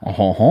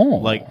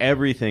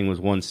 Everything was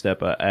one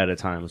step at a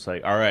time. It's all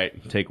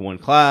right, take one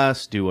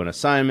class, do an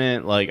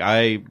assignment.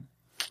 I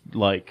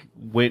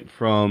went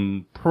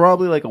from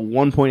probably a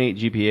 1.8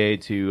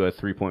 GPA to a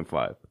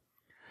 3.5.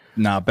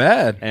 Not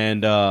bad.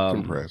 And,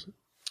 impressive.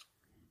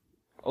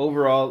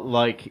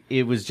 Overall,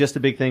 it was just a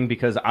big thing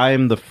because I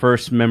am the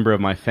first member of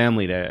my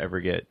family to ever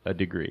get a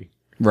degree.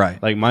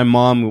 Right. My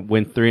mom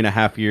went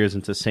 3.5 years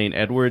into St.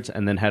 Edward's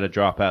and then had to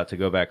drop out to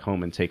go back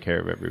home and take care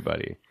of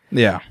everybody.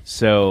 Yeah.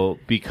 So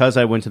because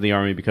I went to the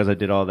Army, because I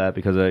did all that,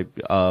 because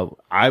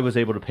I was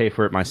able to pay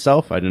for it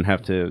myself. I didn't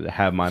have to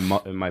have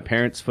my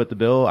parents foot the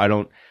bill. I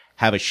don't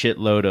have a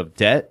shitload of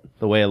debt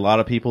the way a lot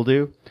of people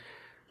do.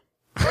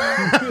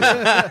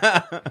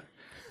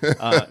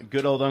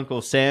 Good old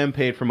Uncle Sam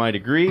paid for my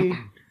degree,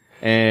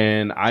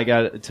 and I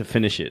got to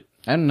finish it.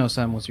 I didn't know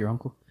Sam was your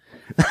uncle.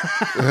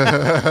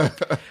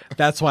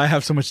 That's why I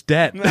have so much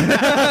debt.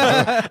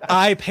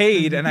 I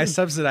paid and I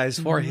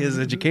subsidized for his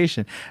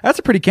education. That's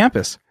a pretty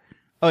campus.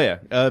 Oh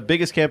yeah,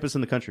 biggest campus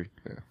in the country.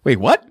 Yeah. Wait,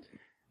 what?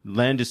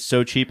 Land is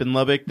so cheap in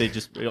Lubbock. They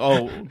just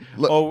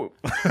No,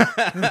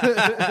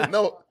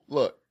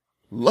 look.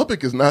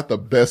 Lubbock is not the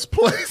best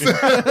place.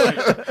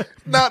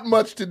 Not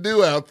much to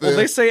do out there. Well,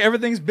 they say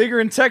everything's bigger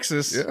in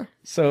Texas. Yeah.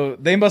 So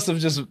they must have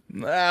just,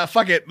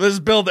 fuck it. Let's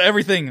build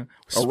everything.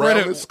 Spread around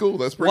it the school.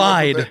 That's pretty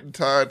wide. much what that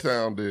entire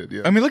town did.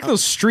 Yeah. I mean, look at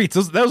those streets.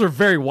 Those are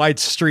very wide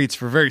streets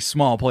for very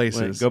small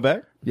places. Wait, go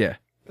back? Yeah.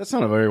 That's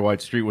not a very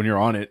wide street when you're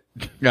on it.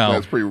 No.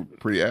 That's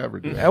pretty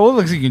average. Yeah. Well, it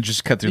looks like you can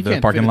just cut through You the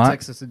can't parking fit a lot.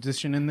 Texas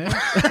edition in there.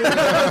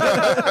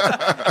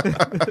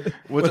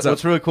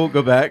 What's really cool?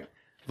 Go back.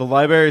 the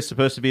library is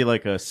supposed to be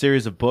like a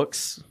series of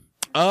books.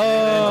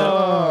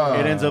 Oh,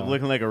 It ends up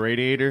looking like a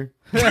radiator.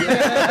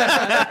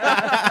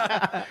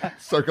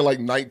 Circa like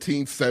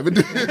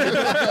 1970.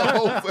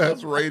 Old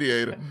ass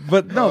radiator.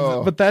 but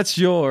no, but that's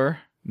your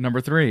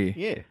number 3.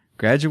 Yeah.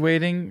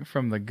 Graduating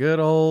from the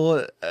good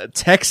old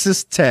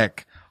Texas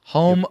Tech,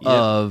 home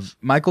of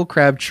Michael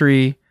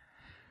Crabtree,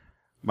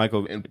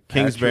 Michael And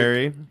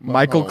Kingsbury,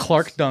 Michael Mahomes.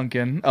 Clark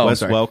Duncan, Wes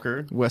sorry.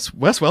 Welker, Wes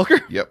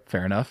Welker. Yep.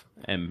 Fair enough.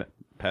 and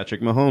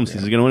Patrick Mahomes.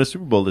 He's going to win a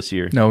Super Bowl this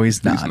year. No,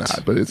 he's not. He's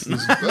not, but it's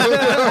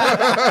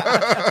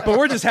But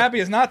we're just happy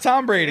it's not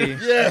Tom Brady.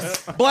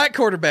 yes. Black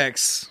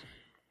quarterbacks.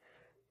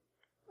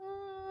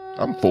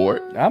 I'm for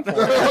it. I'm for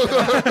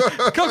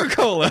it.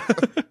 Coca-Cola.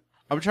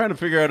 I'm trying to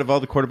figure out if all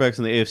the quarterbacks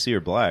in the AFC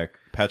are black.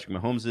 Patrick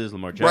Mahomes is,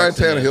 Lamar Brian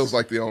Jackson Tannehill's is.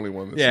 like the only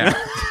one. That's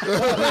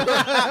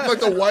Yeah. like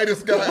the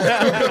whitest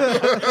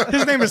guy.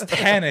 His name is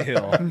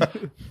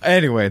Tannehill.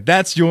 Anyway,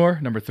 that's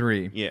your number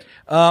 3. Yeah.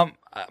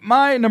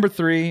 My number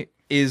 3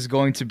 is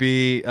going to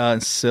be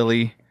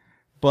silly,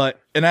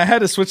 and I had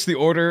to switch the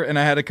order and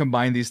I had to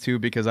combine these two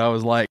because I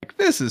was like,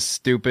 this is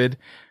stupid.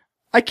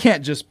 I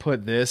can't just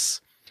put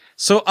this.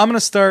 So I'm going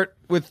to start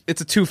with,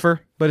 it's a twofer,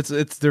 but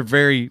they're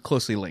very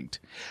closely linked.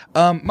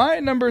 My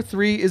number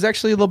 3 is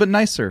actually a little bit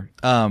nicer.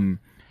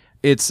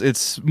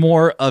 It's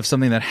more of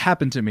something that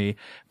happened to me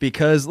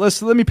because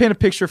let me paint a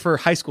picture for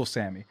high school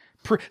Sammy.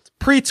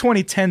 Pre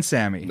 2010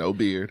 Sammy. No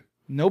beard.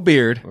 No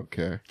beard.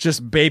 Okay.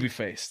 Just baby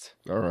faced.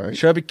 All right.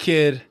 Chubby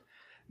kid.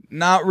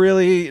 Not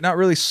really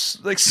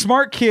like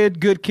smart kid,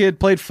 good kid,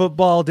 played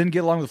football, didn't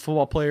get along with the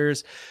football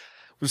players.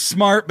 Was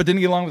smart, but didn't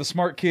get along with the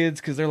smart kids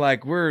because they're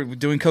like, we're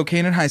doing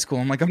cocaine in high school.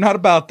 I'm like, I'm not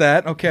about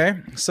that. Okay.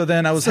 So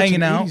then I was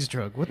hanging out. 80s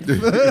drug. What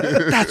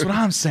the That's what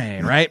I'm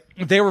saying, right?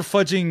 They were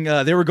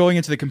fudging, they were going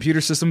into the computer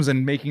systems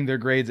and making their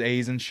grades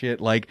A's and shit.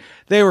 Like,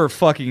 they were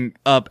fucking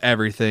up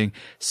everything.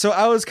 So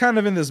I was kind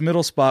of in this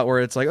middle spot where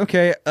it's like,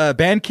 okay,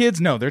 band kids,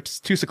 no, they're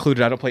too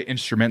secluded. I don't play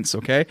instruments,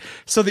 okay?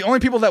 So the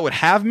only people that would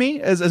have me,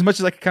 as much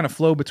as I could kind of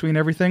flow between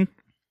everything,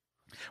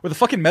 were the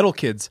fucking metal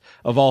kids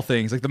of all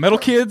things. Like, the metal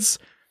kids,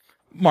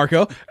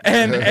 Marco,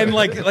 and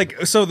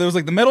like so there was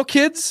like the metal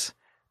kids,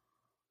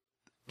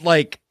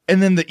 like,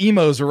 and then the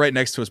emos were right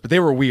next to us, but they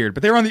were weird.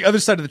 But they were on the other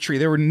side of the tree.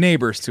 They were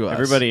neighbors to us.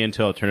 Everybody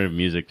into alternative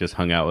music just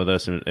hung out with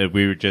us, and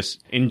we were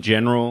just, in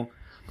general,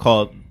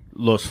 called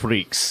Los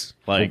Freaks.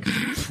 Like,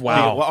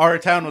 Wow. our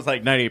town was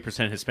like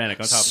 98% Hispanic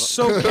on top of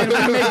So can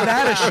we make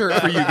that a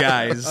shirt for you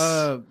guys?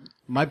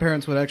 My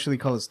parents would actually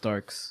call us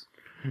darks.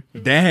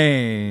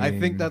 Dang. I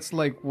think that's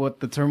like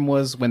what the term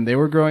was when they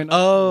were growing up.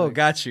 Oh, Like,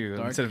 got you.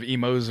 dark. Instead of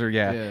emos or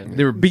Yeah.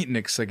 they were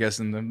beatniks, I guess.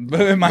 In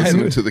my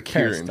Listening to the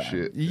parents' Cure and time.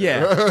 shit.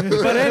 Yeah,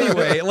 but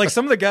anyway, like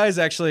some of the guys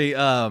actually,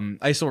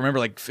 I still remember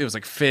like it was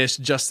like Fish,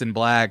 Justin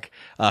Black,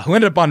 who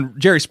ended up on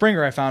Jerry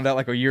Springer. I found out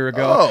like a year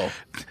ago. Oh.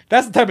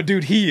 That's the type of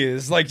dude he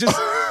is. Like just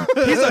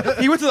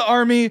he went to the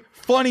army.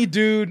 Funny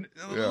dude.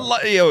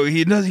 Yeah.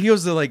 He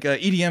goes to like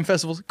EDM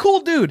festivals.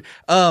 Cool dude.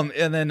 And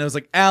then it was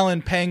like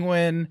Alan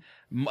Penguin.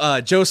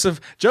 Joseph,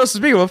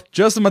 speaking of,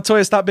 Joseph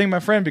Montoya stopped being my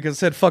friend because I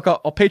said fuck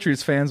all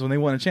Patriots fans when they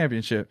won a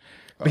championship.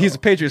 But he's a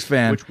Patriots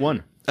fan. Which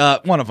one?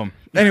 One of them.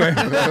 Anyway,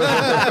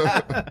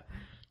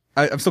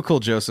 I'm still cool,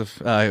 Joseph.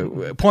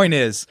 Point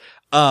is,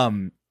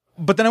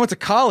 but then I went to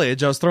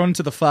college. I was thrown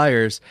into the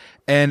fires,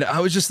 and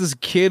I was just this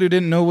kid who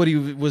didn't know what he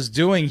was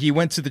doing. He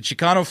went to the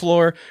Chicano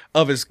floor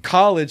of his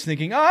college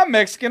thinking, oh, I'm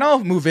Mexican,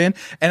 I'll move in.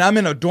 And I'm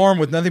in a dorm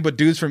with nothing but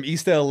dudes from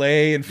East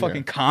LA and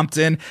fucking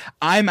Compton.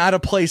 I'm out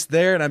of place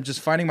there, and I'm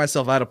just finding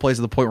myself out of place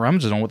to the point where I'm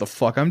just don't know what the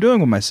fuck I'm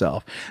doing with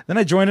myself. Then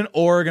I joined an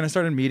org, and I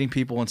started meeting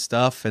people and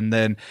stuff, and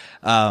then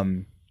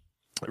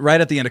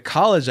right at the end of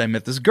college, I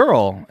met this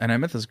girl, and I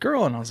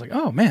was like,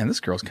 oh man, this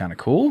girl's kind of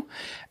cool.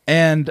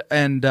 And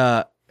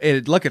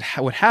luck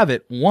would have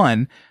it,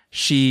 one,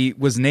 she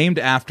was named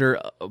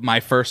after my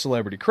first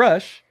celebrity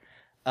crush.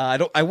 I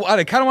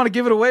kind of want to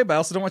give it away, but I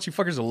also don't want you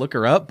fuckers to look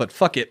her up, but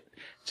fuck it.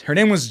 Her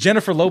name was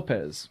Jennifer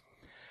Lopez.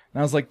 And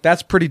I was like,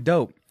 that's pretty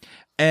dope.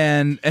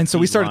 And so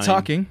we started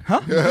talking, huh?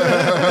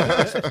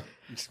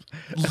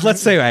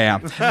 Let's say I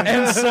am.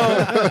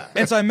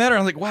 And so I met her.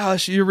 I was like, wow,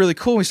 you're really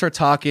cool. We started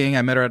talking.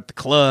 I met her at the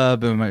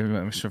club,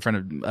 and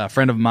a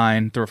friend of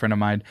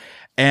mine,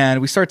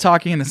 and we started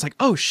talking, and it's like,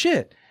 oh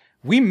shit.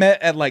 We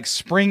met at like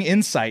Spring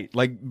Insight.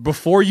 Like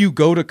before you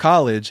go to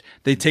college,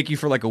 they take you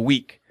for like a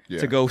week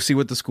to go see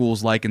what the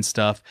school's like and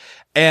stuff.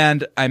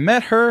 And I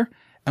met her,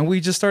 and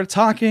we just started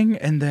talking,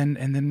 and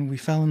then we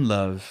fell in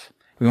love.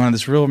 We went on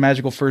this real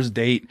magical first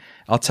date.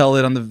 I'll tell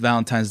it on the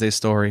Valentine's Day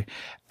story.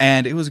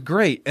 And it was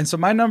great. And so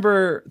my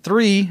number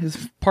 3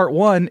 is part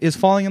 1 is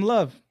falling in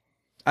love.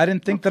 I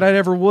didn't think that I'd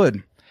ever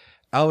would.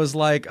 I was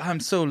like, I'm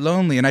so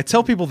lonely. And I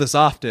tell people this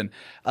often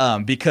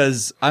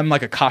because I'm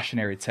like a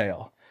cautionary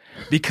tale.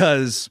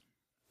 Because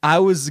I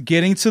was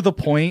getting to the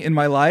point in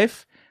my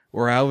life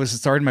where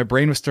my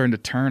brain was starting to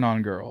turn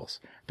on girls.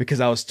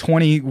 Because I was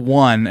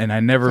 21 and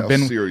I'd never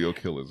been serial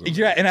killers.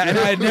 Yeah, and I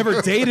had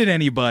never dated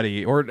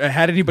anybody or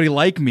had anybody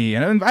like me.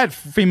 And I had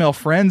female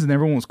friends and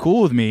everyone was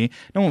cool with me.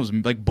 No one was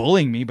like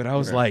bullying me, but I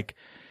was like,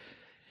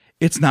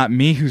 it's not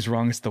me who's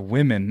wrong, it's the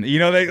women. You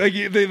know, they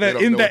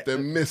don't know what they're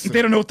missing.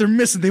 They don't know what they're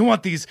missing. They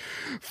want these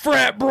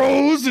frat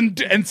bros,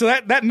 and so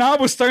that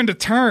knob was starting to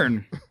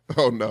turn.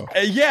 Oh no!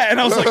 Yeah,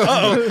 and I was like,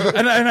 oh,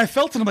 and I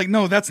felt it. I'm like,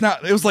 no, that's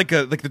not. It was like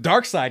the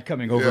dark side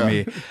coming over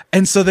me.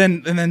 And so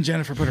then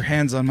Jennifer put her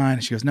hands on mine,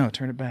 and she goes, no,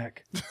 turn it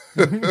back.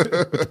 With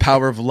the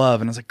power of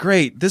love. And I was like,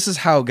 great. This is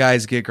how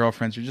guys get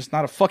girlfriends. You're just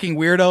not a fucking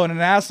weirdo and an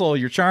asshole.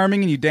 You're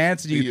charming and you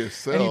dance and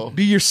you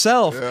be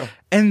yourself. Yeah.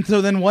 And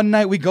so then one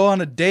night we go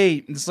on a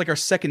date. And it's like our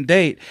second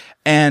date,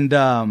 and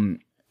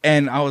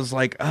I was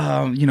like,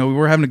 we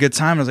were having a good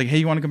time. I was like, hey,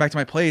 you want to come back to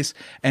my place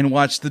and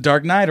watch The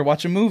Dark Knight or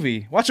watch a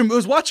movie? Watch a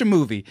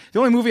movie. The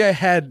only movie I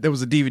had that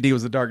was a DVD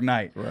was The Dark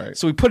Knight. Right.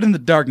 So we put in The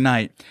Dark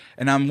Knight,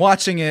 and I'm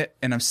watching it,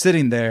 and I'm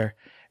sitting there,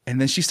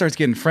 and then she starts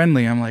getting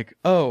friendly. I'm like,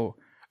 oh,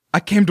 I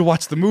came to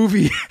watch the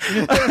movie.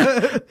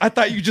 I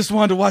thought you just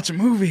wanted to watch a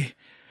movie.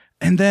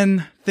 And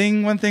then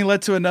one thing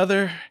led to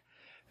another,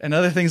 and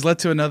other things led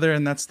to another,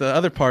 and that's the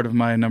other part of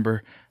my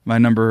number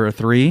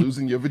 3.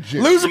 Losing your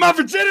virginity. Losing my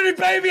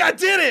virginity, baby. I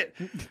did it.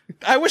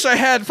 I wish I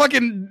had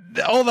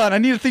hold on. I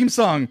need a theme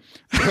song.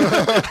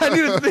 I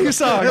need a theme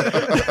song.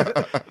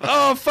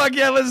 Oh, fuck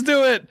yeah. Let's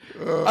do it.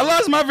 I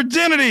lost my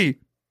virginity.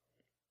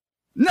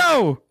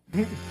 No.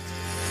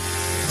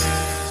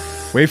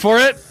 Wait for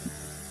it.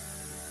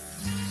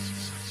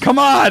 Come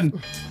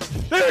on.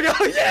 There we go.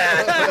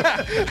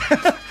 Yeah.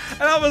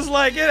 And I was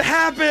like, it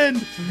happened.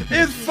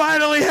 It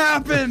finally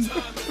happened.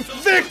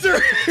 Victory.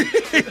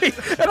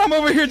 And I'm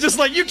over here just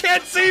like, you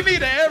can't see me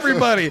to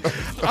everybody.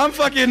 I'm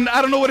fucking,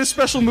 I don't know what his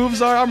special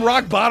moves are. I'm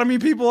rock bottoming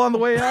people on the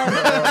way out.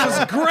 It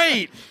was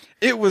great.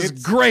 It was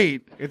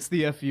great. It's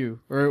the FU,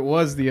 or it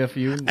was the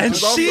FU. And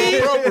she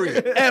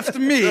effed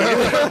me.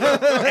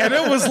 And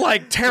it was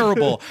like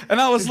terrible.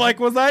 And I was like,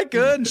 was I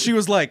good? And she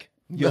was like,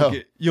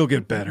 you'll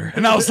get better.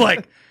 And I was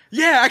like,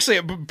 yeah, actually,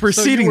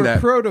 preceding so you were that.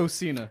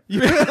 Proto-Cena.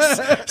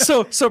 Yes.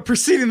 So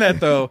preceding that,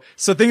 though,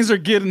 so things are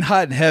getting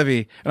hot and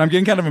heavy, and I'm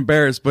getting kind of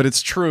embarrassed, but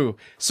it's true.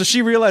 So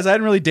she realized I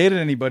hadn't really dated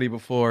anybody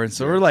before, and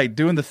so we're like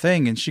doing the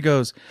thing, and she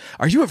goes,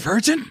 are you a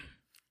virgin?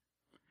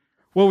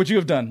 What would you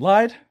have done?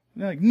 Lied?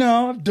 And I'm like,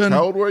 no, I've done.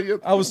 How old were you?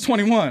 I was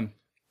 21.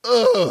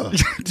 Ugh.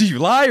 Do you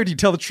lie or do you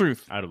tell the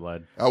truth? I'd have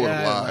lied. I would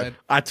have lied.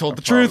 I told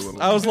the truth.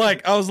 I was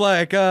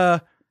like,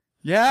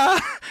 yeah.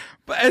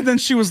 And then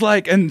she was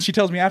like, and she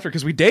tells me after,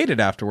 because we dated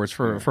afterwards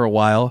for a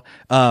while.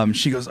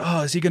 She goes,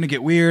 oh, is he going to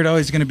get weird? Oh,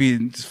 is he going to be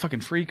this fucking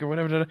freak or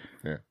whatever?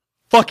 Yeah.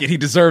 Fuck it. He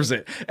deserves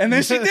it. And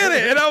then she did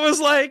it. And I was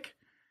like,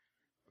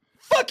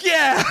 fuck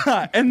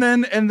yeah. And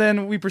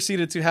then we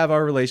proceeded to have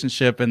our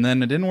relationship, and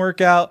then it didn't work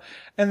out.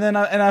 And then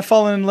I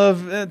fallen in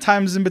love at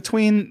times in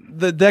between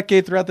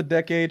throughout the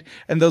decade.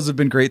 And those have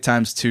been great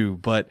times too.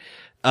 But,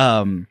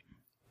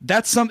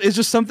 it's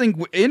just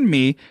something in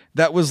me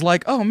that was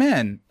like, oh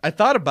man, I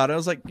thought about it. I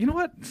was like, you know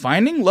what?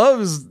 Finding love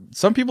is,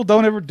 some people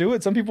don't ever do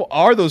it. Some people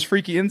are those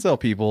freaky incel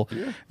people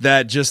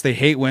that just, they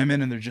hate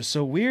women and they're just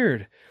so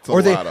weird.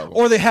 Or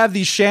they have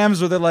these shams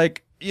where they're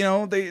like,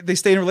 they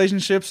stay in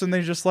relationships and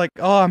they're just like,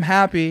 oh, I'm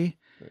happy.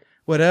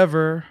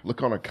 Whatever.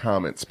 Look on a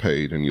comments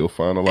page and you'll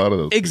find a lot of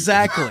those.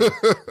 Exactly.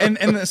 and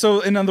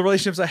on the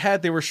relationships I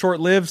had, they were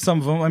short-lived. Some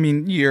of them, I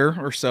mean, year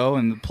or so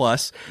and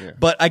plus. Yeah.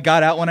 But I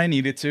got out when I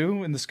needed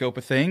to in the scope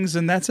of things,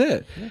 and that's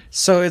it. Yeah.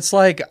 So it's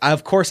like,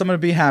 of course, I'm going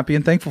to be happy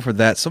and thankful for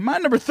that. So my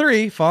number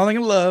 3, falling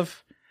in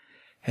love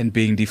and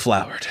being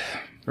deflowered.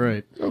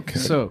 Right. Okay.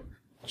 So,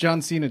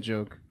 John Cena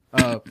joke.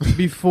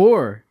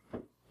 Before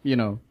your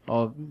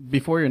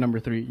number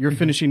 3, your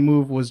finishing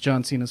move was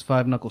John Cena's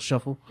 5-knuckle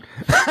shuffle.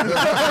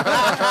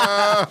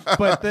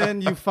 But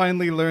then you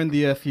finally learned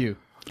the FU.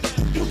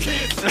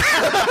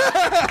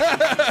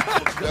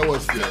 That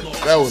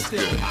was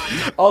good.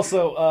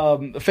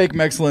 Also, fake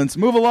excellence.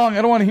 Move along.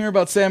 I don't want to hear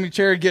about Sammy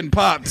Cherry getting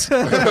popped.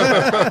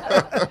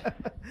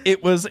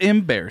 It was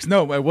embarrassing.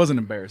 No, it wasn't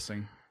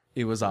embarrassing.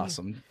 It was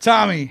awesome.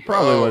 Tommy.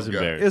 Probably was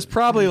embarrassing. It's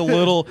probably a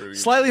little,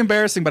 slightly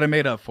embarrassing, but I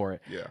made up for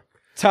it. Yeah.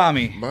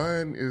 Tommy.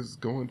 Mine is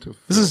going to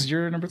film. This is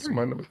your number 3. This is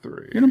my number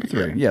 3. Your number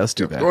 3. Yeah, let's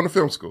do that. Going to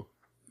film school.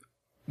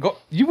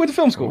 You went to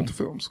film school? I went to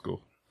film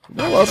school.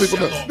 A lot of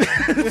people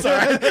know.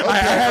 Sorry. I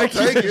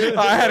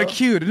had a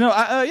cue. No,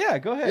 yeah,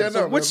 go ahead. Yeah,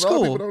 so which a school? lot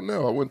of people don't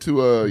know. I went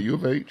to U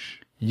of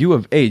H. U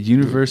of H,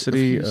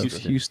 University of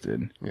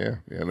Houston. Yeah,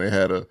 and they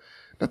had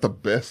not the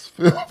best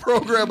film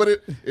program, but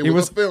it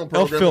was a film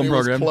program. It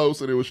was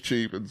close and it was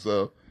cheap, and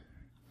so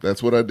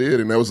that's what I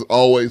did. And that was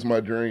always my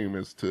dream,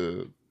 is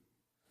to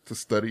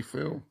study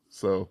film.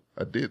 So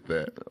I did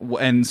that.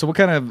 And so what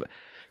kind of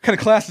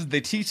classes did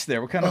they teach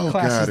there? What kind of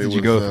classes did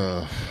you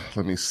go?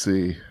 Let me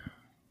see.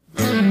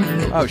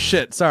 Oh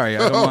shit! Sorry,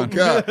 I don't want.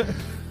 God.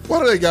 Why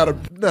do they gotta?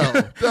 No,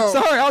 don't.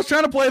 Sorry, I was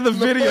trying to play the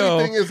video. The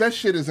funny thing is, that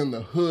shit is in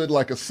the hood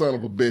like a son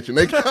of a bitch, and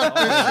they got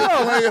this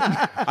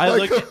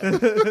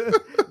shit playing.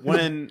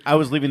 When I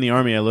was leaving the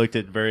Army, I looked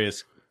at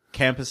various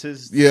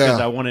campuses. Yeah,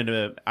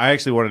 because I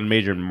actually wanted to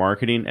major in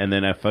marketing, and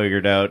then I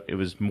figured out it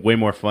was way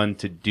more fun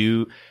to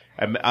do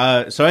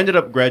So I ended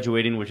up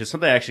graduating, which is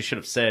something I actually should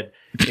have said.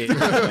 You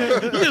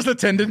just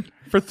attended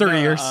for 30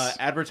 years.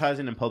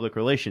 Advertising and public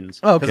relations.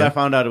 Oh, okay. Because I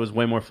found out it was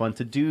way more fun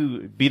to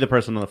be the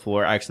person on the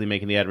floor, actually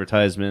making the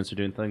advertisements or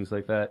doing things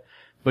like that.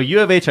 But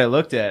U of H I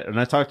looked at, and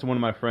I talked to one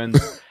of my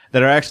friends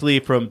that are actually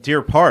from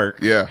Deer Park.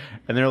 Yeah.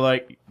 And they're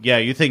like, yeah,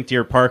 you think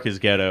Deer Park is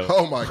ghetto.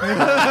 Oh my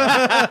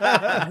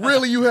God.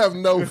 Really? You have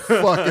no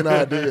fucking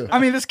idea. I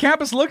mean, this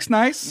campus looks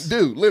nice.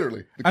 Dude,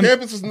 literally. The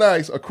campus is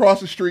nice. Across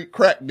the street,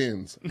 crack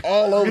dens.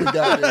 All over the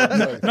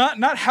goddamn place.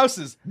 Not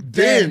houses.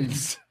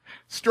 Dens.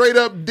 Straight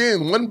up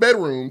den. 1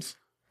 bedrooms.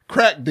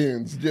 Crack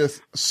dens.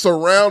 Just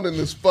surrounding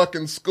this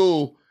fucking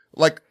school.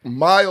 Like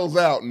miles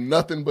out.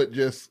 Nothing but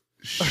just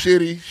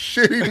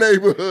shitty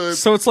neighborhoods.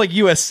 So it's like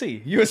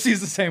USC. USC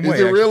is the same way.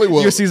 Is it really?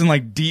 Well, USC is in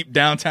like deep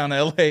downtown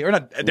LA, or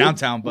not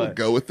downtown, but we'll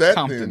go with that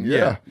Compton,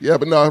 then. Yeah.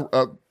 But no,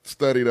 I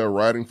studied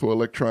writing for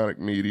electronic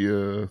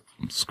media,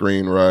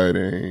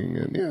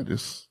 screenwriting, and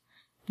just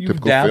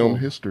typical film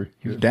history.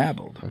 You've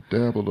dabbled. I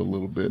dabbled a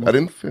little bit. I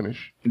didn't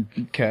finish.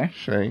 Okay.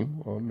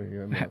 Shame on me.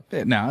 I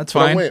know. No, it's But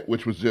fine. I went,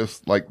 which was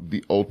just like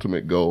the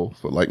ultimate goal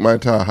for like my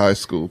entire high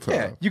school time.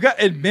 Yeah, you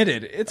got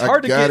admitted. It's I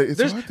hard to got get. it. It's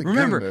there's- hard to get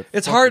remember, in that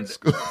it's fucking hard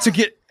school. to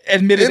get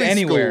admitted Any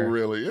anywhere. school,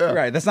 really, yeah.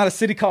 Right. That's not a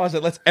city college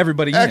that lets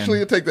everybody Actually,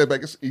 I in. take that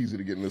back. It's easy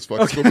to get in this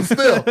fucking school, but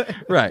still,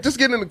 Right. Just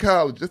getting into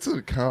college, that's an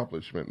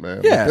accomplishment,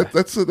 man. Yeah. Like,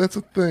 that's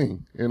a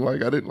thing. And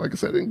like I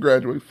said, I didn't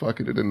graduate. Fuck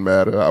it, it didn't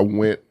matter.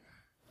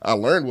 I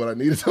learned what I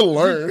needed to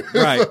learn.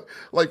 Right.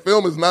 Like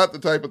film is not the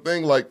type of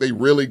thing like they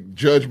really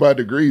judge by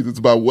degrees. It's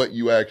about what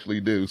you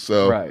actually do.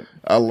 So Right.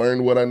 I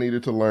learned what I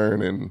needed to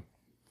learn, and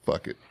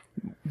fuck it.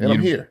 And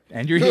I'm here.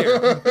 And you're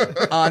here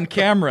on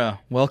camera.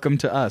 Welcome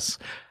to us.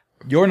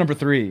 Your number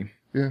 3.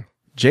 Yeah.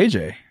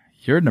 JJ,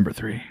 you're number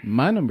 3.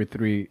 My number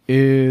 3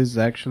 is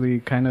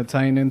actually kind of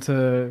tying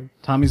into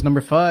Tommy's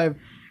number 5,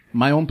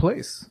 my own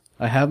place.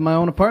 I have my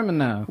own apartment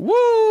now.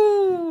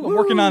 Woo! I'm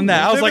working on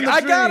that. I was like, Living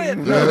I the got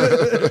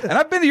it. And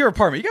I've been to your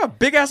apartment. You got a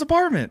big ass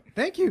apartment.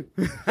 Thank you.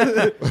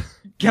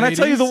 Can I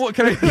tell you the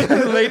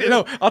one?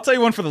 No, I'll tell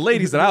you one for the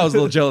ladies that I was a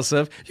little jealous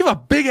of. You have a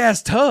big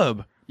ass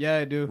tub. Yeah,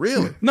 I do.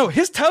 Really? No,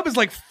 his tub is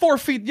like 4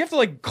 feet. You have to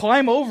like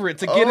climb over it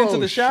to get into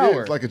the shower. Shit.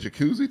 It's like a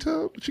jacuzzi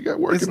tub? What you got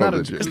working It's not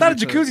on a that jacuzzi. It's not a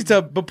jacuzzi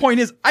tub, but point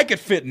is, I could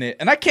fit in it,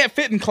 and I can't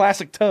fit in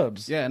classic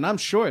tubs. Yeah, and I'm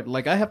short.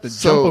 Like, I have to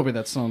So- jump over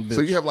that son of a bitch.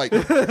 So you have like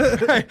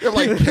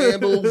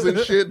candles and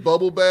shit,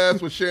 bubble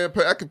baths with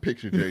champagne. I can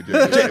picture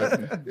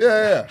JJ.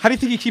 Yeah. How do you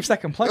think he keeps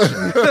that complexion?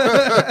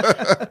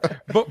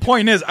 But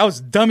point is, I was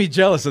dummy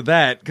jealous of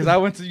that because I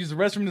went to use the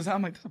restroom and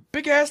I'm like, "That's a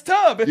big ass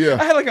tub." Yeah.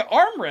 I had like an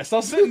armrest. I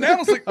was sitting down. I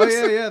was like, Oh,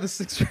 yeah, the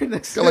 6 right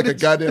next Got to like a it.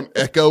 goddamn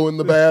echo in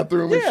the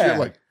bathroom and Yeah. shit.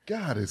 Like,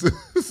 God,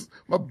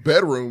 my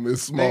bedroom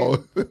is small.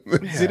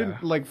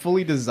 Didn't like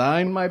fully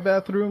design my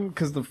bathroom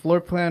because the floor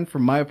plan for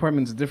my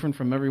apartment is different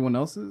from everyone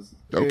else's.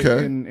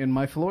 Okay. In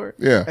my floor.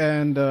 Yeah.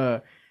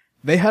 And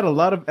they had a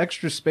lot of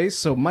extra space,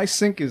 so my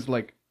sink is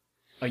like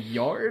a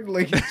yard.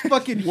 Like it's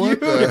fucking What huge.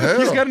 the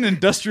hell? he's got an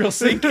industrial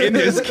sink in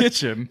his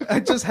kitchen. I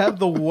just have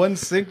the one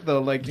sink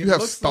though. Like You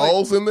have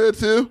stalls in there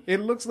too?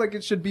 It looks like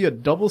it should be a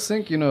double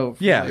sink, you know.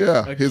 for, Yeah. like,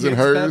 Yeah, a his and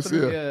kid's hers,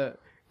 bathroom, yeah.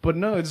 But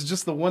no, it's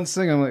just the one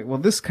sink. I'm like, well,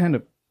 this kind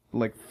of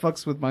like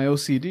fucks with my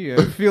OCD.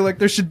 I feel like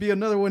there should be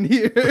another one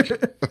here.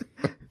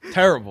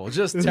 Terrible,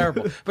 just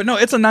terrible. But no,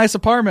 it's a nice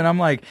apartment. I'm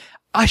like,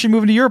 I should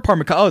move into your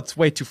apartment. Oh, it's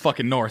way too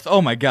fucking north.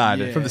 Oh my god,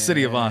 from the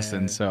city of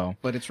Austin. So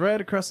But it's right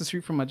across the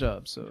street from my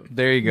job, so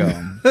there you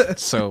go.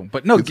 So,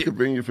 but no, It's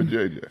convenient for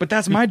JJ. but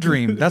that's my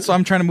dream. That's why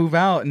I'm trying to move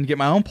out and get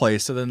my own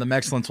place. So then the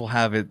Mexcellence will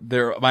have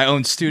my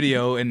own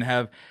studio and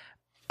have.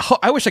 Oh,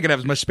 I wish I could have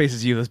as much space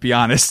as you. Let's be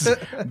honest,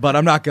 but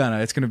I'm not gonna.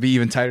 It's gonna be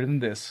even tighter than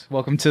this.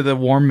 Welcome to the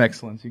warm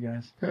Mexcellence, you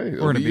guys. Hey,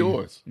 it'll We're gonna be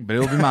yours. but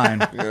it'll be mine.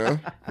 Yeah.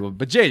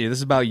 But JJ, this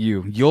is about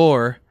you.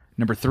 Your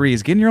number 3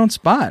 is getting your own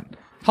spot.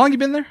 How long you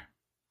been there?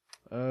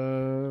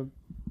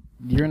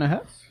 year and a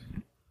half.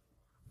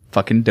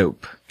 Fucking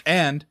dope.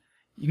 And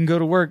you can go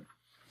to work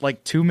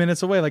like 2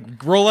 minutes away. Like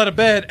roll out of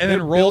bed and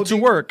then roll to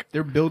work.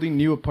 They're building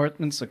new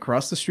apartments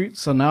across the street,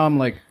 so now I'm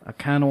like, I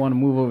kind of want to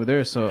move over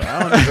there. So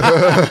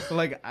I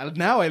don't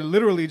now I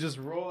literally just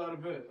roll out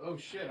of bed. Oh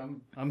shit,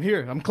 I'm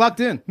here. I'm clocked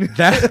in.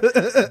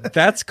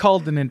 That's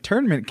called an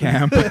internment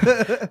camp.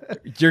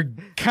 You're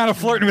kind of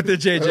flirting with it,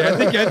 JJ. I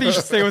think you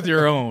should stay with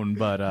your own.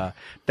 But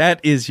that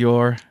is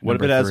your. What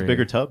if number it has 3. a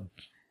bigger tub?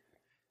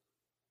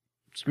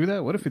 Screw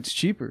that. What if it's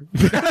cheaper?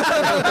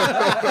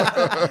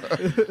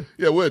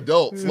 Yeah, we're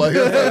adults. Like,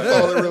 that's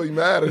all that really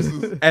matters.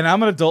 And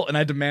I'm an adult, and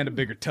I demand a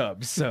bigger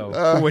tub.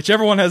 So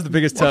whichever one has the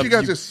biggest Why don't tub. you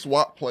guys just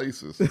swap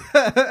places?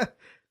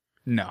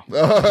 No.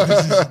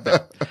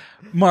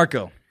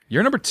 Marco,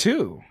 you're number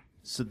 2.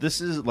 So this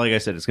is, like I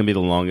said, it's going to be the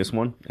longest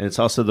one. And it's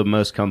also the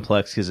most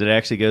complex because it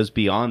actually goes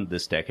beyond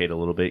this decade a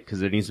little bit because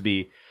there needs to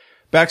be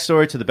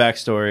backstory to the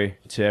backstory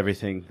to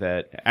everything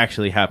that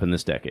actually happened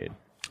this decade.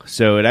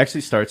 So it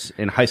actually starts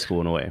in high school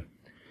in a way.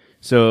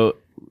 So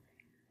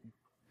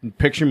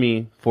picture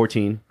me,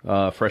 14,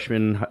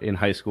 freshman in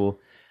high school.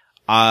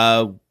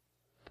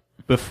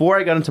 before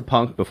I got into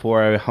punk,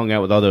 before I hung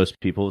out with all those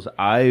people,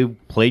 I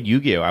played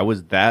Yu-Gi-Oh. I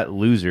was that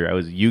loser. I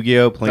was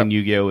Yu-Gi-Oh, playing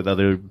Yu-Gi-Oh with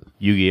other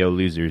Yu-Gi-Oh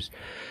losers.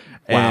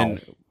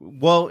 And,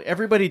 well,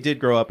 everybody did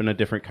grow up in a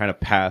different kind of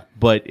path,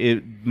 but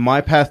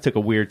my path took a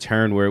weird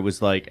turn where it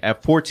was like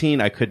at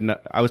 14,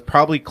 I was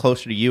probably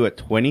closer to you at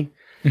 20.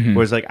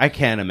 Where it's like, I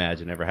can't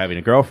imagine ever having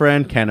a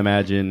girlfriend. Can't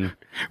imagine.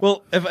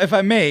 Well, if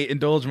I may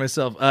indulge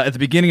myself, at the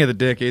beginning of the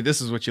decade,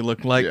 this is what you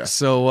look like. Yeah.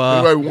 So,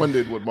 Everybody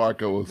wondered what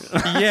Marco was.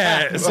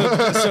 yeah.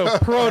 So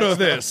proto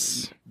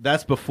this.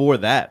 That's before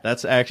that.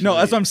 That's actually No,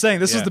 that's what I'm saying.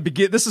 This is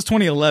This is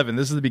 2011.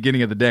 This is the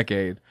beginning of the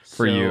decade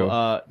for you.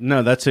 No,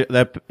 was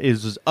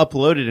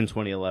uploaded in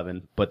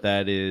 2011, but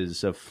that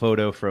is a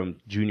photo from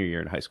junior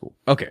year in high school.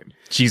 Okay.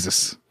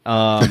 Jesus.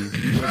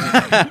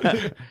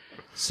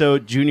 So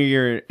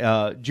junior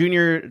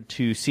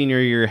to senior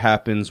year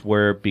happens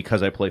where,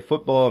 because I play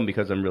football and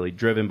because I'm really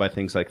driven by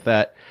things like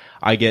that,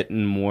 I get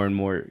in more and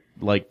more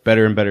like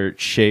better and better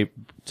shape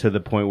to the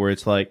point where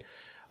it's like,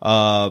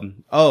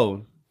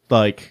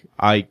 like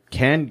I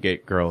can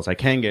get girls, I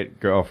can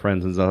get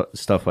girlfriends and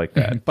stuff like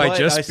that By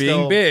just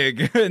being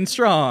big and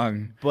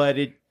strong. But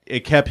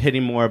it kept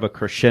hitting more of a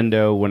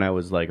crescendo when I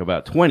was like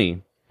about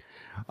 20,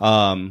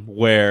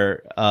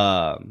 where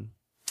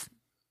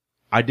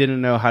I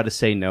didn't know how to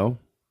say no.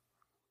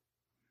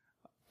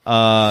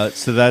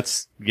 So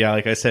that's,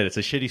 like I said, it's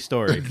a shitty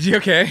story.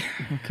 Okay.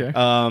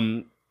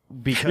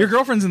 Because your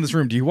girlfriend's in this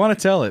room. Do you want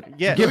to tell it?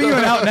 Yeah. Giving you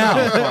an out now.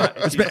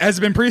 Has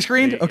it been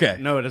pre-screened? Okay.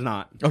 No, it is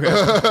not.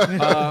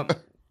 Okay.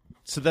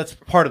 So that's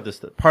part of this,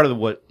 part of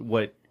what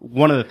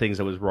one of the things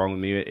that was wrong with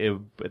me at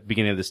the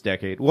beginning of this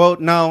decade. Well,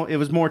 no, it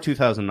was more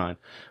 2009,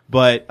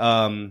 but,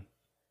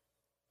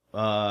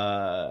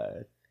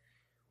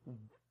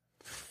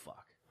 fuck.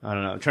 I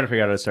don't know. I'm trying to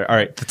figure out how to start. All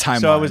right. The timeline.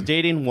 So I was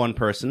dating one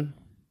person.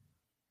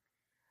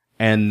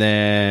 And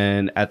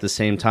then at the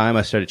same time,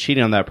 I started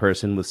cheating on that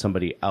person with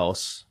somebody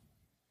else.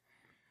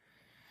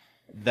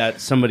 That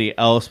somebody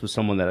else was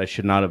someone that I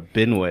should not have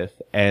been with.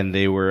 And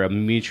they were a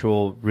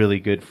mutual, really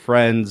good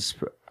friends,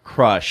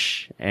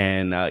 crush,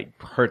 and I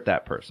hurt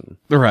that person.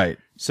 Right.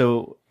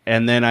 So,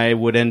 and then I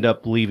would end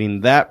up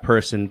leaving that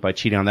person by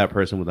cheating on that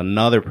person with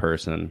another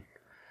person.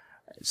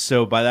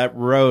 So by that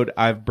road,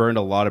 I've burned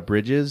a lot of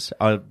bridges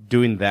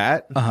doing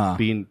that,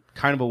 being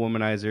kind of a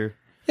womanizer.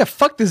 Yeah,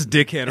 fuck this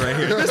dickhead right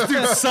here. This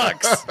dude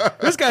sucks.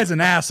 This guy's an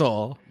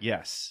asshole.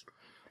 Yes.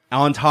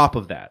 On top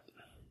of that,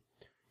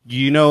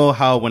 you know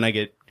how when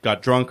I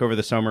got drunk over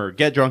the summer, or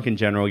get drunk in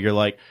general, you're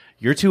like,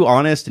 you're too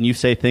honest and you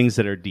say things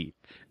that are deep.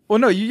 Well,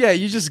 no,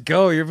 you just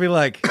go. You'll be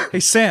like, hey,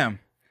 Sam,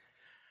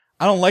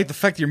 I don't like the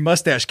fact that your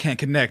mustache can't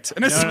connect.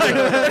 And it's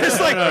it's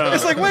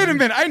like, wait a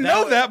minute, I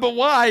know that, but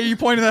why are you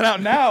pointing that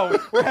out now?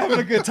 We're having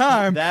a good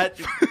time.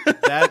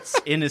 That's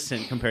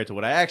innocent compared to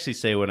what I actually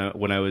say when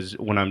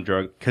I'm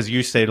drunk. Because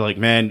you say like,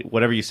 man,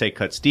 whatever you say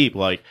cuts deep.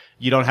 Like,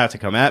 you don't have to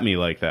come at me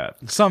like that.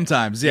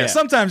 Sometimes, yeah.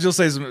 Sometimes you'll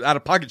say some out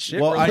of pocket shit.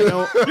 Well, I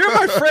know you're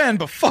my friend,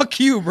 but fuck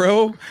you,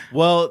 bro.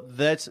 Well,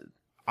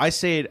 I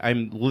say it.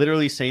 I'm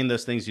literally saying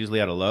those things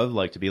usually out of love,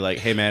 like to be like,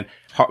 "Hey, man,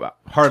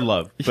 hard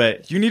love."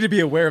 But you need to be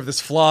aware of this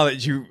flaw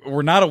that you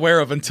were not aware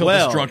of until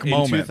this drunk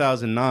moment. In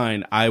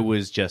 2009, I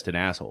was just an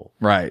asshole.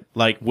 Right.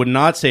 Like, would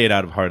not say it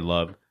out of hard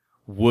love.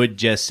 Would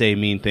just say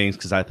mean things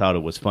because I thought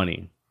it was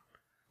funny.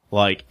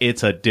 Like,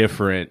 it's a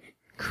different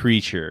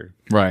creature.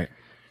 Right.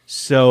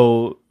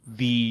 So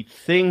the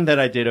thing that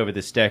I did over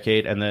this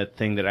decade, and the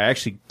thing that I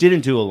actually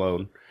didn't do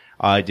alone,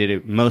 I did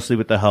it mostly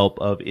with the help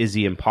of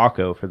Izzy and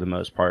Paco for the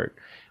most part,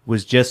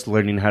 was just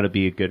learning how to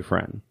be a good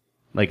friend.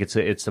 Like, it's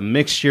a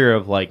mixture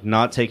of like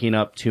not taking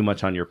up too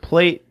much on your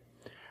plate,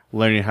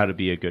 learning how to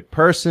be a good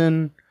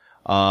person,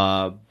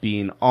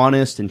 being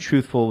honest and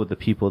truthful with the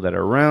people that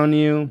are around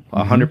you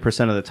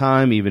 100% of the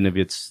time, even if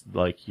it's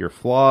like your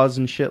flaws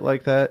and shit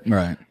like that.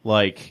 Right.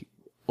 Like,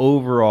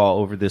 overall,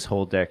 over this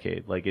whole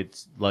decade, like,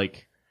 it's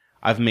like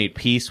I've made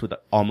peace with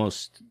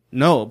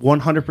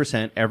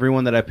 100%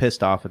 everyone that I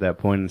pissed off at that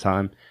point in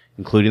time,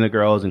 including the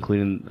girls,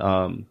 including,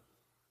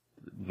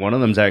 one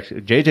of them's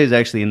actually, JJ's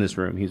actually in this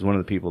room. He's one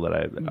of the people that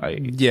I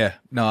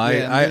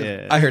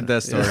heard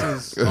that story.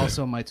 This is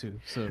also my two.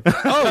 So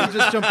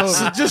just jump over.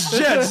 So just go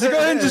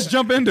ahead and just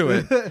jump into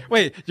it.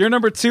 Wait, your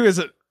number 2 is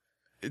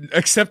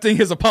accepting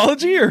his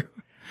apology, or?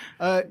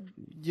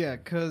 Yeah,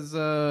 because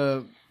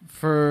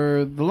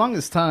for the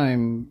longest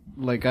time,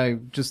 like, I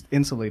just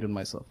insulated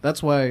myself.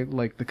 That's why,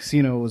 like, the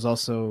casino was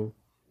also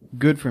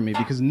good for me,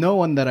 because no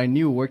one that I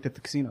knew worked at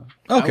the casino.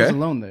 Okay. I was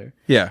alone there.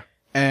 Yeah.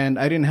 And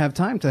I didn't have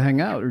time to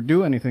hang out or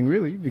do anything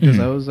really, because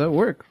I was at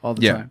work all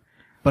the time.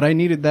 But I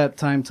needed that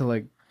time to,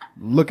 like,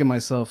 look at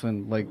myself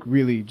and, like,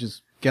 really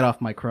just get off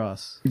my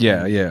cross.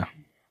 Yeah.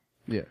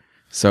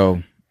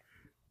 So.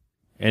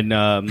 And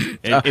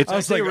it's I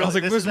was like,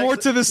 there's more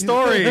to the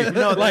story.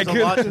 No, there's a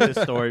lot to this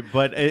story,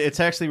 but it's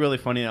actually really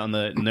funny on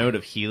the note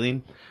of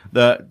healing.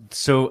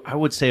 So I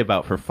would say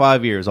about for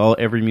 5 years,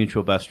 every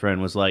mutual best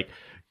friend was like,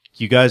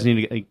 you guys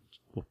need to.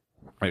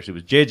 Actually,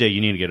 it was JJ,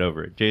 you need to get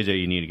over it. JJ,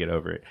 you need to get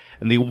over it.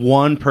 And the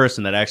one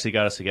person that actually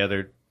got us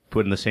together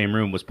put in the same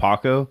room was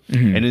Paco,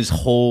 and his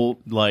whole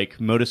like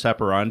modus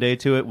operandi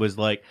to it was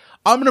like,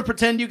 I'm gonna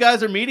pretend you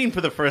guys are meeting for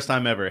the first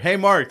time ever. Hey,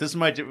 Mark, this is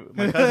my cousin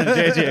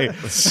JJ,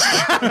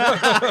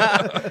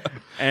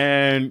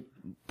 and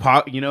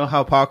you know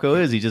how Paco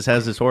is. He just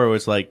has this aura where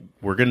it's like,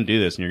 we're gonna do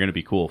this, and you're gonna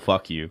be cool.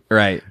 Fuck you.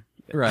 Right.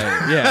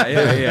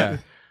 Yeah.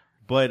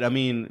 But I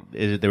mean,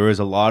 there was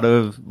a lot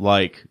of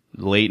like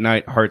late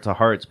night heart to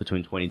hearts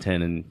between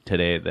 2010 and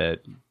today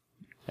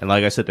and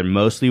like I said, they're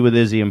mostly with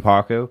Izzy and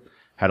Paco.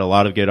 Had a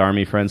lot of good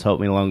Army friends help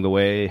me along the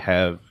way.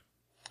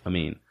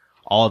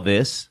 All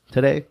this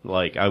today,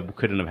 like I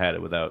couldn't have had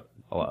it without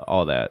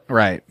all that.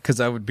 Right. Because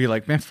I would be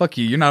like, man, fuck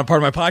you. You're not a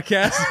part of my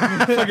podcast.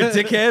 Fucking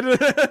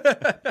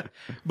dickhead.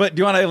 But do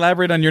you want to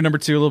elaborate on your number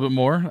 2 a little bit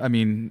more? I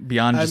mean,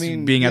 beyond just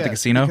being at the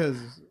casino? Because,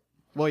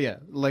 well, yeah,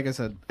 like I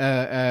said,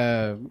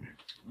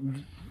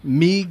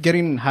 me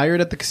getting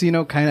hired at the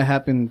casino kind of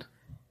happened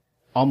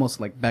almost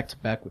like back to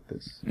back with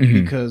this.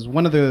 Because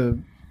one of the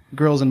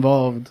girls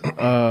involved,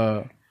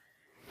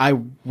 I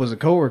was a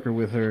coworker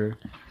with her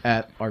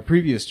at our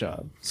previous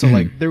job. So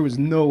like there was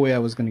no way I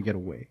was going to get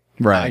away.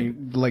 Right.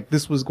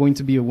 This was going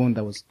to be a wound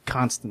that was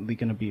constantly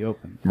going to be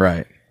open.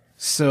 Right.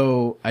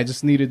 So I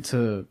just needed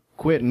to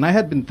quit. And I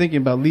had been thinking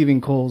about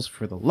leaving Kohl's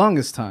for the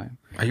longest time.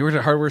 Are you working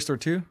at a hardware store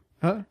too?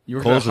 Huh?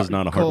 Kohl's is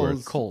not a hardware.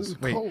 Kohl's.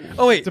 Wait. Kohl's.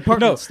 Oh wait.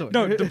 Department store.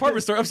 No,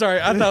 department store. I'm sorry.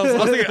 I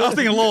was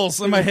thinking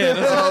Lowell's in my head.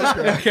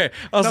 Okay.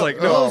 I was like,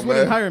 no. Kohl's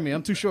wouldn't hire me.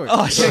 I'm too short.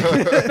 Oh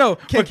shit. No.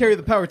 Can't carry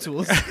the power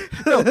tools.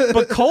 No,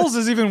 but Kohl's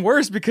is even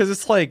worse because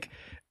it's like,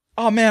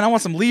 oh man, I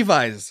want some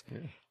Levi's.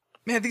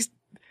 Man,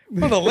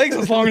 one of the legs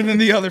is longer than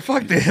the other.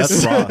 Fuck this.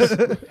 That's Ross.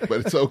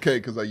 But it's okay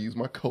because I use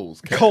my Kohl's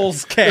cash.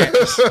 Kohl's cash.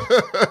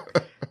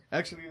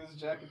 Actually, this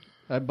jacket,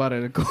 I bought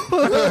it at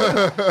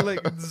Kohl's.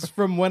 Like, this is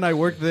from when I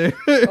worked there.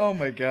 Oh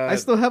my god. I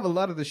still have a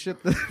lot of the shit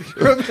from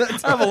that time.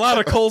 I have a lot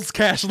of Kohl's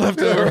cash left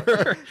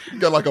over. You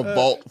got like a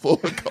vault full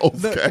of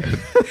Kohl's cash.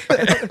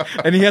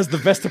 And he has the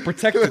vest to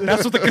protect it.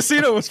 That's what the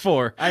casino was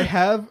for. I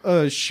have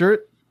a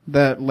shirt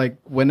that, like,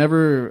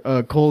 whenever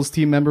a Kohl's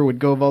team member would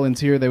go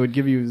volunteer, they would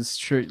give you this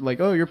shirt,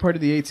 like, oh, you're part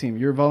of the A team.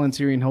 You're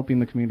volunteering, helping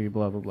the community,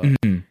 blah, blah, blah.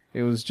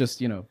 It was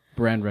just,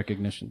 brand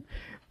recognition.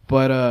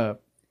 But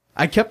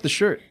I kept the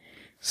shirt.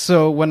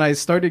 So when I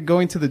started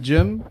going to the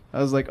gym,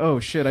 I was like, oh,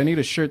 shit, I need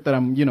a shirt that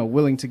I'm,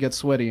 willing to get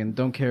sweaty and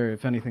don't care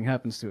if anything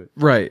happens to it.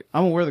 Right.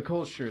 I'm gonna wear the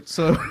Kohl's shirt.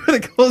 So the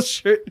Kohl's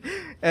shirt,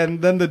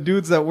 and then the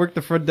dudes that work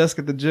the front desk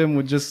at the gym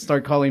would just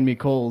start calling me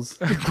Kohl's.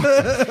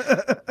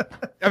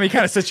 I mean, you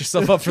kind of set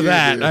yourself up for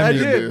that. I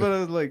mean, did, but I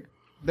was like,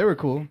 they were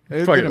cool.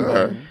 It Fucking didn't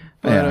bother me.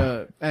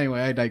 But anyway,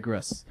 I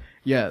digress.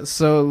 Yeah,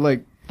 so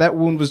like that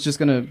wound was just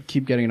gonna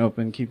keep getting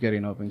open.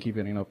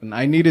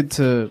 I needed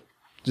to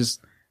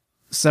just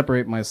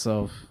separate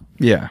myself.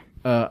 Yeah.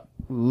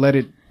 Let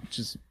it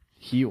just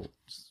heal.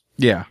 Just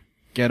Yeah.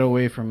 get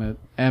away from it.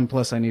 And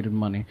plus I needed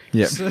money.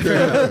 Yeah. So-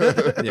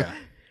 Yeah.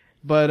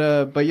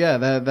 But yeah,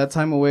 that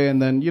time away,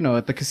 and then,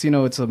 at the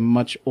casino, it's a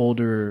much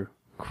older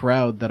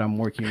crowd that I'm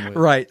working with.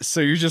 Right. So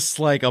you're just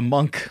like a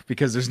monk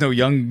because there's no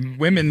young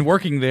women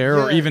working there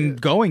or Yeah, even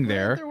going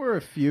there. There were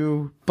a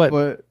few, But-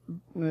 but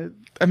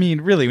I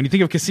mean, really, when you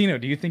think of casino,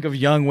 do you think of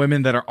young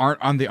women that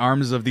aren't on the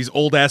arms of these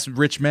old ass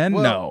rich men?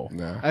 Well,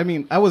 no. I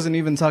mean, I wasn't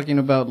even talking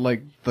about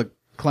like the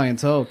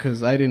clientele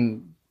because I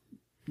didn't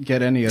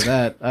get any of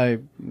that. I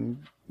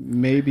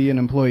may be an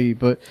employee,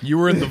 but You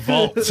were in the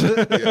vault.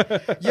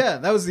 yeah,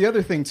 that was the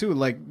other thing too.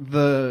 Like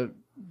the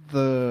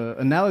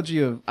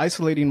analogy of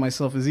isolating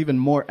myself is even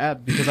more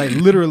apt because I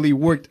literally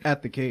worked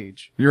at the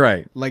cage. You're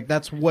right. Like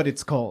that's what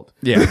it's called.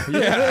 Yeah.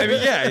 Yeah. I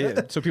mean,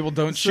 yeah. So people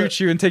don't shoot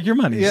you and take your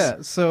money. Yeah.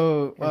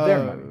 So,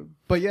 their money.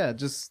 but yeah,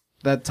 just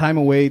that time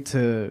away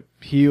to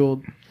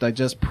heal,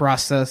 digest,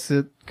 process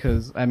it.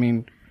 Cause I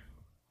mean,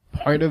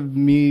 part of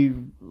me,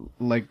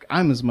 like,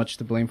 I'm as much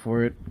to blame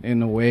for it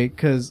in a way.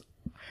 Cause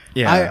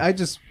Yeah. I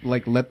just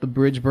like let the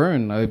bridge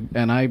burn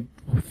and I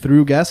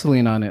threw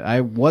gasoline on it. I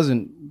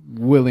wasn't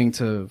willing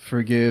to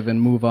forgive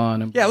and move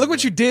on. And Yeah, look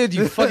what you did,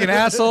 you fucking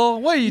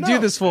asshole. What do you do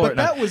this for? But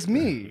that was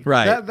me.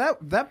 Right.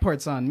 That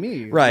part's on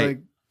me. Right. Like,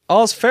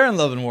 All's fair in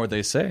love and war,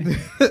 they say.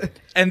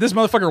 And this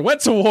motherfucker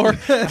went to war,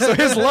 so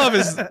his love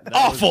is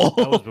awful.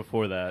 That was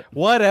before that.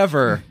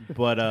 Whatever.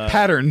 But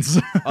Patterns.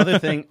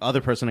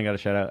 other person I got to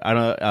shout out. I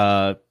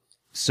don't.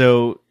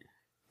 So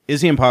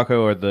Izzy and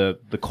Paco are the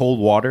cold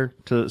water,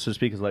 so to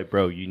speak. Is like,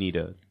 bro, you need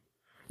a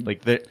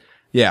like that.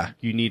 Yeah.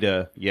 You need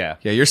a yeah.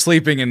 Yeah, you're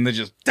sleeping and they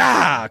just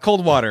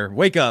cold water.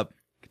 Wake up.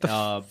 Get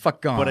the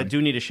fuck gone. But I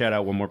do need to shout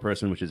out one more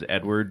person, which is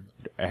Edward.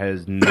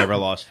 Has never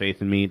lost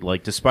faith in me.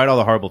 Like, despite all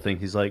the horrible things,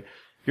 he's like,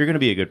 you're gonna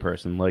be a good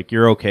person. Like,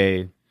 you're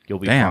okay. You'll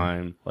be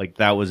fine. Like,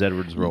 that was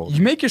Edward's role.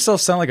 You make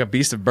yourself sound like a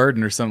beast of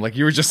burden or something. Like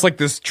you were just like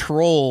this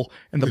troll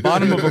in the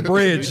bottom of a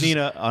bridge. You need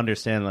to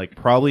understand, like,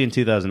 probably in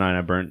 2009,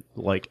 I burnt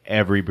like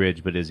every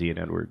bridge but Izzy and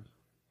Edward.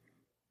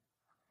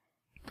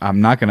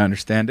 I'm not going to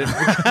understand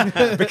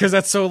it because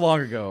that's so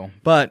long ago.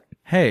 But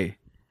hey,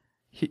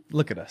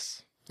 look at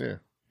us. Yeah.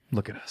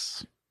 Look at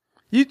us.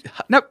 You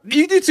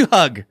two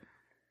hug.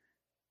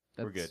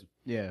 We're good.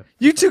 Yeah.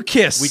 You two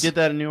kiss. We did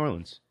that in New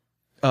Orleans.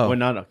 Oh. Well,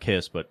 not a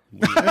kiss, but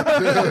What?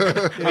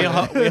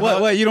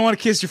 You don't want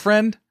to kiss your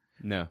friend?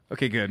 no.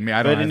 Okay, good. Me,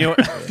 I don't.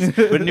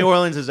 But New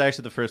Orleans is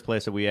actually the first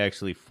place that we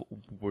actually,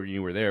 when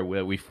you were there,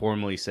 we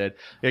formally said,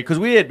 because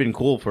we had been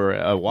cool for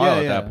a while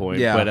at that point.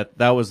 Yeah. But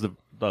that was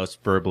us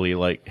verbally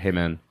like, hey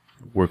man,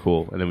 we're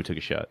cool, and then we took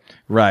a shot.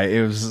 Right.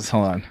 It was.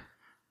 Hold on.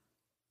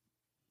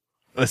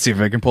 Let's see if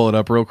I can pull it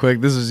up real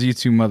quick. This is you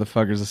two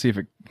motherfuckers. Let's see if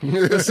it.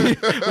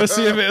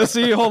 Let's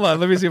see. Hold on.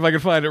 Let me see if I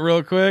can find it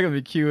real quick. Let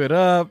me cue it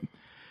up.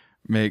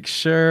 Make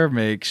sure.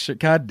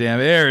 God damn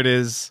it. There it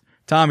is.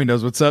 Tommy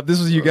knows what's up. This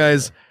was you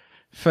guys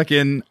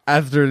fucking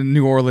after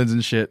New Orleans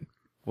and shit.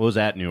 What was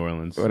at New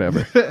Orleans?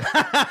 Whatever.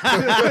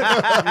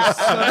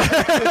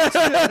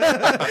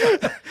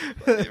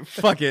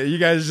 Fuck it. You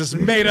guys just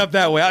made up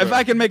that way. If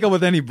I can make up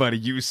with anybody,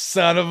 you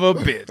son of a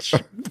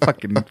bitch.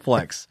 Fucking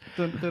flex.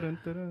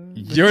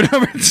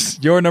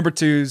 Your number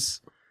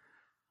two's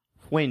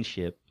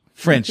Friendship.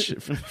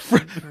 friendship.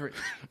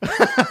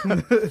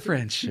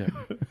 Friendship.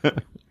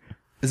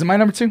 Is it my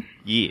number two?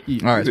 Yeah.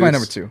 All right, it's my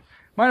number two.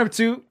 My number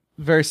two,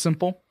 very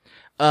simple.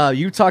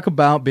 You talk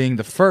about being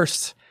the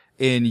first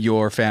in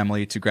your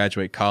family to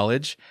graduate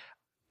college.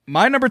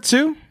 My number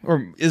two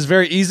is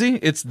very easy.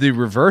 It's the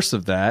reverse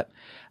of that.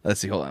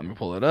 Let's see. Hold on. Let me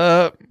pull it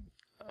up.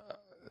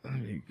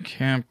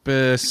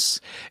 Campus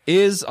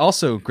is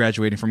also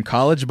graduating from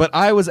college, but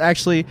I was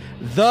actually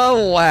the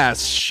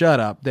last. Shut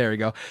up. There we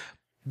go.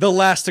 The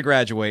last to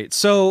graduate.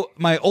 So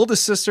my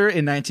oldest sister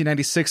in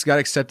 1996 got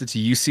accepted to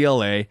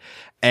UCLA,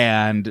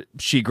 and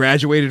she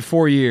graduated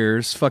 4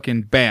 years.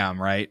 Fucking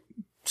bam, right?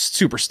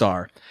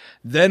 Superstar.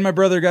 Then my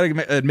brother got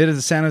admitted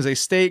to San Jose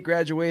State,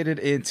 graduated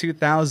in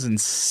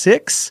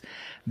 2006.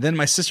 Then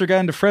my sister got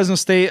into Fresno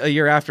State a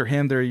year after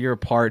him. They're a year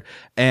apart,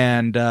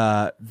 and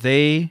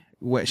she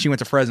went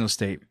to Fresno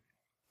State.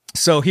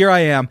 So here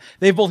I am.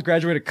 They both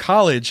graduated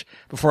college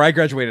before I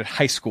graduated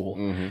high school.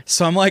 Mm-hmm.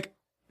 So I'm like,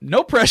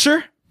 no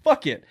pressure.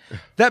 Fuck it.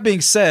 That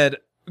being said,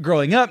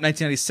 growing up,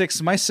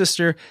 1996, my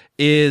sister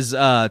is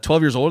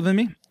 12 years older than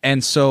me.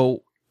 And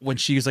so when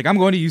she's like, I'm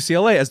going to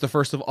UCLA as the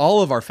first of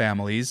all of our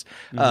families,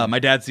 my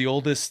dad's the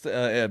oldest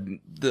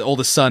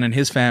son in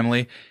his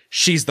family.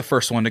 She's the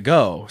first one to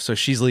go. So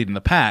she's leading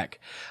the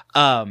pack.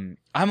 I'm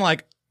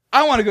like,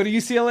 I want to go to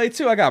UCLA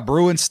too. I got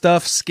Bruin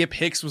stuff. Skip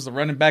Hicks was the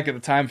running back at the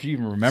time. If you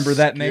even remember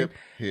that name,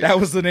 that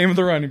was the name of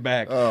the running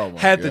back. Oh my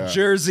Had God. the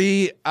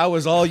jersey. I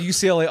was all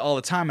UCLA all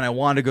the time, and I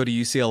wanted to go to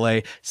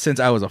UCLA since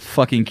I was a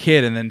fucking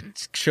kid. And then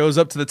shows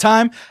up to the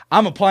time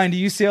I'm applying to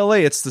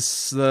UCLA. It's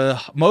the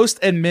most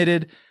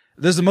admitted.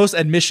 There's the most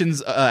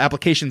admissions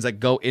applications that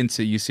go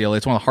into UCLA.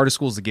 It's one of the hardest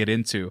schools to get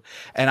into.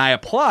 And I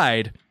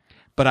applied,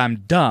 but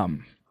I'm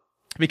dumb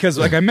because,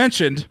 like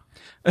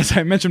as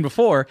I mentioned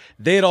before,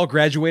 they had all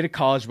graduated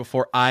college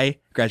before I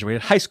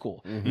graduated high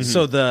school. Mm-hmm.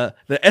 So the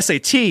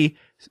SAT,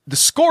 the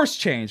scores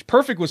changed.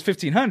 Perfect was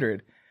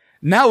 1,500.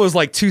 Now it was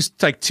like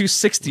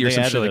 260 or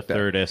some shit like that. They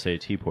added a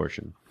third SAT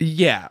portion.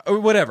 Yeah, or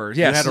whatever.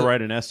 Yeah, you had to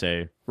write an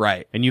essay.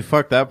 Right. And you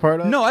fucked that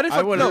part up? No, I didn't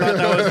fuck up. I thought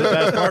that was the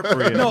best part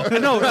for you. No.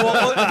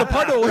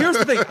 Well, here's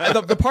the thing.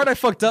 The part I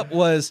fucked up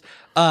was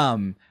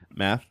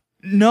math.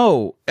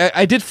 No,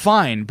 I did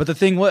fine, but the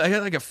thing was I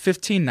got like a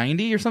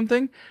 1590 or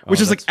something,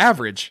 which is like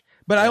average.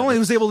 But I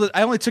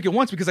only took it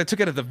once because I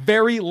took it at the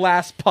very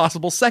last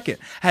possible second.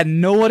 Had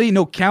nobody,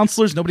 no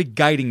counselors, nobody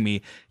guiding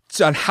me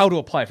on how to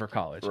apply for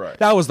college. Right.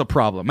 That was the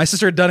problem. My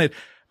sister had done it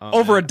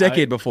over a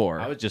decade before.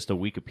 I was just a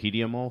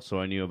Wikipedia mole, so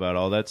I knew about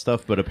all that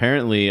stuff. But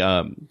apparently,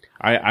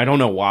 I don't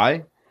know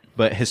why,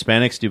 but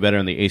Hispanics do better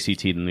on the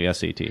ACT than the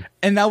SAT.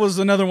 And that was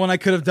another one I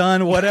could have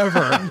done, whatever.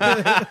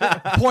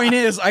 Point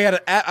is,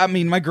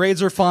 my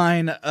grades are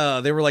fine.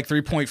 They were like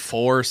 3.4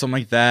 or something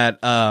like that.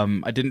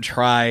 I didn't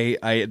try.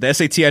 The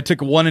SAT, I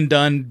took one and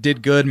done,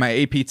 did good. My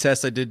AP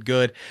test, I did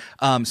good.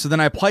 So then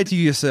I applied to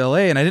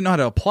UCLA and I didn't know how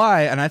to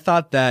apply. And I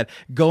thought that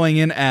going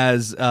in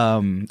as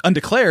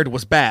undeclared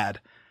was bad,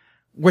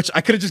 which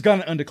I could have just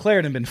gone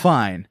undeclared and been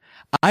fine.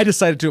 I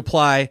decided to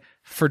apply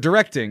for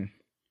directing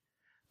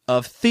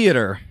of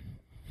theater.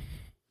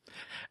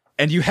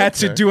 And you had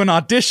to do an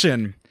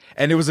audition,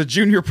 and it was a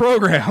junior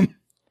program.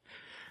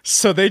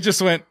 So they just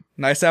went,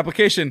 nice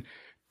application,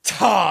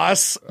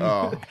 toss.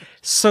 Oh.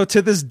 So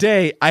to this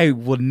day, I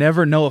will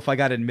never know if I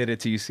got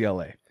admitted to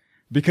UCLA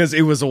because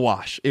it was a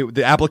wash.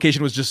 The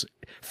application was just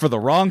for the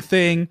wrong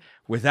thing,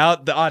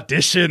 without the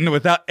audition,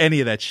 without any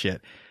of that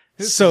shit.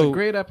 This is a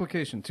great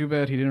application. Too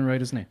bad he didn't write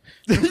his name.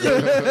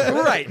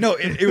 Right. No,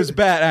 it was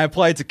bad. I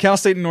applied to Cal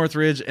State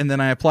Northridge, and then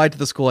I applied to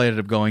the school I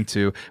ended up going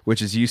to,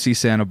 which is UC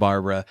Santa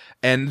Barbara.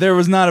 And there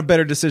was not a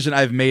better decision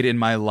I've made in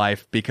my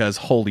life because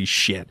holy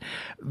shit.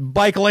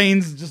 Bike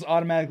lanes just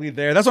automatically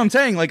there. That's what I'm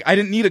saying. Like, I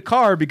didn't need a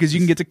car because you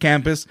can get to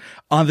campus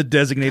on the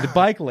designated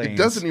bike lanes.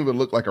 It doesn't even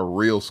look like a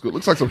real school. It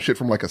looks like some shit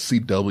from like a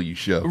CW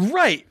show.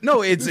 Right.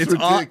 No,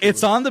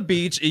 it's on the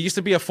beach. It used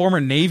to be a former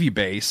Navy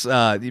base.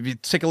 If you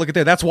take a look at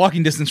there, that's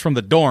walking distance from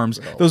the dorms.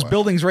 Those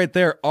buildings right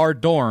there are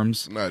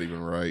dorms. Not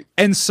even right.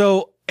 And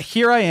so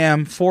here I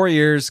am, 4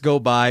 years go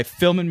by,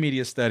 film and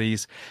media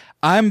studies.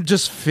 I'm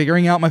just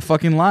figuring out my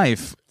fucking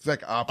life. It's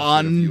like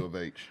opposite of U of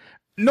H.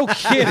 No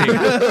kidding.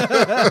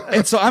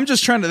 And so I'm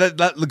just trying to.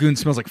 That lagoon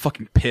smells like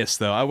fucking piss,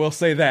 though. I will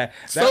say that.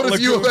 So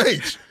does U of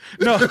H.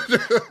 No,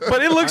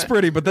 but it looks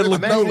pretty. But that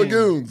No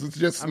lagoons. It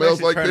just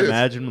smells like trying this. to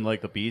imagine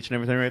like the beach and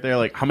everything right there.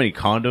 Like how many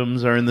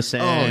condoms are in the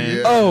sand?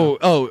 yeah.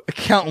 Oh,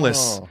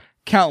 countless.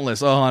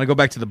 Countless. Oh, and I go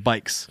back to the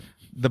bikes.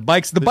 The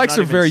bikes There's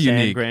are very sand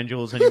unique.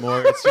 granules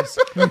anymore. It's just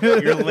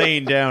you're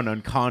laying down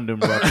on condom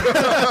rubber.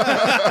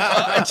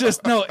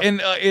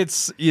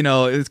 It's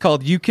it's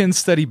called You Can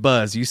Study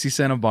Buzz, UC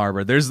Santa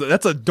Barbara.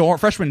 That's a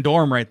freshman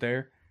dorm right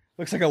there.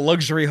 Looks like a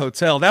luxury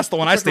hotel. That's the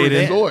one I stayed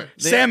in. resort.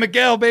 San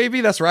Miguel, baby.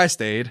 That's where I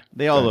stayed.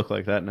 They all look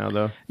like that now,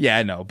 though. Yeah,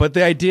 I know. But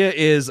the idea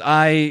is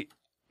I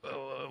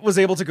was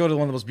able to go to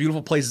one of the most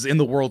beautiful places in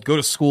the world, go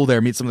to school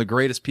there, meet some of the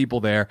greatest people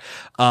there,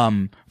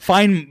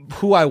 find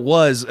who I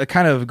was,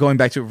 kind of going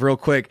back to it real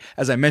quick,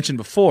 as I mentioned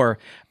before,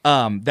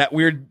 that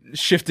weird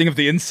shifting of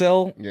the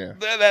incel,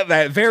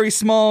 that very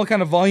small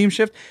kind of volume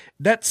shift,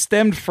 that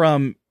stemmed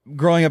from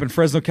growing up in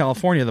Fresno,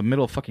 California, the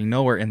middle of fucking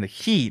nowhere in the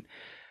heat,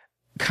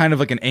 kind of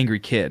like an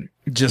angry kid,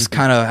 just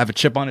kind of have a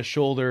chip on his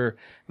shoulder.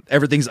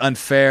 Everything's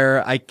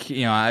unfair.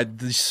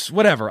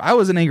 Whatever. I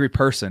was an angry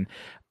person.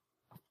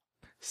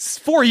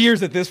 4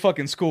 years at this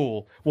fucking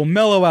school will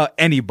mellow out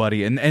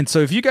anybody. And so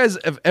if you guys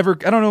have ever,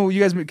 I don't know, you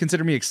guys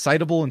consider me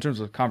excitable in terms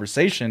of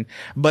conversation,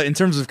 but in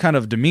terms of kind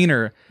of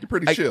demeanor, You're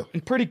pretty chill.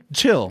 Pretty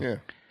chill. Yeah.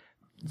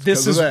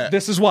 This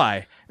is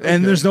why. Okay.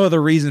 And there's no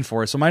other reason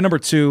for it. So my number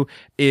 2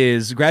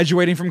 is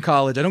graduating from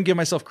college. I don't give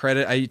myself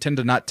credit. I tend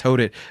to not tote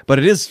it, but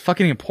it is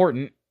fucking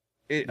important.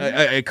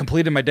 I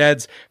completed my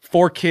dad's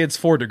 4 kids,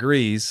 4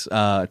 degrees, 2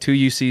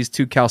 UCs,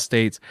 2 Cal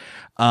States.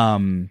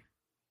 No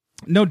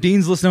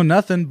dean's list, no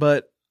nothing,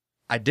 but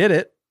I did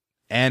it.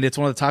 And it's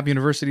one of the top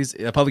universities,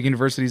 public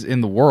universities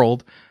in the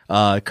world.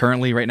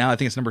 Currently, right now, I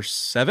think it's number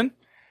 7.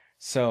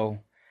 So,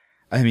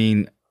 I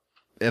mean,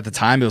 at the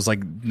time, it was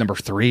like number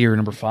 3 or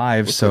number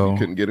 5. Looks so like you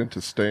couldn't get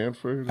into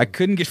Stanford. I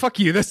couldn't get. Fuck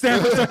you.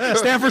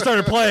 Stanford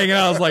started playing, and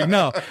I was like,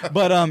 no.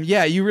 But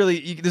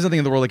there's nothing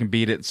in the world that can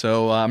beat it.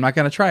 So I'm not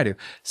gonna try to.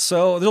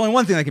 So there's only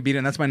one thing that can beat it,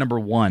 and that's my number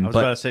 1. I was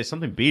about to say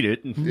something beat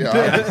it.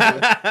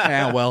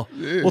 Yeah.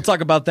 We'll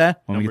talk about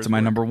that when we get to my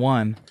number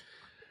 1.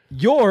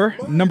 Your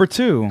number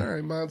 2. All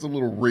right, mine's a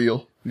little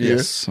real.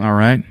 Yes. All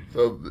right.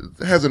 So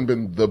it hasn't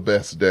been the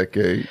best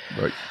decade.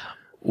 Like,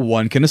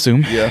 one can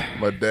assume. yeah,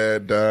 my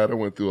dad died. I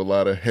went through a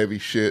lot of heavy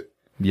shit.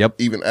 Yep.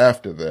 Even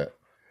after that.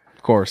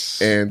 Of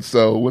course. And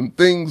so when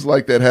things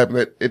like that happen,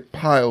 it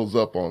piles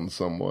up on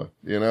someone,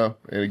 and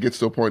it gets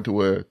to a point to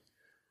where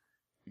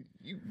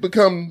you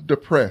become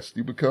depressed.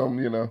 You become,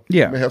 you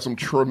may have some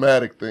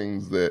traumatic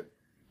things that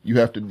you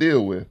have to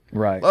deal with.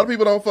 Right. A lot of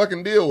people don't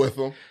fucking deal with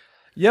them.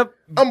 Yep.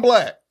 I'm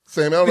black.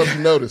 Sam, I don't know if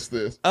you noticed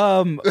this.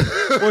 Well,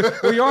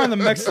 you are in the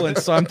Mexcellence,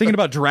 so I'm thinking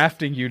about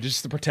drafting you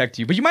just to protect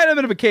you. But you might end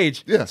up in a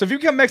cage. Yeah. So if you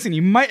become Mexican,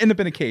 you might end up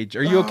in a cage.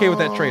 Are you okay with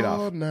that Oh,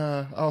 trade-off?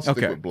 nah. I'll stick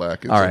with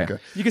black. It's All right.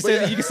 okay. You can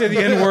say the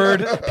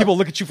N-word. People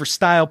look at you for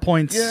style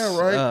points. Yeah,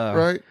 right,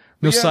 right.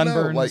 No But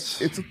sunburns. like,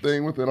 it's a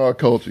thing within our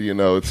culture,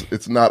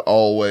 it's not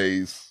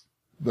always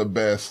the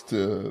best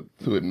to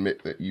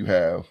admit that you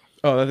have.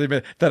 Oh,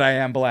 that I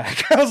am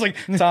black. I was like,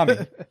 Tommy,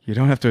 you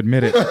don't have to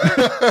admit it.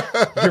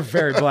 You're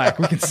very black.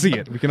 We can see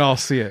it. We can all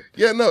see it.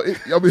 Yeah, no,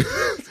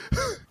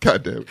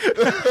 God damn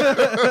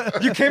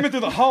it. You came in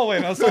through the hallway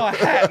and I saw a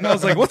hat and I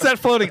was like, what's that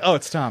floating? Oh,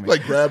 it's Tommy.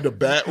 Like, grabbed a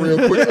bat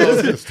real quick. Oh,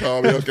 it's just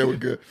Tommy. Okay, we're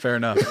good. Fair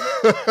enough.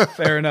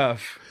 Fair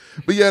enough.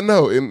 But yeah,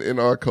 no, in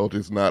our culture,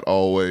 it's not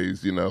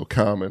always,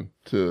 common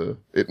to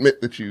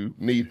admit that you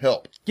need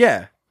help.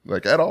 Yeah.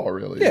 Like, at all,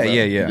 really. Yeah.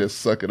 You just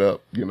suck it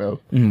up,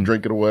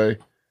 drink it away,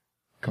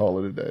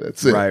 call it a day.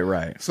 That's it.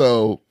 Right.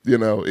 So,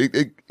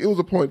 it was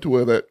a point to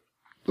where that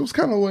it was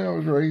kind of the way I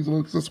was raised.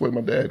 That's the way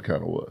my dad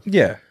kind of was.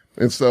 Yeah.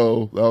 And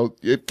so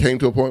it came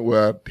to a point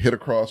where I hit a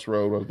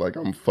crossroad. I was like,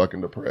 I'm fucking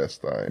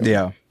depressed. I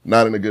am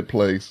not in a good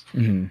place.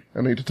 Mm-hmm.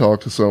 I need to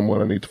talk to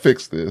someone. I need to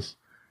fix this.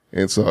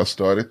 And so I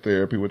started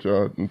therapy, which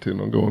I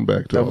intend on going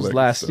back to. That was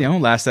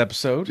last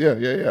episode.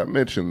 Yeah. I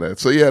mentioned that.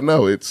 So yeah,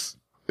 no, it's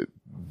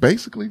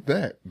basically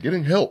that,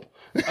 getting help.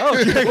 Oh,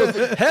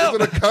 It's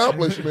an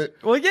accomplishment.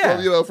 Well,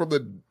 yeah. So, from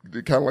the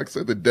kind of like I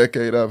said, the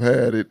decade I've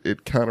had,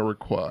 it kind of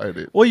required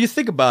it. Well, you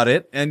think about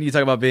it, and you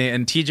talk about being,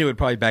 and TJ would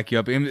probably back you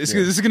up. This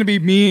is going to be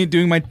me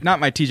doing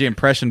not my TJ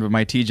impression, but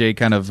my TJ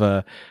kind of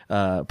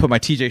put my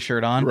TJ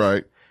shirt on.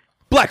 Right.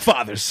 Black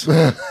fathers.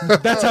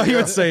 That's how he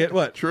would say it.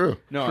 What? True.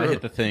 No, True. I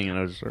hit the thing and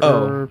I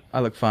was. I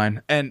look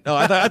fine. And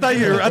I thought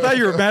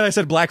you were mad. I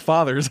said black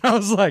fathers. I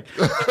was like,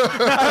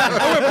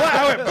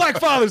 I went black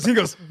fathers. He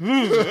goes,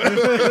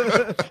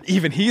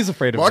 even he's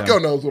afraid of Marco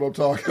them. knows what I'm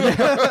talking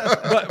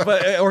about.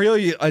 Or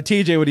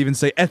TJ would even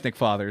say ethnic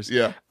fathers.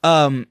 Yeah.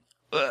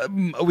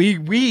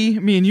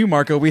 Me and you,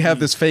 Marco, we have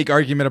this fake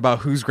argument about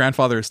whose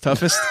grandfather is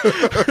toughest,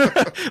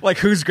 like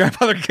whose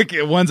grandfather can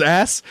kick one's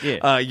ass.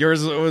 Yeah.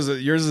 Yours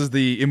is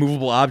the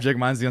immovable object.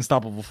 Mine's the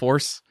unstoppable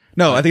force.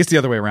 No, I think it's the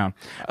other way around.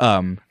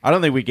 I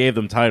don't think we gave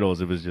them titles.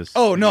 It was just.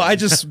 Oh no,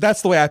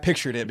 that's the way I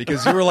pictured it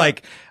because you were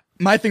like,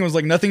 my thing was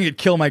like nothing could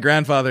kill my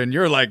grandfather, and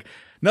you're like,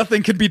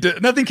 Nothing can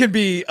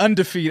be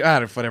undefeated.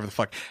 Whatever the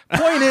fuck.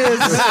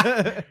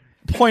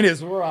 Point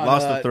is, we're on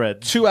Lost the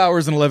thread. 2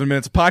 hours and 11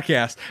 minutes of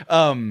podcast.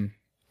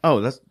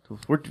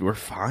 We're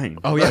fine.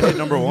 Oh yeah,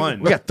 number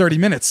one. We got 30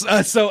 minutes.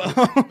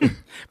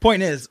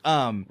 Point is,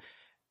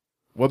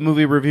 what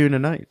movie reviewing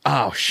tonight?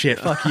 oh shit,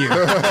 fuck you,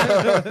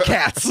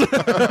 Cats.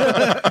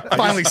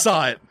 Finally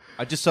saw it.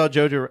 I just saw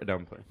Jojo. No,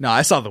 I'm playing. No,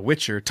 I saw The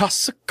Witcher.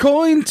 Toss a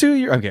coin to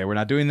your... Okay, we're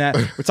not doing that.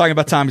 We're talking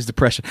about Tommy's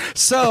depression.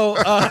 So,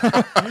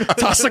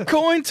 toss a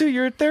coin to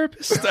your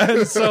therapist.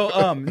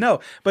 No,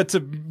 but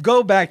to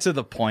go back to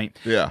the point.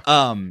 Yeah.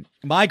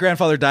 My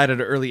grandfather died at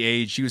an early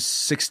age. He was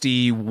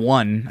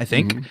 61, I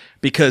think,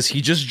 because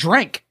he just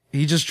drank.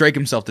 He just drank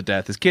himself to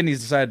death. His kidneys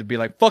decided to be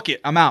like, fuck it,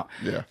 I'm out.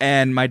 Yeah.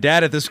 And my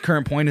dad at this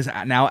current point has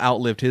now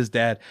outlived his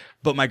dad.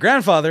 But my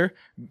grandfather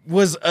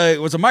was a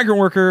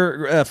migrant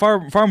worker,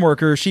 farm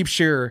worker, sheep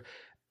shearer.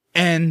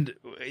 And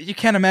you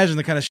can't imagine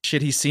the kind of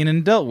shit he's seen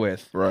and dealt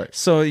with. Right.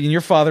 So your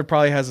father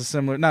probably has a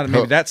similar, not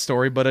maybe that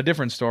story, but a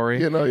different story.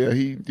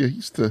 He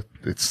used to,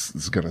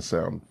 it's going to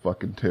sound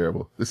fucking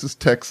terrible. This is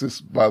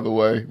Texas, by the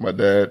way. My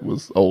dad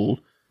was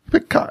old.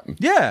 Pick cotton.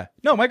 Yeah.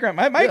 No, my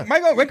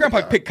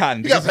grandpa picked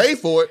cotton. You got paid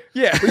for it.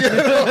 Yeah.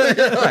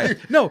 Right.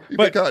 No,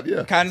 but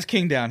cotton's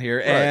king down here.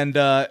 Right. And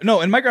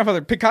and my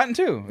grandfather picked cotton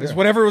too. It's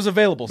whatever was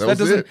available. So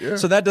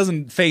that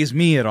doesn't phase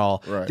me at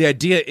all. Right. The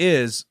idea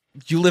is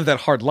you live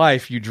that hard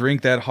life, you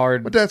drink that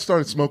hard. My dad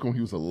started smoking when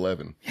he was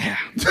 11. Yeah.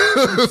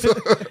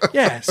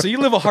 Yeah. So you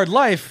live a hard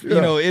life,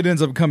 it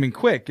ends up coming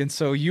quick. And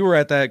so you were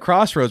at that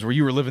crossroads where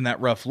you were living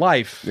that rough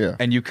life. Yeah.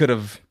 And you could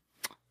have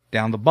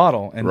downed the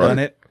bottle and done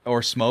it.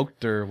 Or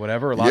smoked or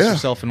whatever, or lost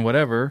yourself in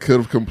whatever.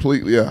 Could have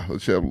completely, you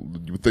would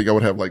think I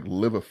would have like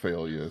liver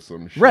failure or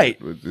some shit. Right.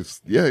 But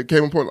it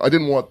came a point, I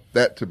didn't want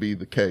that to be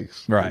the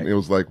case. Right. And it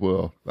was like,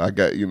 well, I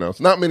got, it's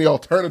not many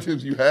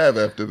alternatives you have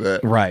after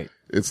that. Right.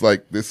 It's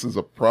like, this is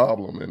a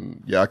problem.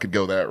 And I could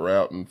go that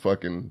route and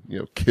fucking,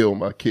 kill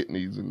my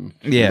kidneys and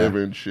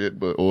liver and shit.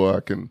 Or I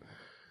can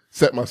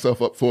set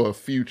myself up for a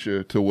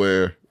future to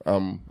where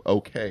I'm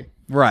okay.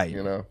 Right.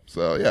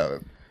 So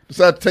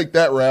decided to take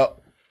that route.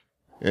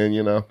 And,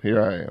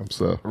 here I am.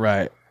 So,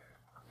 right.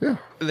 Yeah.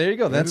 There you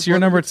go. That's your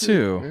number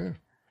 2. Yeah.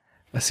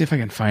 Let's see if I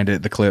can find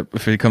it, the clip,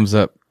 if it comes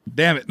up.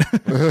 Damn it.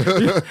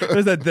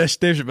 There's that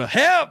Dave Chappelle.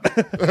 Help!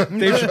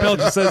 Dave Chappelle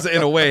just says it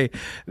in a way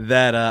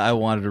that I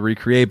wanted to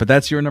recreate, but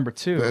that's your number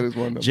 2. That is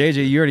one number.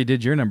 JJ, you already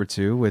did your number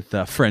 2 with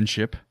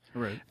Friendship.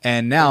 Right.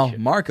 And now,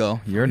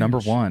 Marco, you're number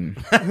 1.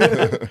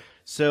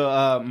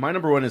 So, my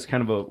number 1 is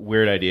kind of a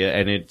weird idea,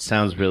 and it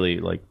sounds really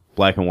like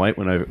black and white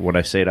when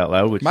I say it out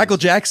loud. Which Michael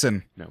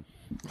Jackson. No.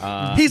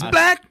 He's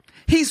black.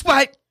 He's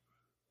white.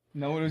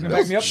 No one was going to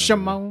back me up.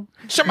 Shimon.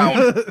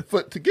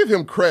 To give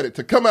him credit,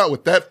 to come out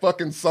with that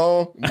fucking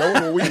song,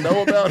 knowing what we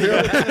know about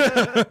him,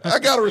 I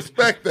gotta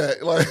respect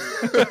that. Like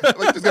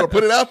just gotta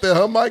put it out there,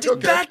 huh, Mike?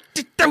 Okay.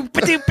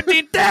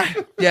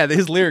 Yeah,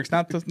 his lyrics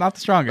not the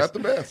strongest. Not the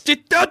best.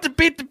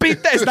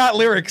 It's not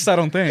lyrics, I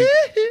don't think.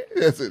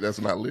 That's it.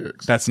 That's not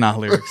lyrics. That's not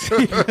lyrics.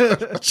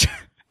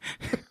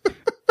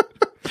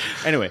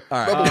 Anyway,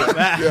 all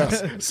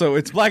right. So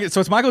it's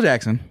Michael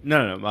Jackson.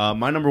 No.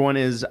 My number 1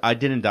 is I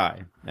Didn't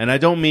Die, and I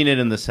don't mean it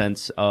in the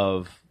sense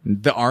of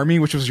the Army,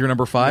 which was your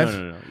number 5.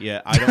 No.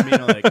 Yeah, I don't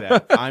mean it like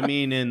that. I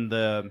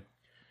mean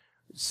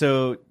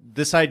so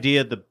this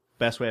idea, the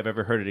best way I've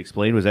ever heard it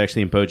explained was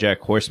actually in BoJack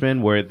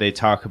Horseman, where they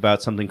talk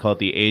about something called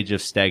the age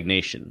of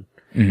stagnation.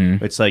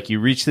 Mm-hmm. It's like you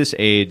reach this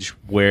age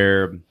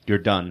where you're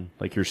done.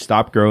 Like you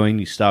stop growing,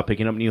 you stop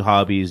picking up new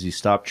hobbies, you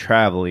stop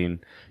traveling.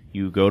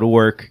 You go to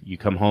work, you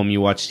come home,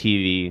 you watch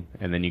TV,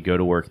 and then you go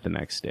to work the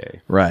next day.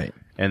 Right.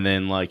 And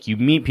then, you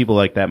meet people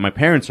like that. My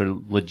parents are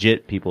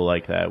legit people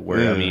like that,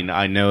 where,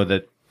 I know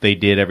that they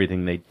did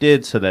everything they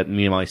did so that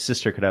me and my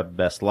sister could have the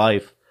best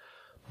life,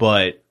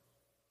 but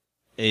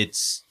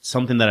it's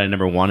something that I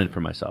never wanted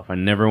for myself. I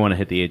never want to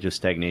hit the age of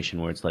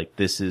stagnation where it's like,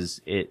 this is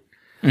it.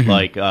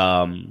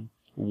 Mm-hmm.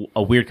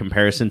 A weird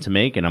comparison to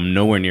make, and I'm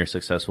nowhere near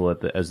successful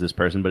as this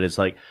person, but it's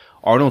like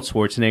Arnold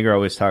Schwarzenegger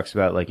always talks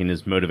about, in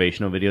his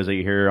motivational videos that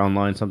you hear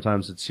online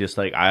sometimes, it's just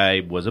like,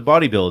 I was a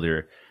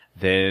bodybuilder,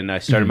 then I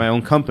started my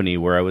own company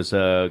where I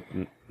wasn't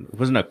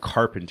a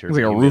carpenter.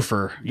 Like a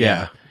roofer.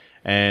 Yeah.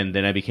 And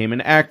then I became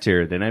an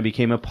actor, then I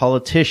became a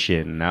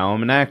politician, now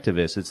I'm an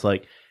activist. It's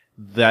like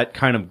that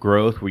kind of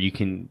growth where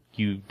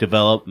you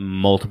develop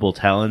multiple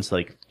talents,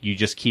 you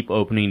just keep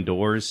opening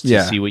doors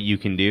to see what you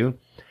can do.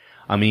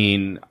 I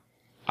mean,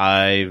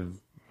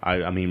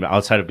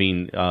 outside of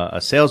being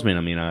a salesman,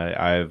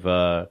 I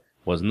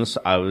was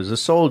a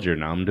soldier.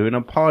 Now I'm doing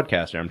a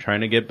podcast. I'm trying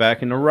to get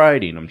back into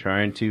writing. I'm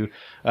trying to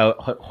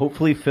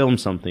hopefully film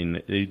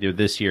something either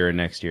this year or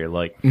next year.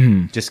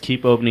 Just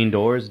keep opening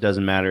doors. It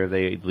doesn't matter if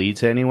they lead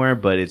to anywhere,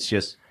 but it's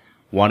just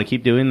want to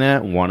keep doing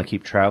that. Want to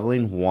keep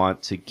traveling.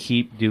 Want to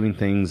keep doing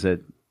things that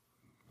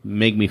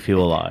make me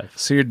feel alive.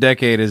 So your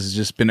decade has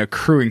just been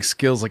accruing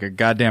skills like a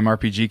goddamn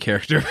RPG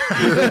character.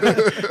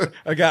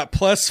 I got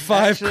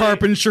 +5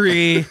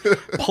 carpentry,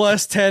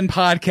 +10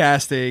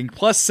 podcasting,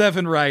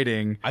 +7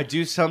 writing. I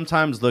do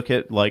sometimes look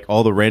at like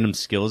all the random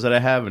skills that I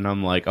have, and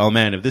I'm like, oh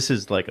man, if this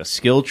is like a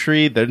skill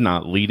tree, they're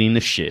not leading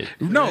to shit.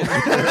 No, it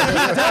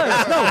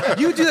does. No,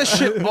 you do that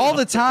shit all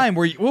the time.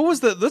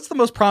 That's the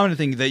most prominent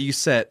thing that you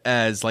set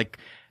as like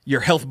your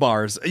health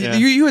bars. Yeah.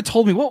 You had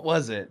told me, what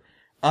was it?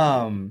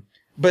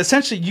 But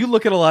essentially, you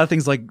look at a lot of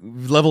things like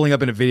leveling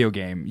up in a video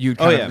game. You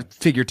kind of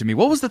figured to me.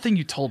 What was the thing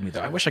you told me, though?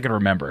 I wish I could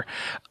remember.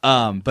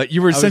 But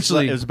you were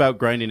essentially... It was about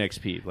grinding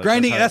XP. Like,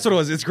 grinding, that's what it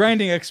was. It's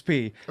grinding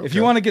XP. Okay. If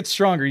you want to get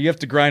stronger, you have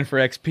to grind for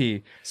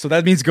XP. So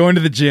that means going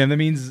to the gym. That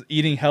means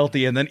eating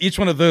healthy. And then each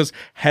one of those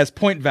has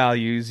point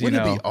values,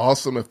 Wouldn't it be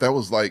awesome if that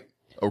was like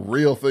a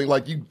real thing?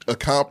 Like you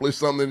accomplish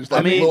something, it's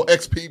like a little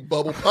XP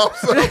bubble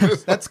pops up.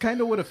 That's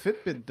kind of what a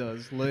Fitbit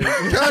does. Like,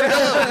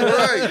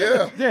 right?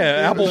 Yeah.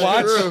 Yeah. Apple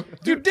Watch. True.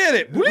 You did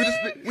it.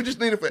 We just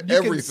need it for you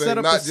everything, can set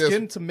up not a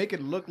skin just to make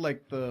it look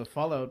like the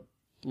Fallout,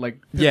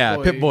 like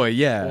Pip-Boy,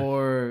 yeah.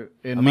 Or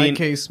in my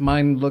case,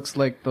 mine looks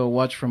like the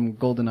watch from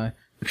GoldenEye.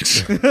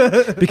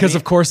 Because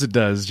of course it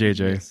does,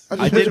 JJ.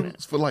 I did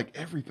it for like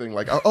everything.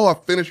 Like, I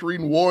finished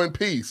reading War and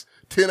Peace.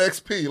 10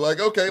 XP. Like,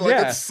 okay,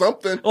 like it's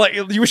something. Like,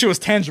 you wish it was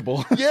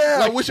tangible. Yeah,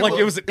 like, I wish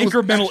it was an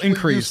incremental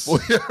increase.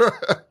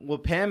 Well,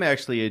 Pam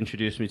actually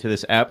introduced me to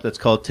this app that's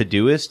called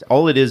Todoist.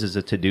 All it is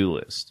a to-do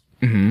list.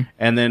 Mm-hmm.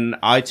 And then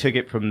I took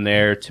it from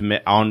there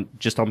to on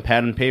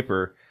pad and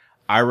paper.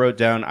 I wrote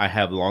down I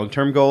have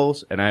long-term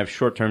goals and I have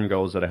short-term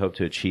goals that I hope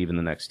to achieve in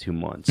the next 2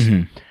 months.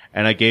 Mm-hmm.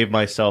 And I gave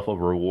myself a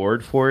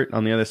reward for it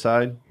on the other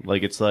side.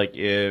 Like, it's like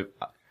if...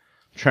 I'm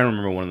trying to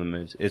remember one of them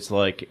is. It's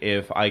like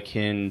if I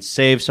can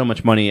save so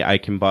much money, I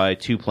can buy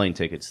 2 plane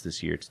tickets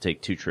this year to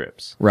take 2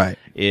 trips. Right.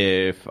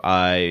 If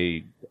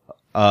I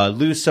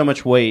lose so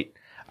much weight,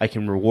 I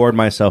can reward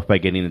myself by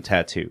getting a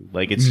tattoo.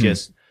 Like it's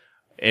just,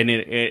 and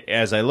it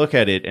as I look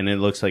at it, and it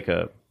looks like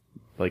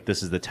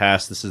this is the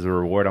task, this is the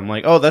reward. I'm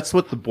like, oh, that's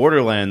what the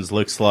Borderlands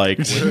looks like.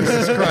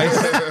 Jesus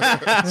Christ.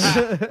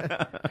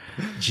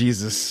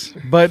 Jesus,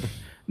 but.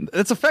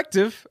 It's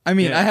effective. I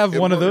mean, I have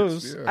one of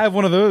those. Yeah. I have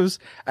one of those.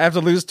 I have to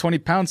lose 20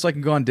 pounds so I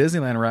can go on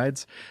Disneyland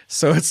rides.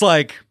 So it's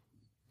like,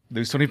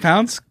 lose 20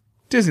 pounds,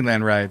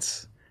 Disneyland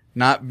rides.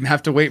 Not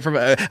have to wait for,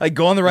 like,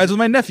 go on the rides with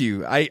my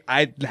nephew. I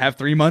have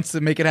 3 months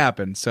to make it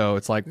happen. So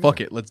it's like, fuck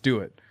it, let's do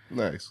it.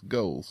 Nice.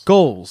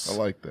 Goals. I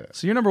like that.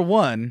 So you're number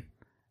 1.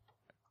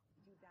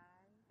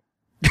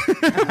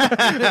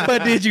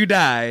 But did you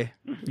die?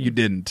 You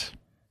didn't.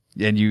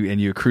 And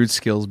you accrued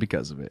skills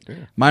because of it.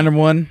 Yeah. My number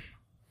 1.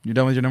 You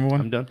done with your number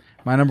 1? I'm done.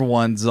 My number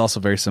 1 is also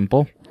very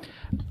simple.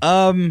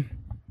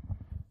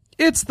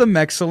 It's the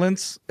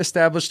Mexcellence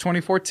established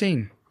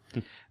 2014.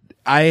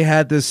 I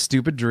had this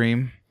stupid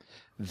dream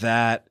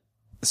that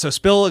so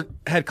Spill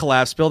had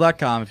collapsed.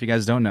 Spill.com, if you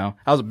guys don't know.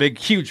 I was a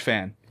huge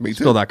fan. Me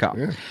too. Spill.com.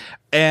 Yeah.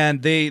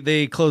 And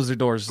they closed their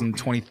doors in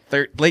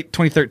late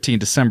 2013,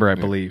 December, I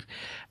believe.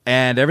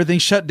 And everything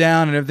shut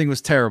down and everything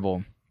was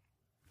terrible.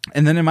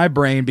 And then in my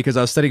brain, because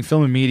I was studying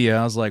film and media,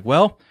 I was like,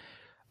 well,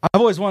 I've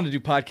always wanted to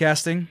do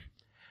podcasting,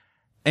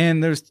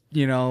 and there's,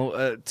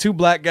 2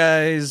 black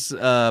guys,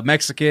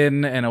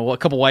 Mexican, and a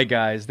couple white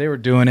guys. They were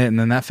doing it, and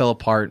then that fell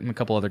apart, and a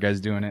couple other guys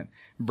doing it.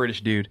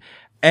 British dude.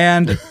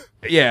 And,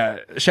 yeah,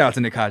 shout out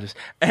to Nick Hodges.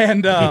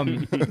 And,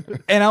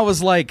 and I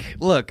was like,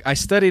 look, I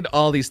studied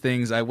all these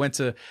things. I went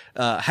to,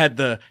 had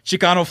the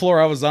Chicano floor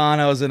I was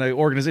on. I was in an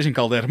organization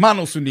called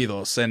Hermanos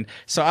Unidos. And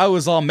so I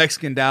was all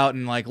Mexicaned out,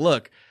 and like,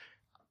 look,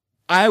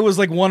 I was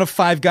like one of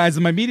 5 guys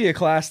in my media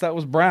class that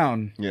was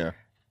brown. Yeah.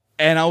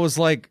 And I was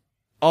like,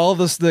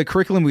 the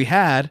curriculum we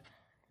had,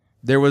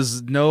 there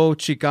was no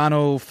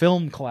Chicano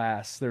film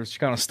class. There was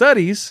Chicano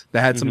studies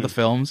that had some of the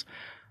films,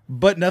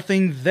 but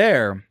nothing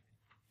there.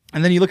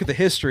 And then you look at the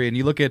history and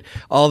you look at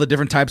all the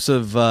different types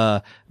of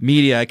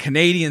media,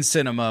 Canadian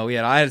cinema.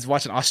 I was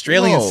watching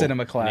Australian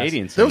cinema class.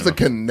 Canadian cinema. There was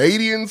a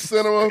Canadian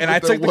cinema? And I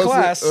took the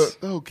class.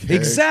 Okay.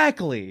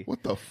 Exactly.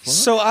 What the fuck?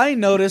 So I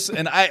noticed,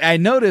 and I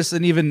noticed,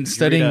 and even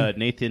studying... read,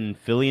 Nathan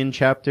Fillion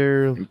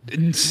chapter?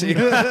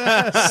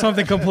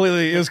 Something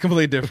completely... It was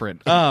completely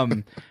different.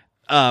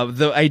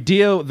 The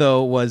idea,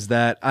 though, was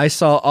that I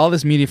saw all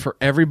this media for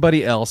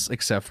everybody else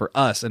except for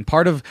us. And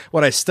part of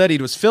what I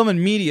studied was film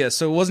and media.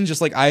 So it wasn't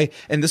just like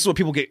and this is what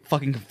people get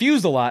fucking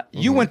confused a lot.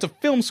 You went to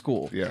film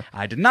school. Yeah.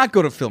 I did not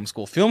go to film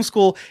school. Film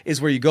school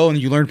is where you go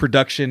and you learn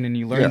production and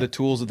you learn the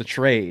tools of the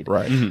trade.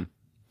 Right.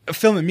 Mm-hmm.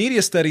 Film and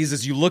media studies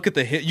is you look at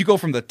you go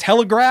from the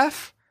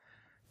telegraph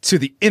to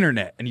the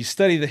internet, and you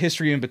study the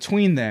history in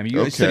between them.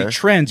 You study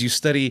trends, you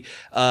study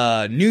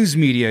news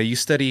media, you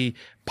study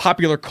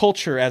popular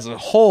culture as a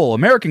whole,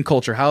 American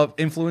culture, how it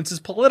influences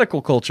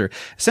political culture,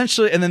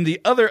 essentially. And then the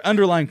other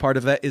underlying part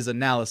of that is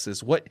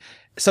analysis. What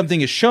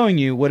something is showing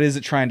you, what is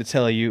it trying to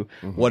tell you,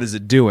 what is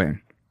it doing?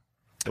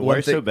 Why are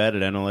you so bad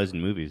at analyzing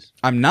movies?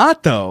 I'm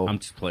not, though. I'm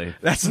just playing.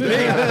 That's the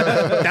thing.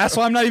 That's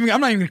why I'm not even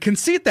going to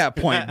concede that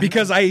point,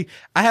 because I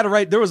had to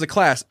write, there was a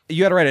class,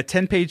 you had to write a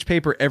 10-page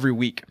paper every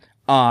week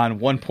on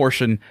one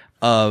portion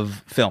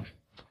of film.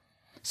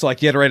 So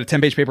like you had to write a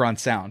 10-page paper on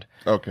sound.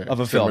 Okay. Of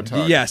a film.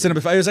 Cinematography. Yeah,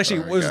 cinematography. It was actually,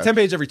 All right, it was a gotcha.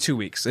 10-page every 2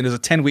 weeks, and it was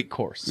a 10-week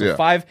course. So Yeah.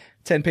 5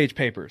 10-page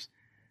papers.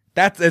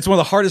 It's one of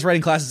the hardest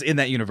writing classes in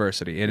that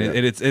university, and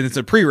it's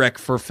a prereq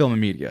for film and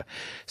media.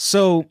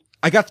 So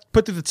I got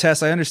put through the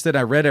test. I understood.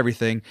 I read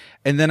everything,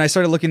 and then I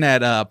started looking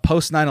at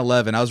post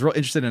 9/11. I was real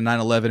interested in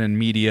 9/11 and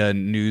media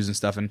and news and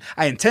stuff, and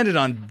I intended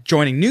on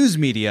joining news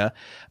media.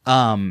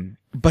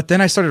 But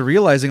then I started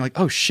realizing, like,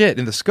 oh shit!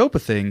 In the scope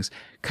of things,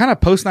 kind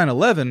of post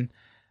 9/11,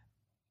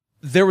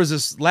 there was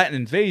this Latin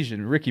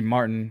invasion. Ricky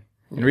Martin,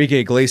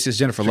 Enrique Iglesias,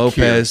 Jennifer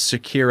Lopez,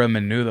 Shakira,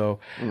 Menudo,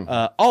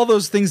 all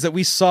those things that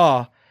we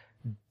saw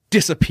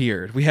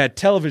disappeared. We had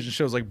television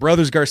shows like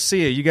Brothers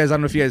Garcia. You guys, I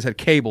don't know if you guys had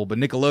cable, but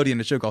Nickelodeon,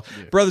 a show called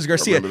Brothers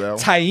Garcia. remember that one.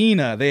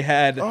 Taina, they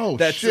had. Oh,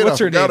 that's, shit, what's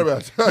I her name? forgot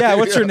about that. Yeah,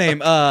 what's her name?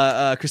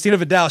 Christina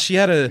Vidal. She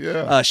had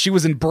Yeah. she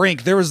was in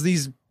Brink. There was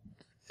this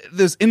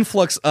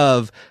influx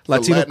of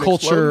Latino Latin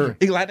culture,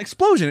 explosion. Latin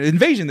explosion,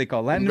 invasion. They call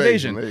it Latin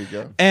invasion. There you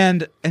go.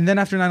 And then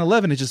after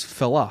 9/11, it just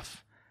fell off.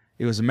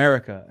 It was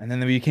America, and then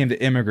we became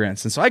the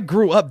immigrants. And so I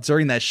grew up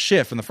during that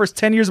shift. In the first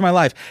 10 years of my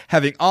life,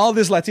 having all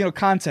this Latino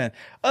content,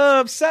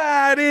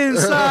 upside,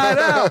 inside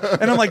out.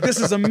 And I'm like, this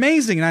is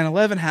amazing.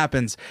 9/11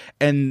 happens,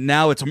 and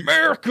now it's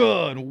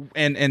America.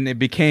 And it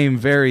became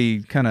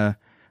very kind of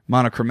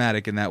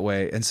monochromatic in that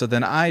way. And so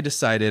then I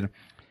decided,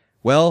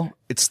 well,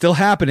 it's still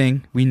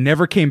happening. We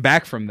never came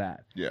back from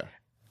that. Yeah.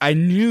 I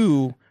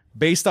knew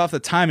based off the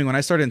timing when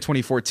I started in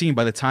 2014,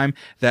 by the time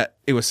that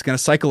it was going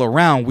to cycle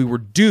around, we were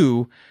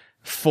due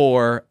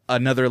for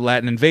another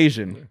Latin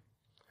invasion.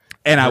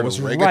 And I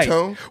was right.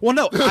 reggaeton? Well,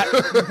 no,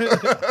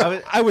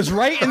 I was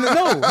right.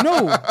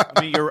 No.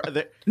 I mean,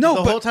 No,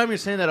 the but- whole time you're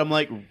saying that, I'm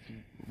like,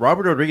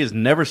 Robert Rodriguez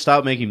never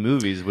stopped making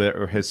movies with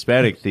or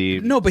Hispanic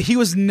theme. No, but he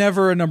was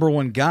never a number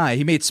one guy.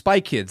 He made Spy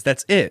Kids.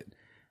 That's it.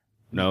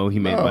 No, he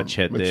made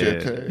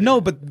Machete.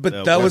 No, but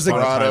that was Once Upon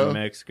a Desperado. Time in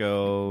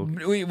Mexico.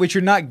 what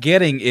you're not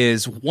getting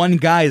is one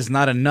guy is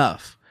not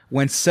enough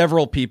when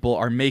several people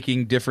are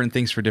making different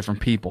things for different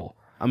people.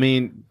 I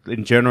mean,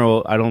 in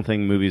general, I don't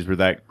think movies were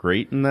that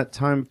great in that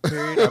time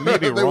period. I may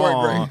be They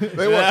wrong. weren't great.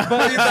 They weren't.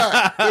 No, you're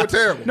not. They were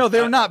terrible. No,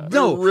 they're not. They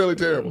No, were really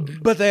terrible.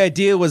 But the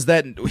idea was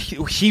that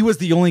he was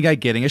the only guy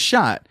getting a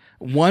shot.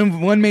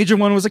 One major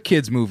one was a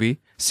kids movie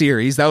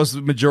series. That was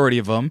the majority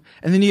of them.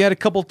 And then you had a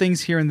couple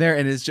things here and there.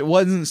 And it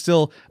wasn't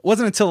until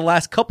the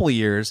last couple of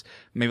years,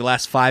 maybe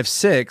last 5,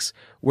 6,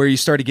 where you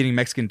started getting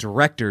Mexican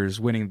directors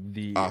winning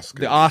the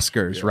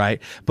Oscars,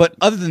 right? But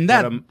other than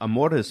that, But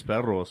Amores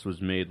Perros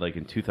was made like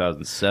in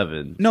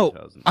 2007. no,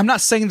 2000. I'm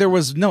not saying there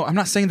was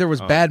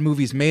bad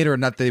movies made or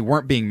not that they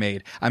weren't being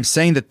made. I'm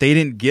saying that they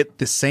didn't get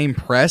the same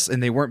press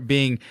and they weren't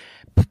being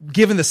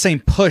given the same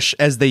push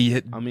as they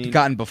had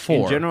gotten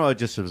before. In general, I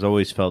just have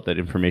always felt that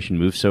information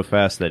moves so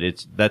fast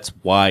that that's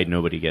why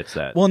nobody gets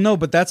that. Well, no,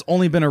 but that's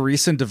only been a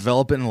recent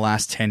development in the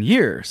last 10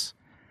 years.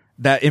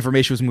 That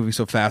information was moving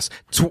so fast.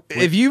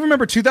 If you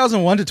remember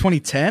 2001 to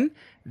 2010,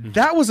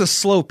 that was a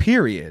slow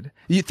period.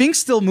 Things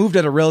still moved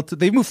at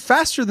they moved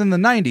faster than the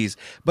 90s,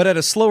 but at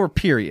a slower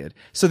period.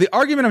 So the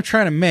argument I'm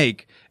trying to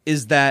make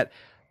is that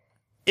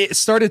it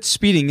started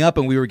speeding up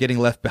and we were getting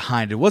left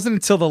behind. It wasn't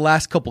until the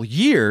last couple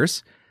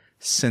years,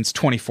 since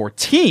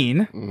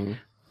 2014,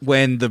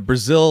 when the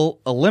Brazil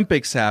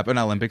Olympics happened,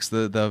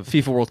 the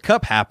FIFA World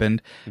Cup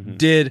happened,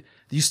 did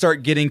you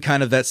start getting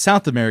kind of that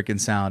South American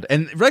sound.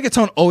 And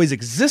reggaeton always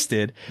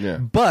existed,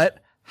 but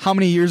how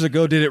many years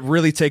ago did it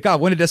really take off?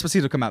 When did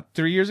Despacito come out?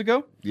 3 years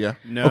ago? Yeah.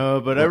 No,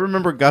 but I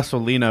remember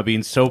Gasolina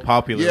being so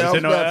popular. Yeah,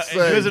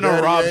 it was in a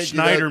Daddy Rob Yankee,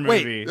 Schneider that-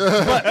 movie.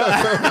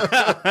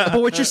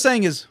 But what you're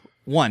saying is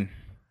one.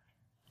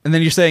 And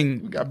then you're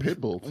saying We got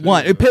Pitbull. Too.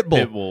 one,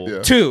 Pitbull. Pitbull.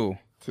 Yeah. Two.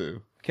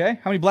 Too. Okay?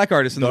 How many black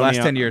artists in the last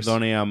 10 years?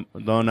 Don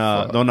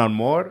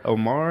Omar?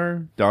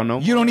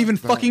 You don't even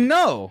fucking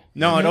know.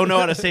 No, I don't know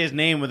how to say his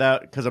name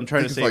because I'm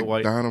trying to It's say like it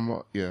white.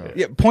 Dynamo. Yeah.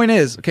 Yeah, point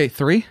is, okay,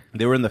 3.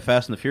 They were in the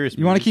Fast and the Furious.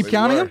 You want to keep They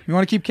counting were. them? You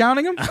want to keep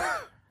counting them?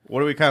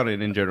 What are we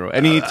counting in general?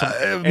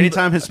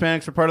 Anytime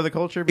Hispanics are part of the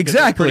culture? Because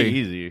Exactly. It's pretty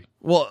easy.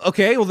 Well,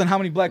 okay. Well, then how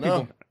many black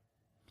people?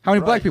 How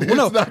many black people?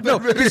 Well, It's not no,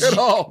 that many at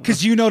all.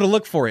 because you know to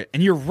look for it,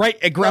 and you're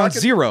right at ground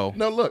zero.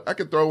 No, look, I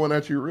could throw one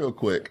at you real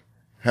quick.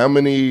 How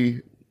many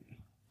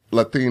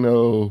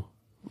Latino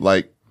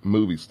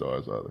movie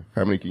stars are there?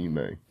 How many can you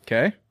name?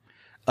 Okay.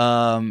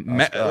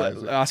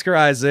 Isaac. Oscar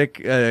Isaac,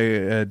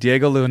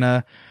 Diego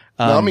Luna.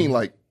 No, I mean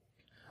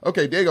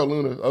okay, Diego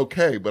Luna,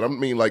 okay, but I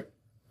mean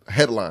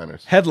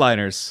headliners,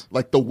 Headliners.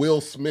 like the Will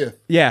Smith.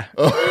 Yeah.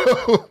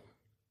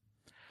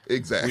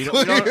 Exactly.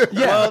 We don't-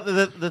 Well,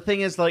 the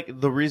thing is,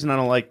 the reason I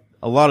don't like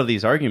a lot of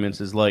these arguments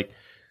is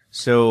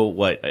so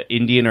what?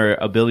 Indian or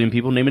a billion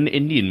people name an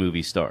Indian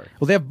movie star.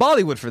 Well, they have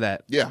Bollywood for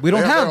that. Yeah, We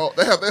don't have.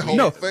 They have their whole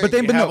No, thing. but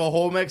they- We But have no. a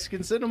whole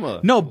Mexican cinema.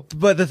 No,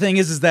 but the thing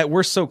is that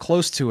we're so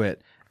close to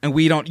it, and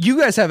we don't. You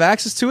guys have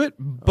access to it,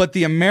 but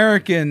the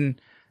American.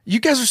 You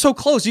guys are so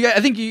close. I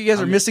think you guys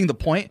are missing the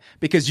point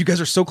because you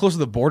guys are so close to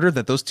the border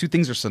that those two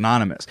things are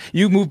synonymous.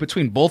 You move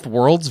between both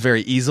worlds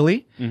very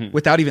easily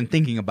without even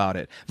thinking about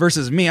it.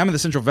 Versus me, I'm in the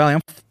Central Valley.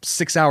 I'm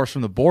 6 hours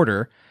from the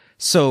border.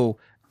 So,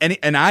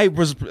 and I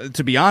was,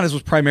 to be honest,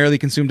 was primarily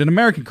consumed in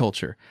American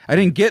culture. I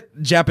didn't get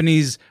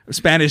Japanese,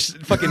 Spanish,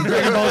 fucking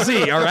Dragon Ball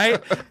Z, all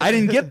right? I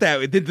didn't get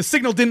that. The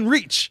signal didn't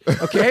reach,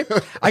 okay?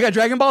 I got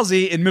Dragon Ball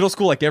Z in middle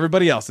school like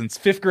everybody else in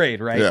 5th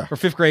grade, right? Yeah. Or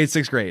 5th grade,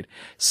 6th grade.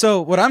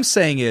 So what I'm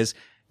saying is,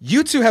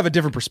 you two have a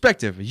different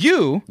perspective.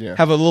 You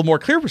have a little more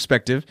clear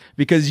perspective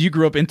because you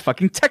grew up in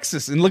fucking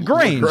Texas, in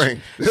LaGrange.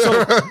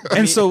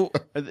 So,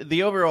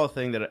 the overall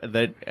thing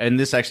that, and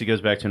this actually goes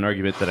back to an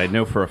argument that I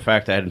know for a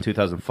fact I had in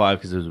 2005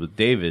 because it was with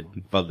David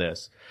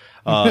Valdez,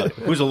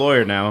 who's a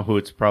lawyer now, who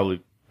it's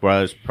probably, well,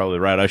 I was probably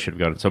right. I should have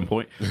gone at some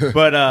point.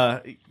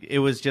 But it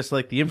was just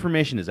like the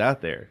information is out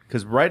there.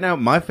 Because right now,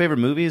 my favorite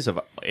movies of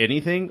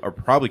anything are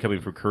probably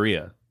coming from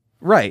Korea.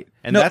 right.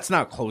 And that's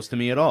not close to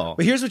me at all.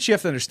 But here's what you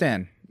have to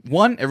understand.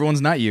 1,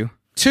 everyone's not you.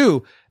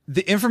 2,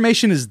 the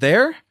information is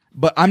there,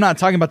 but I'm not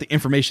talking about the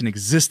information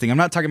existing. I'm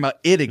not talking about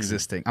it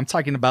existing. I'm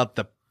talking about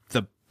the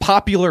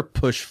popular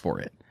push for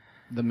it.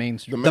 The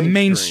mainstream. The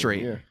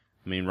mainstream. Yeah.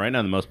 I mean, right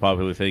now the most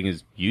popular thing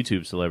is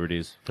YouTube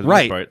celebrities. For the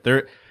Right. most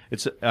part.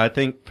 I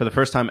think for the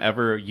first time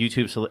ever,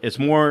 there's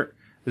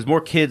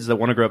more kids that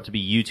want to grow up to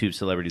be YouTube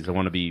celebrities that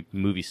want to be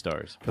movie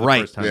stars. For the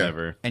Right. first time Yeah.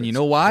 ever. And you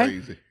know why?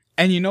 Crazy.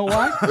 And you know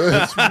why?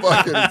 It's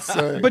fucking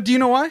insane. But do you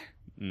know why?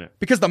 No.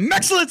 Because the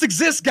Mexcellence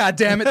exists,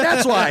 goddammit.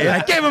 That's why. And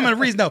I gave him a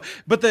reason. No,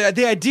 but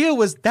the idea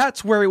was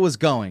that's where it was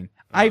going.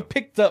 I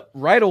picked up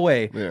right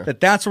away that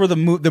that's where the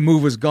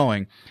move was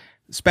going.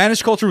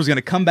 Spanish culture was going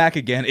to come back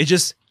again.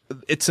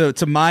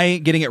 To my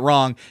getting it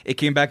wrong, it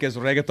came back as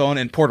reggaeton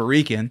and Puerto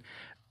Rican,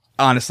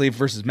 honestly,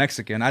 versus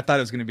Mexican. I thought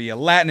it was going to be a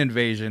Latin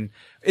invasion.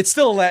 It's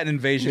still a Latin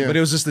invasion, but it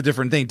was just a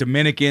different thing.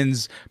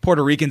 Dominicans,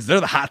 Puerto Ricans,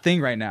 they're the hot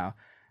thing right now.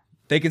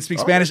 They can speak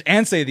Spanish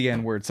and say the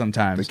N-word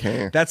sometimes. They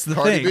can. That's the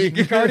Cardi thing.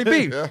 B. Cardi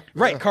B. Yeah,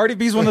 Right. Cardi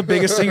B's one of the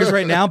biggest singers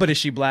right now, but is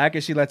she black?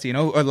 Is she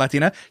Latino or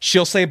Latina?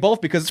 She'll say both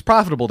because it's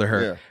profitable to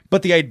her. Yeah.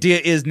 But the idea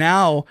is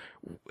now,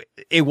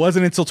 it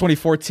wasn't until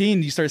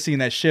 2014 you start seeing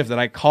that shift that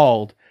I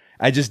called.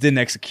 I just didn't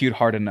execute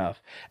hard enough.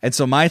 And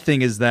so my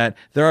thing is that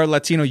there are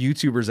Latino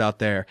YouTubers out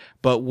there,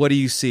 but what do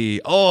you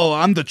see? Oh,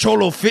 I'm the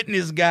Cholo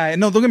fitness guy.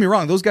 No, don't get me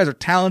wrong. Those guys are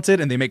talented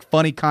and they make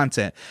funny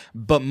content.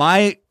 But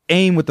my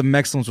aim with the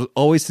Mexcellence was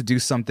always to do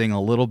something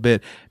a little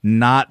bit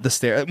not the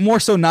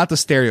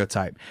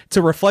stereotype,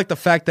 to reflect the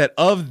fact that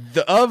of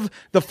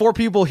the 4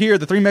 people here,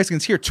 the 3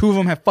 Mexicans here, 2 of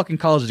them have fucking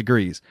college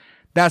degrees.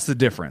 That's the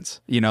difference.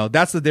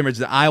 That's the difference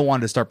that I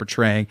wanted to start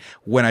portraying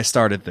when I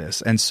started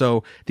this. And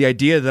so the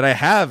idea that I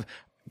have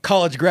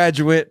college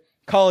graduate,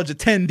 college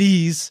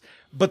attendees,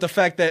 but the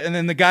fact that, and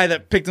then the guy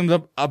that picked him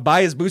up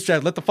by his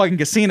bootstraps, let the fucking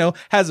casino,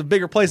 has a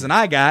bigger place than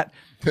I got,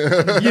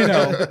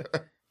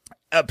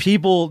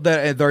 people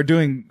that are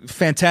doing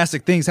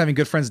fantastic things, having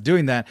good friends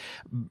doing that.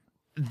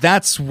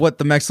 That's what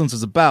the Mexcellence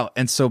is about.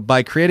 And so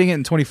by creating it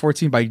in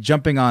 2014, by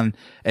jumping on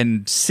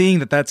and seeing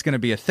that that's going to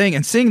be a thing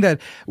and seeing that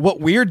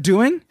what we're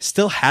doing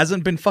still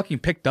hasn't been fucking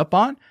picked up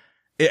on,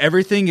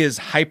 everything is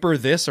hyper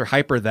this or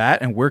hyper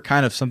that, and we're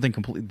kind of something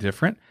completely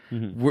different.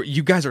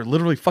 You guys are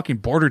literally fucking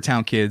border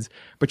town kids,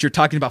 but you're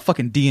talking about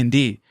fucking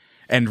D&D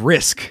and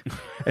Risk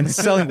and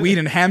selling weed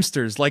and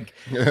hamsters. Like,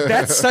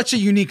 that's such a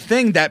unique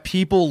thing that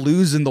people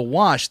lose in the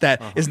wash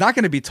that is not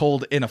going to be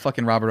told in a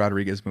fucking Robert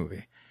Rodriguez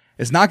movie.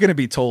 It's not going to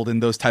be told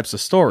in those types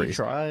of stories. He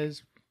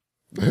tries.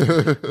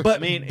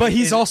 But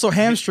he's also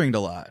hamstringed a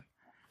lot.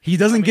 He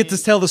doesn't get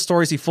to tell the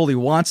stories he fully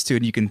wants to,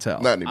 and you can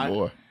tell. Not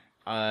anymore.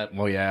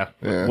 Well, yeah.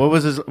 Yeah. What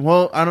was his?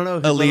 Well, I don't know.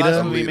 The Alita?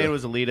 last movie he made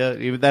was Alita.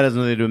 Even that has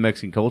nothing to do with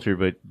Mexican culture,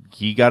 but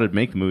he got to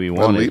make the movie he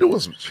wanted.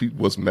 Alita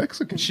was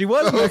Mexican. She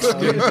was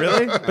Mexican,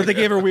 Really? but they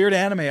gave her weird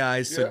anime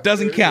eyes, so it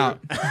doesn't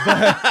count.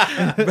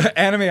 But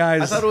anime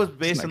eyes. I thought it was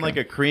based on like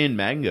a Korean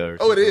manga. Or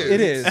Oh, it is. It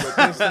is. But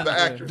the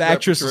actress. The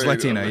actress is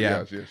portrayed it. Latina, Oh my yeah.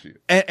 gosh, she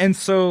is. And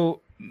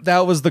so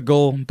that was the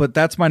goal, but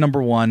that's my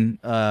number one.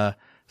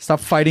 Stop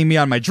fighting me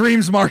on my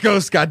dreams,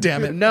 Marcos. God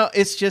damn it. No,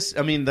 it's just.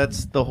 I mean,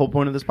 that's the whole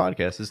point of this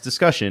podcast. It's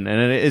discussion,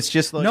 and it's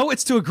just like No,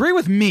 it's to agree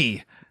with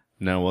me.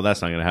 No, well,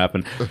 that's not going to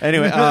happen.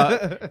 Anyway,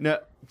 no.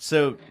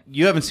 So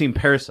you haven't seen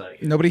Parasite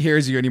yet. Nobody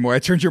hears you anymore. I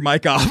turned your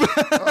mic off.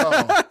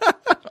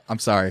 I'm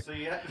sorry. So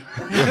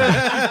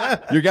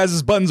Your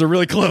guys' buttons are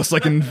really close. I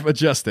can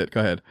adjust it.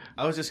 Go ahead.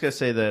 I was just going to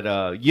say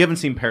that you haven't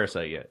seen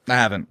Parasite yet. I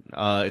haven't.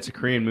 It's a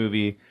Korean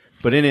movie,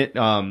 but in it,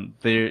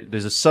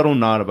 there's a subtle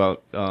nod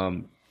about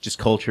just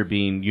culture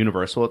being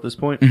universal at this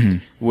point,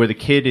 where the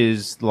kid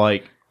is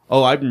like,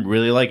 "Oh, I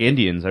really like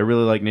Indians. I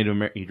really like Native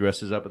American." He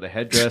dresses up with a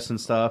headdress and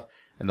stuff,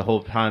 and the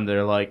whole time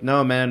they're like,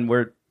 "No, man,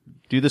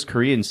 do this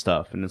Korean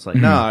stuff," and it's like,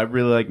 "No, I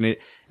really like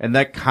Native," and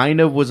that kind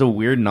of was a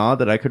weird nod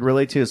that I could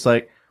relate to. It's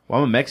like, well,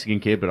 I'm a Mexican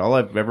kid, but all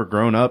I've ever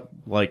grown up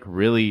like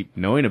really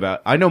knowing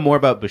about, I know more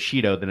about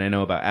Bushido than I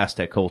know about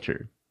Aztec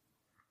culture.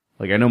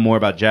 Like, I know more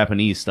about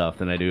Japanese stuff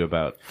than I do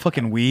about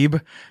Fucking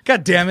weeb.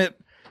 God damn it.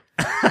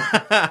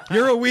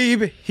 You're a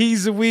weeb.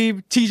 He's a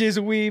weeb. TJ's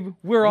a weeb.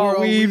 We're all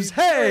weebs.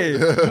 Hey.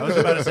 I was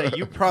about to say,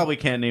 you probably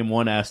can't name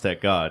one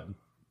Aztec god.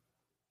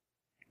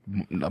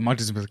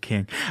 Montes was a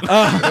king.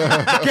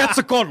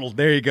 Quetzalcoatl.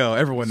 There you go.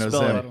 Everyone knows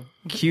Spell him.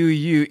 Quetzal.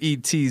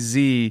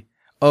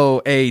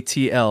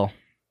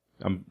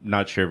 I'm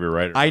not sure if you're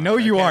right. Or I not. know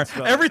you are.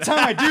 spell. Every time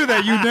I do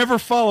that, you never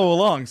follow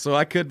along, so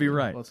I could be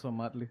right. Also,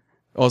 Motley.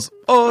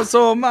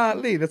 So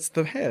Motley, that's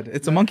the head.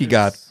 It's a monkey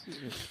god.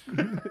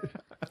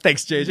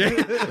 Thanks,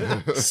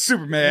 JJ.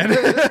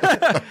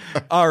 Superman.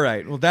 All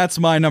right. Well, that's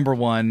my number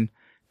one.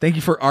 Thank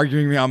you for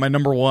arguing me on my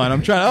number one.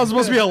 That was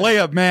supposed to be a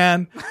layup,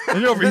 man.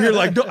 And you're over here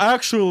like, no,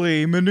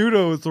 actually,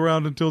 Menudo was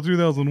around until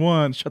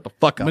 2001. Shut the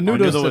fuck up.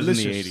 Menudo's Menudo was in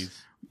the delicious. 80s.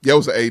 Yeah, it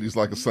was the 80s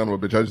like a son of a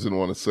bitch. I just didn't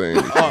want to sing.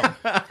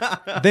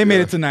 They made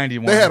it to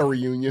 91. They had a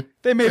reunion.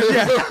 They made it.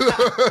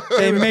 Yeah.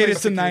 They made it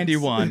to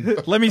 91.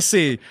 Let me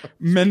see.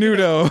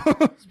 Menudo.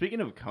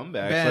 Speaking of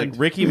comebacks, Banned. like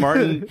Ricky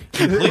Martin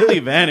completely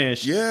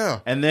vanished.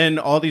 Yeah. And then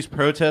all these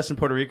protests in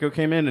Puerto Rico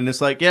came in, and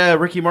it's like, yeah,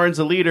 Ricky Martin's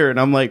a leader. And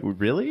I'm like,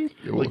 really?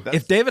 Like,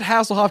 that's- If David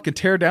Hasselhoff can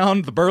tear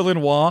down the Berlin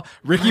Wall,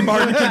 Ricky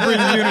Martin can bring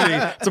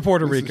unity to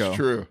Puerto Rico. It's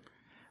true.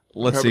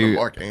 Let's Having a see.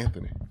 Mark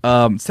Anthony.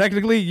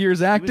 Technically, years he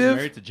was active.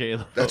 married to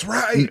J-Lo. That's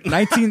right.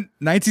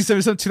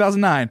 1977,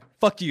 2009.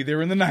 Fuck you. They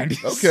were in the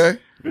 90s. Okay.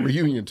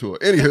 Reunion tour.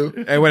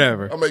 Anywho, Hey,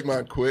 whatever. I'll make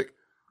mine quick.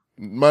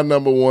 My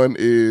number one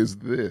is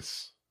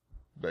this,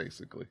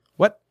 basically.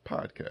 What?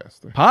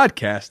 Podcasting.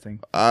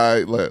 Podcasting.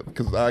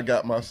 Because I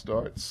got my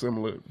start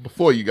similar,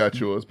 before you got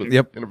yours, but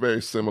Yep. in a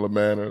very similar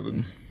manner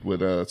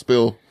when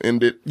Spill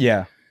ended.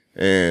 Yeah.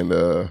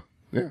 And,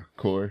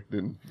 Corey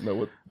didn't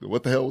know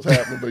what the hell was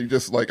happening, but he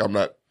just like, I'm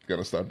not going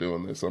to stop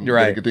doing this. I'm You're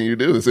going right. to continue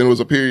to do this. And it was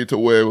a period to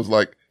where it was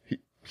like,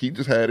 he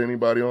just had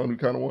anybody on who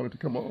kind of wanted to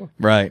come on.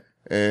 Right.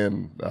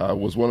 And I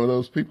was one of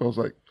those people. I was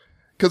like,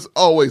 because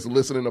always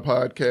listening to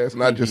podcasts,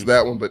 not just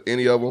that one, but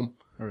any of them,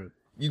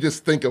 you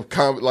just think of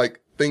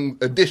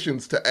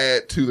additions to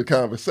add to the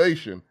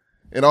conversation.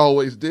 And I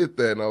always did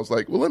that. And I was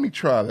like, well, let me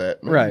try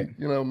that. Maybe, Right.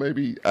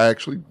 Maybe I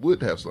actually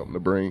would have something to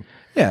bring.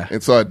 Yeah.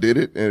 And so I did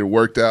it, and it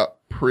worked out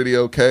pretty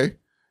okay.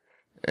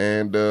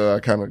 And I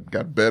kind of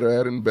got better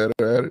at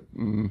it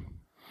and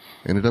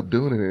ended up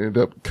doing it. Ended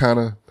up kind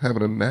of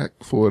having a knack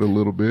for it a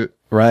little bit.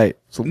 Right.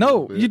 So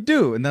No, you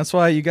do. And that's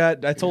why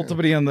I told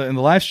somebody in the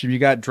live stream, you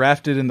got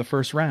drafted in the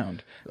first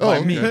round.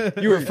 By me.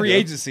 You were a free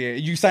agency.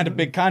 You signed a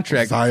big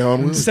contract. Zion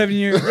Williamson. 7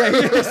 years.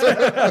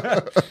 Yeah.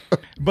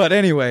 But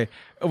anyway,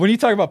 when you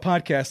talk about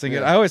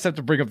podcasting, I always have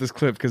to bring up this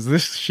clip because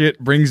this shit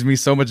brings me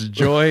so much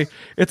joy.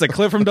 It's a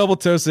clip from Double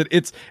Toasted.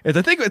 It's I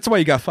think it's why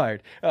you got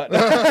fired. But,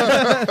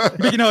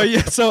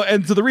 so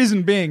the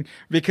reason being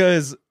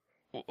because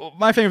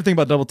my favorite thing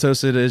about Double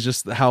Toasted is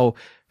just how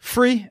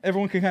free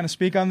everyone can kind of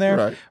speak on there.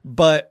 Right.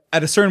 But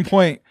at a certain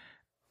point,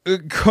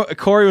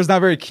 Corey was not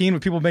very keen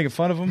with people making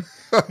fun of him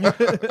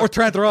or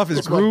trying to throw off his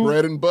It's my groove.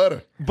 bread and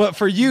butter. But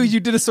for you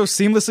did it so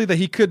seamlessly that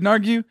he couldn't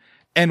argue.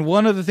 And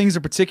one of the things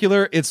in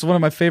particular, it's one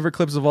of my favorite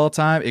clips of all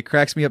time. It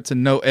cracks me up to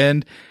no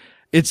end.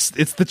 It's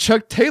the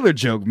Chuck Taylor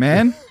joke,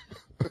 man.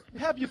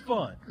 Have your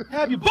fun.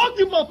 Both you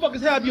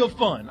motherfuckers have your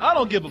fun. I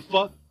don't give a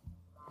fuck.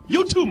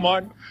 You too,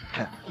 Martin.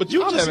 But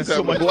you just having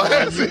so much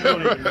fun. You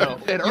don't even know.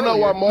 And you know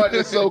why Martin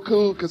is so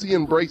cool? Because he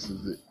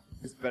embraces it.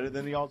 It's better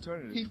than the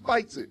alternative. He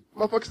fights it.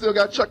 Motherfucker still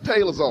got Chuck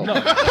Taylor's on.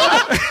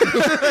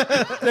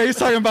 Yeah, he's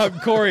talking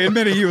about Corey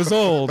admitting he was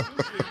old.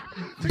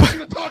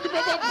 Talk about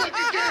my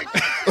fucking gang.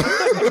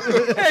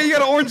 Hey, you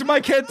got an orange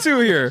mic head too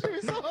here.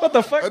 What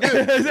the fuck?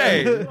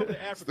 Hey.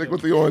 Stick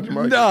with the orange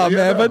mic. No,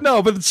 Yeah. man,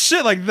 but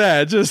shit like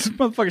that, just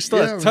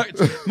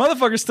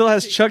motherfucker still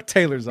has Chuck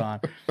Taylor's on.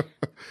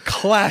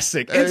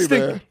 Classic, Hey,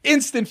 man.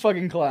 instant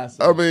fucking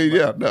classic. I mean,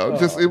 yeah, no,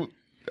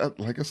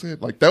 like I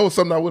said, like that was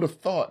something I would have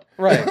thought.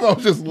 Right. I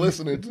was just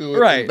listening to it.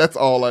 Right. That's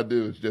all I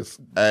do is just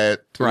add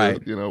to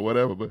Right. it,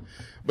 whatever.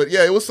 But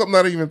yeah, it was something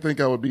I didn't even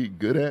think I would be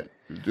good at.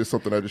 It was just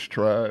something I just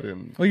tried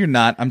and. Well, you're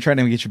not. I'm trying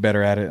to get you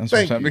better at it. That's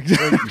what Thank I'm you.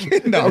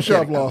 saying. No, I'm sure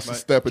I've kidding. lost a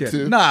step or kidding.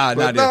 two. Nah,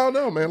 but not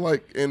no, man.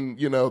 Like, and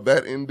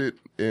that ended,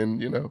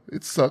 and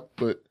it sucked,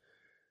 but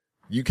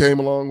you came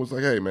along, was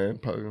like, hey, man,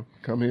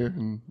 come here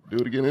and do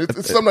it again.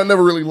 It's something I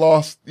never really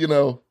lost,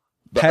 the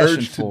Passion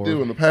urge for. to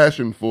do and the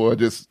passion for.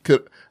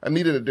 I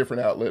needed a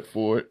different outlet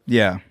for it,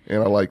 Yeah,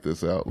 and I like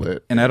this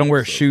outlet. and I don't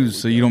wear shoes,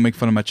 so you don't make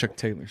fun of my Chuck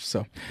Taylor.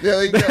 So Yeah,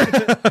 there you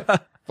go.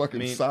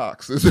 Fucking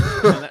socks.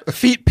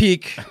 feet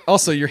peak.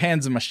 Also, your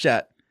hands in my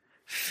shot.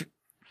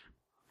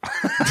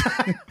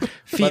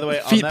 Feet, By the way,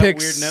 on feet that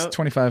picks, weird note,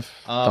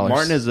 $25.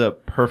 Martin is a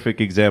perfect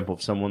example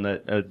of someone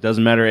that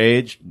doesn't matter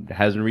age,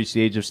 hasn't reached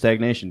the age of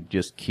stagnation,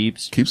 just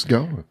keeps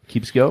going. going.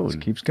 keeps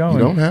You going.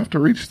 don't have to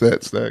reach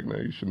that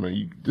stagnation,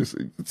 man.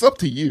 It's up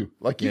to you.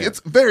 Like,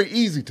 it's very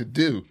easy to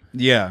do.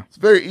 Yeah, It's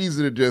very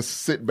easy to just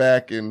sit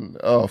back and,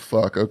 oh,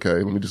 fuck, okay,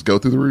 let me just go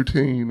through the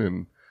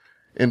routine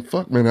and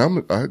fuck, man,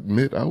 I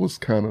admit I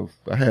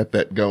had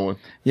that going.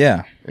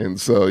 yeah. And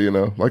so,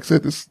 like I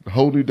said, this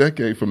whole new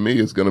decade for me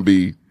is going to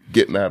be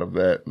getting out of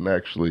that and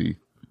actually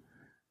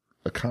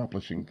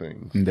accomplishing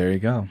things. And there you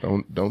go.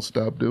 Don't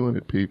stop doing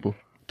it, people.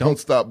 Don't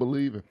stop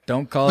believing.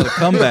 Don't call it a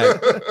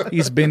comeback.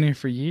 He's been here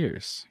for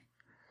years.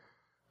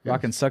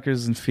 Rocking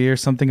suckers in fear.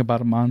 Something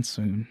about a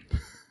monsoon.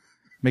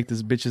 Make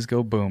this bitches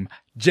go boom.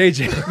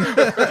 JJ.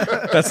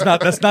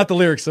 That's not the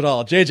lyrics at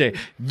all. JJ,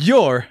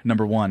 your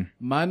number one.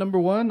 My number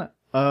one,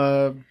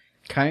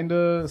 kind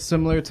of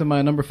similar to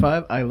my number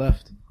 5. I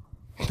left.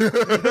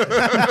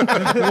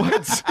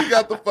 What? He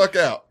got the fuck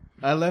out.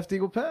 I left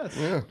Eagle Pass.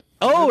 Yeah,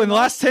 Oh, in the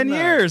last 10 Nah.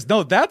 years.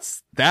 No,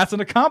 that's an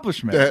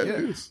accomplishment. that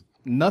is.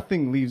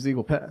 Nothing leaves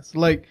Eagle Pass.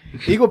 Like,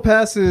 Eagle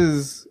Pass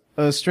is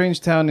a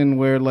strange town in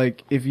where,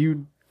 like, if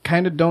you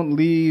kind of don't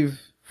leave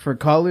for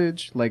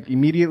college, like,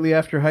 immediately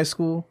after high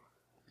school,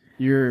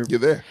 you're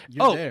there.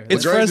 Oh, there.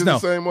 it's LaGrange is Fresno. the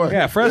same way.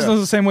 Yeah, Fresno's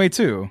Yeah. the same way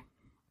too.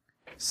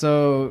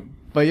 So,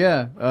 but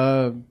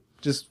yeah,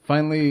 just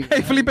finally.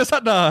 Hey, Felipe's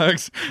hot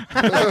dogs.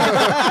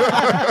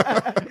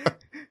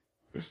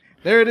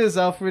 There it is,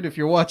 Alfred, if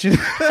you're watching. He's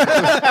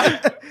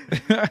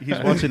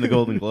watching the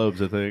Golden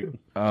Globes, I think.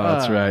 Oh,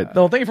 that's right.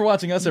 Well, thank you for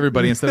watching us,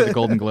 everybody, instead of the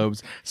Golden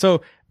Globes.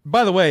 So,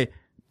 by the way,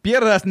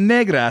 Piedras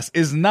Negras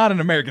is not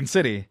an American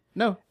city.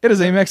 No. It is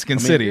a Mexican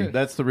city.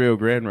 That's the Rio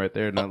Grande right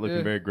there, not looking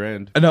Yeah. very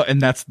grand. No, and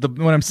that's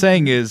what I'm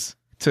saying is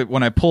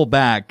when I pull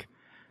back,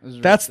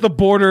 that's the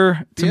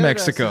border to Piedras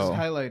Mexico. is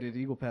highlighted.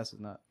 Eagle Pass is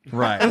not.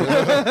 Right.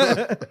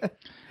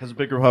 Has a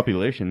bigger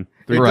population.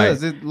 It Right.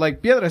 does.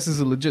 Like, Piedras is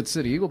a legit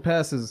city. Eagle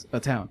Pass is a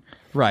town.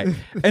 Right.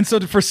 And so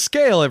for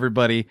scale,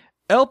 everybody,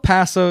 El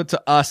Paso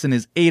to Austin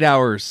is 8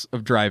 hours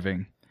of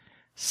driving.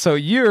 So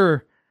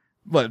you're,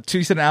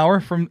 you said an hour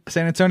from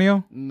San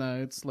Antonio? No,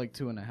 it's like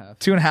 2.5.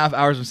 2.5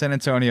 hours from San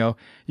Antonio.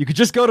 You could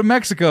just go to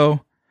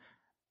Mexico,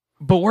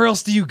 but where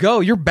else do you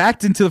go? You're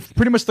backed into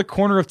pretty much the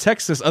corner of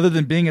Texas other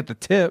than being at the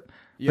tip.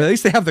 But at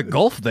least they have the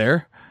Gulf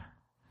there.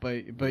 But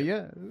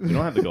yeah. You don't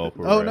have the Gulf.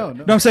 Oh, right? no.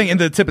 No, I'm saying in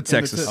the tip of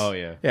Texas. tip. Oh,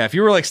 yeah. Yeah, if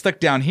you were like stuck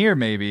down here,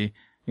 maybe,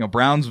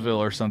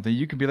 Brownsville or something,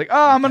 you could be like,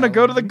 oh, I'm going to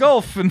go to the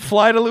Gulf and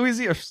fly to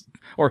Louisiana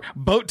or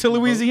boat to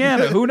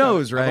Louisiana. Who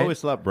knows, right? I've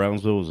always thought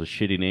Brownsville was a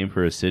shitty name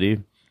for a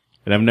city.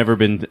 And I've never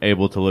been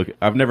able to look.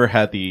 I've never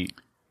had the,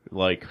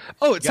 like.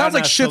 Oh, it sounds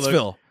like ganas to look-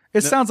 Shitsville.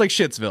 It sounds like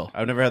Shitsville.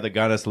 I've never had the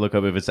ganas to look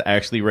up if it's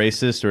actually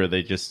racist or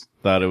they just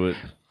thought it would.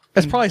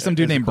 It's probably some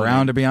dude named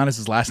Brown, to be honest.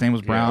 His last name was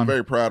I'm Brown.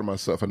 very proud of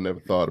myself. I never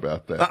thought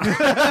about that.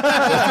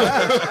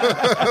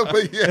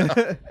 But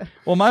yeah,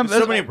 Well, There's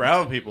so many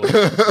brown people.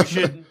 You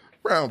should.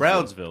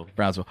 Brownsville.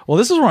 Brownsville. Well,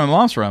 this is where my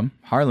mom's from,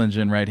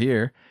 Harlingen, right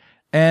here.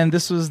 And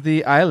this was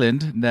the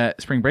island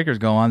that spring breakers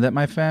go on that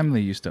my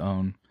family used to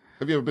own.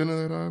 Have you ever been to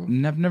that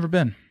island? I've never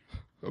been.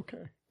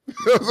 Okay.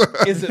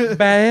 Is it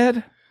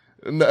bad?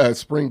 No,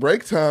 spring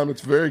break time,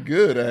 it's very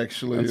good,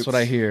 actually. That's what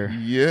I hear.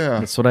 Yeah.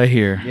 That's what I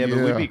hear. Yeah, but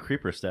Yeah. we'd be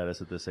creeper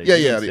status at this age. Yeah,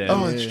 You yeah. understand?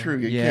 Oh, it's true.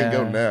 You can't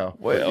go now.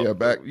 Well,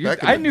 But back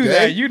in I the knew day,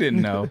 that. You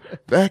didn't know.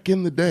 Back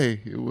in the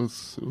day, it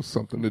was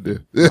something to do.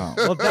 Oh,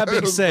 well, that being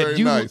It was said,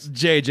 very nice.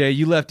 JJ,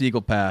 you left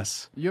Eagle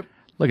Pass. Yep.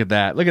 Look at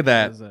that. Look at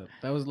that.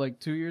 That was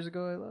like 2 years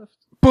ago I left.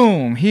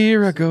 Boom.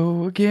 Here I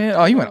go again.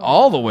 Oh, you went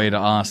all the way to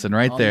Austin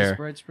right On this there.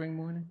 bright spring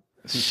morning.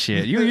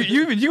 Shit.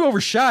 You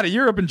overshot it.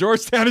 You're up in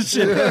Georgetown and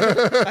shit.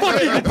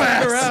 Fuck Eagle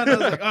Pass. Around, I was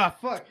like, ah,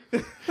 fuck.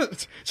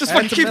 Just I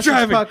had fucking to keep message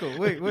driving. Paco.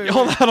 Wait.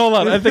 Hold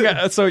on. I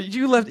think so.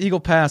 You left Eagle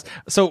Pass.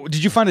 So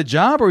did you find a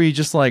job or you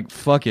just like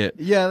fuck it?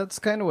 Yeah, that's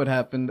kind of what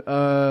happened.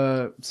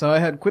 So I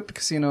had quit the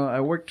casino. I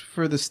worked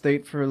for the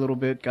state for a little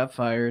bit, got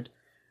fired.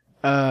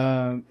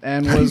 And How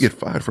do you was get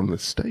fired from the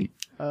state?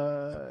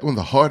 One of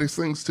the hardest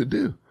things to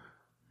do.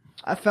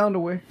 I found a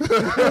way.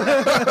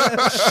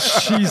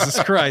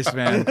 Jesus Christ,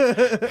 man.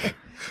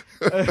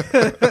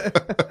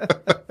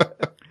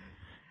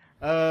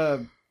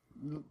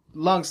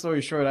 Long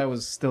story short, I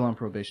was still on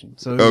probation,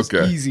 so it was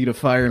Okay. easy to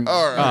fire me.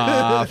 All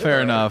right.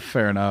 Fair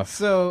enough.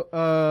 So,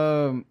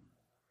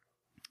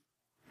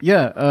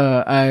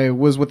 I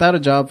was without a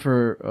job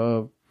for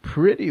a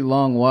pretty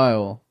long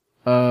while.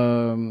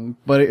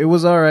 But it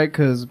was alright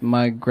because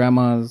my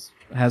grandma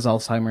has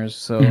Alzheimer's,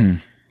 so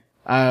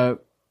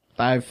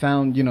I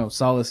found,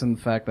 solace in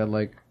the fact that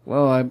like,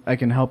 well, I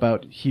can help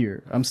out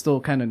here. I'm still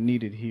kind of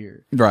needed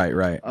here.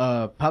 Right.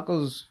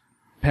 Paco's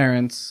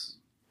parents,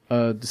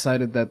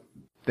 decided that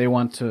they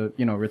want to,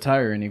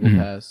 retire in Eagle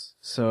Pass.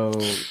 So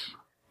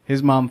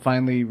his mom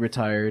finally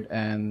retired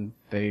and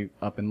they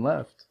up and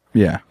left.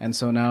 Yeah. And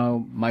so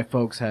now my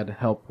folks had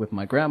help with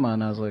my grandma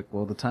and I was like,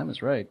 well, the time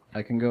is right.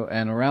 I can go.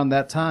 And around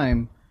that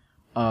time,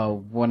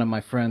 one of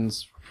my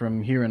friends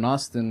from here in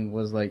Austin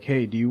was like,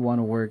 hey, do you want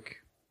to work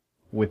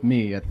with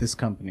me at this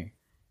company?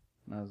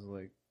 And I was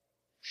like,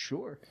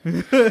 sure.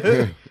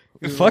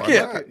 Fuck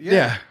it.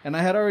 Yeah. And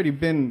I had already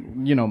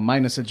been,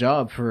 minus a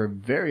job for a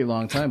very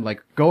long time,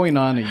 like going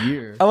on a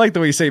year. I like the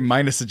way you say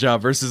minus a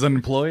job versus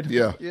unemployed.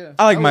 Yeah. Yeah.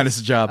 I like minus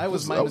a job. I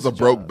was I minus was a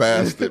broke job.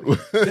 bastard.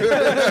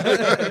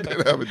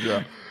 Didn't have a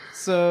job.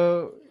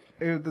 So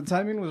the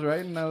timing was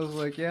right, and I was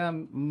like, yeah,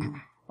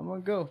 I'm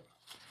gonna go.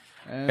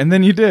 And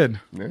then you did.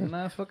 And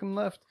I fucking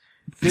left.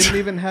 Didn't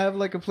even have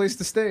like a place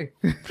to stay.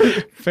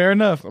 Fair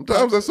enough.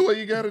 Sometimes that's the way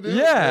you got to do it.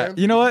 Yeah. Man.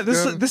 You know what?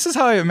 Yeah. This is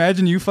how I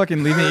imagine you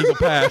fucking leaving Eagle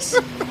Pass.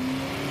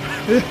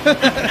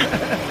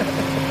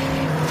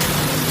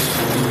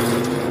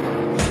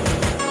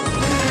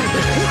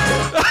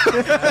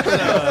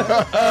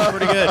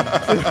 Pretty good.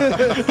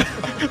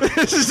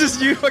 This is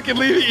just you fucking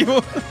leaving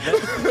you.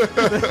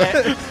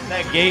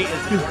 That gate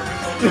is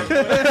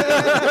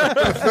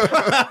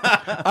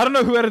I don't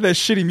know who added that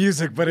shitty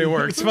music, but it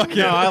works. Fuck No,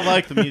 yeah. I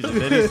like the music.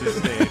 That needs to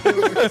stay.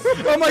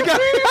 Oh my god.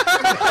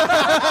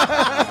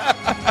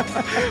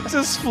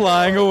 Just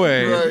flying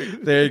away.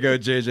 Right. There you go,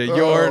 JJ.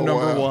 Your Oh,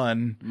 number wow.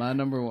 one. My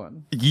number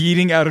one.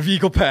 Eating out of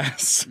Eagle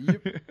Pass.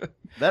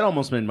 That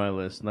almost made my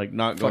list. Like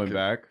not going it.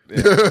 back.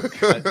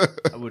 Yeah.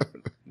 I would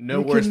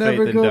no worse fate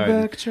than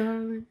dying.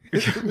 Charlie.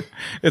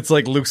 It's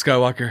like Luke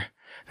Skywalker.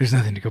 There's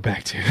nothing to go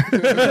back to.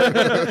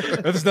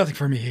 There's nothing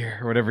for me here,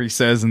 or whatever he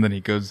says, and then he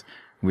goes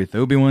with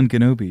Obi-Wan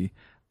Kenobi.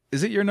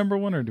 Is it your number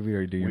one, or did we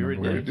already do your We were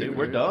number one? dude,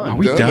 we're done. Are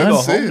we can done? go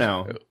That's home it.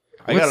 now.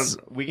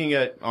 We can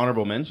get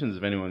honorable mentions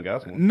if anyone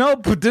got one. No,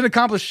 but didn't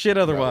accomplish shit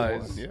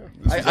otherwise. Yeah,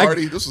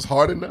 this was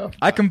hard enough.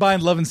 I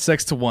combined love and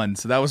sex to one,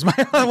 so that was my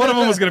one of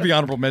them was going to be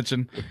honorable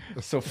mention.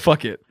 So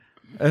fuck it.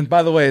 And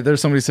by the way, there's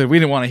somebody who said we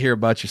didn't want to hear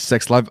about your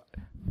sex life.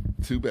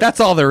 Too bad. That's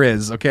all there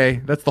is.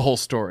 Okay, that's the whole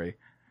story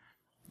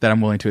that I'm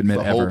willing to admit.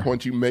 the whole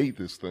point you made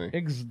this thing.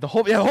 The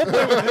whole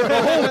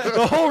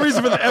the whole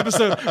reason for the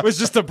episode was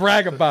just to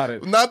brag about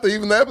it. Not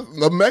even that.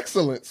 The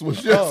excellence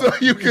was just so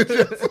you could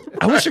just.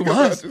 I wish it brag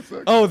about was. your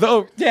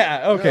sex.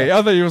 Yeah. Okay.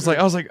 I thought you was like,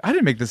 I was like, I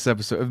didn't make this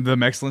episode of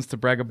the excellence to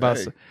brag about.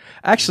 Hey.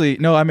 Actually,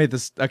 no, I made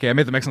this. Okay, I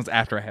made the excellence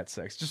after I had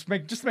sex. Just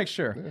to make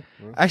sure.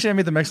 Actually, I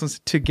made the excellence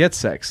to get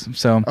sex.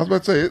 So I was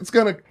about to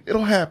say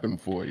it'll happen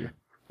for you.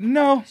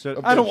 no,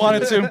 So- I don't want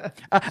it to.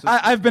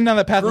 I've been down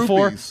that path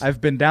before. Groupies. I've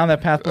been down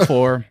that path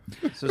before.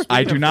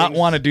 I do not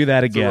want to do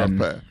that It's a rough again.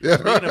 path. Yeah.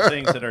 Speaking of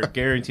things that are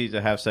guaranteed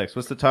to have sex,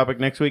 what's the topic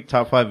next week?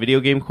 Top 5 video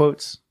game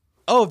quotes.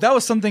 Oh, that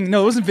was something.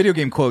 No, it wasn't video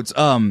game quotes.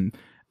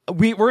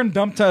 We're in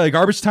dump time,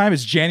 garbage time.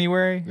 It's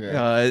January.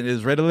 Yeah. It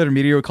is Red Alert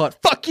Media would call it.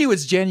 Fuck you.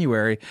 It's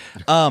January.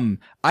 I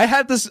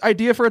had this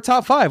idea for a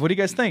top 5. What do you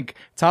guys think?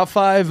 Top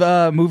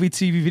 5 movie,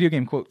 TV, video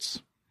game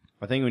quotes.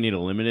 I think we need to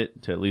limit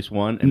it to at least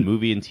one, and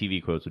movie and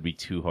TV quotes would be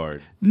too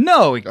hard.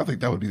 No, I think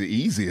that would be the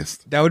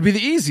easiest. that would be the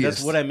easiest.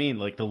 That's what I mean.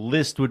 Like the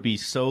list would be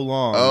so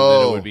long that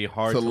Oh, it would be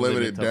hard to to limit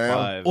limit it to down?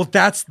 5. Well,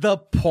 that's the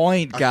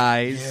point,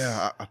 guys.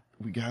 Yeah,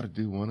 we got to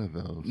do one of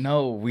those.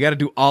 No, we got to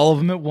do all of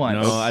them at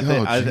once. No, I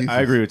think Jesus.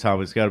 I agree with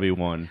Tom. It's got to be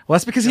one. Well,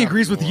 that's because he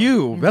agrees with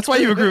you. That's why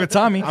you agree with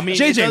Tommy. I mean, it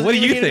JJ, doesn't what do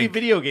even you need to be think?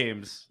 Video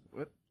games.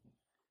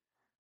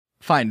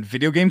 Fine,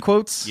 video game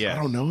quotes. Yeah. I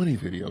don't know any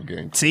video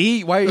games.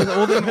 See why?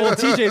 Well,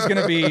 TJ's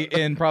going to be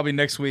in probably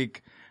next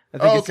week. I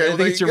think Okay, well, I think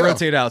there it's you your go.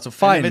 rotate out. So And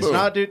fine. if it's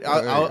not, dude, There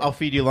you go. I'll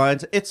feed you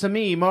lines. It's a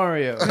me,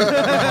 Mario.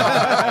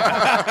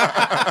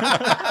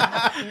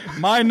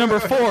 My number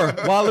 4,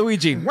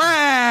 Waluigi.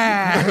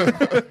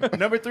 Wah!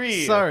 Number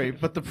 3. Sorry,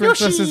 but the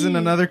princess is in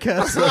Yoshi. another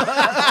castle.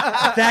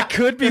 That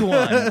could be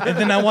one. And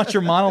then I want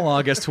your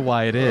monologue as to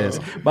why it is.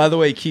 By the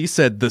way, Key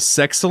said the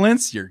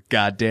sexcellence. You're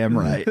goddamn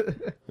right.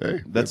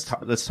 Hey, That's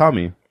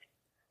Tommy.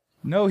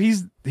 No,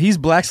 he's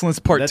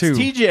Blackcellence Part That's 2.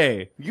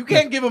 TJ. You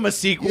can't give him a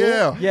sequel.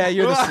 yeah. Yeah,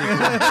 you're the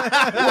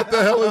sequel. What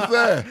the hell is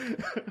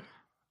that?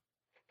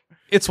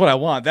 It's what I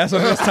want. That's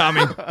what it is,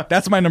 Tommy.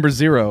 That's my number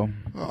 0.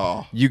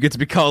 Oh, You get to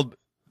be called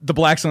the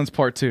Blackcellence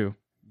Part 2.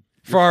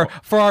 For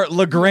our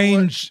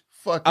Lagrange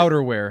fuck it.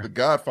 outerwear. The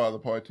Godfather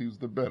Part 2 is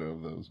the better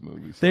of those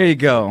movies. There you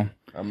go.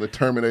 I'm the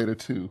Terminator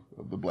 2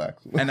 of the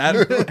blacks. And I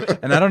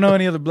don't know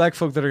any other black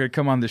folk that are going to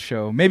come on this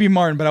show. Maybe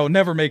Martin, but I will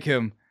never make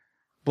him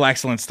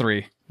Blackcellence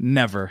 3.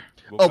 Never.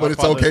 Oh, but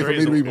it's Godfather okay for 3 me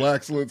is to be okay. Black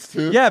Excellence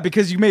too. Yeah,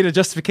 because you made a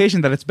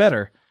justification that it's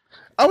better.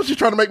 I was just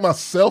trying to make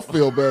myself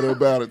feel better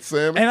about it,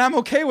 Sam. And I'm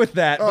okay with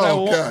that, but I Oh,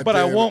 won't God but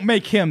I damn it. won't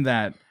make him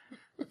that.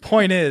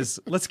 Point is,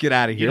 let's get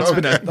out of here. It's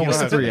been Okay.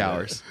 almost 3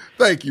 hours.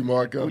 Thank you,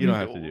 Marco. You don't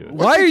have to do it.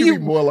 Why can't are you-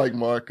 be more like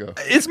Marco?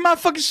 It's my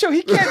fucking show.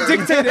 He can't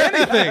dictate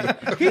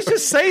anything. He's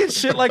just saying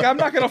shit like I'm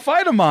not gonna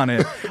fight him on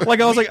it.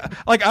 Like I was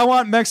like I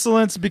want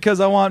Mexcellence because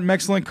I want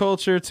Mexican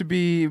culture to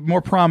be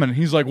more prominent.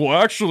 He's like,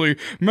 well, actually,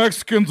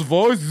 Mexicans have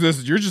always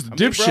existed. You're just a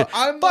dipshit.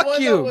 I'm the Fuck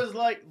one you. that was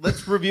like,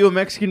 let's review a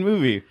Mexican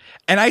movie.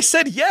 And I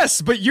said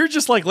yes, but you're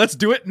just like, let's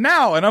do it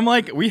now. And I'm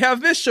like, we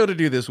have this show to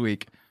do this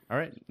week. All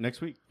right,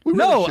 next week. We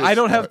No, really should I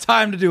don't have start.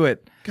 time to do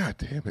it. God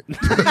damn it.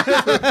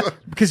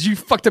 Because you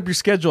fucked up your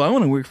schedule. I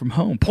want to work from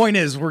home. Point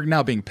is, we're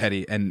now being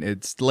petty and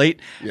it's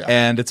late Yeah.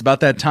 and it's about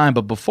that time.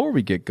 But before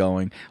we get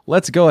going,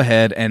 let's go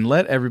ahead and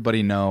let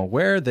everybody know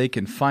where they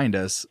can find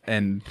us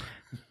and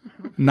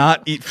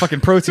not eat fucking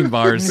protein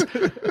bars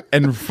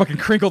and fucking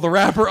crinkle the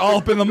wrapper all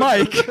up in the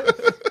mic.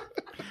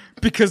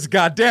 Because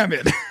god damn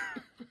it.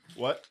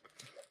 What?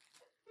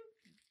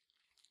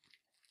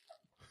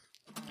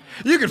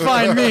 You can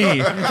find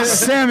me,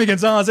 Sammy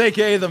Gonzalez,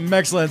 aka The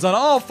Mexcellence, on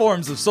all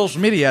forms of social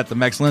media at The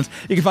Mexcellence.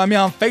 You can find me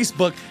on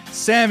Facebook,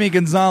 Sammy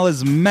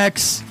Gonzalez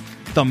Mex,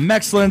 The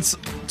Mexcellence,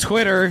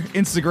 Twitter,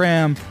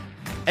 Instagram,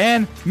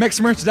 and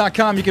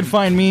MexMerch.com. You can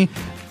find me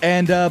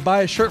and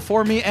buy a shirt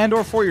for me and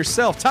or for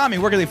yourself. Tommy,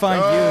 where can they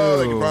find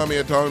They you? can find me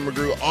at Tommy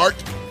McGrew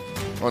Art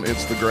on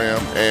Instagram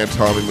and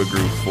Tommy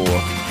McGrew 4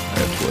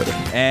 at Twitter.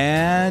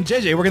 And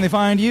JJ, where can they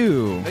find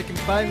you? They can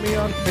find me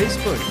on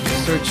Facebook.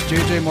 Just search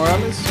JJ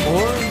Morales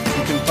or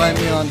You can find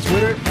me on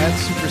Twitter at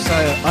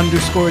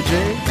 @SuperSaiya_J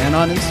and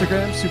on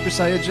Instagram,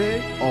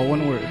 SuperSaiyaJ, all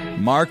one word.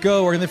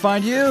 Marco, where can they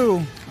find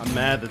you? I'm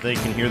mad that they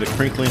can hear the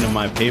crinkling of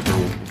my paper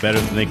better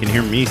than they can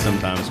hear me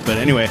sometimes. But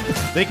anyway,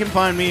 they can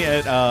find me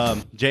at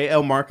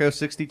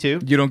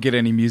JLMarco62. You don't get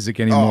any music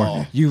anymore.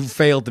 Oh. You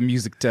failed the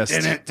music test.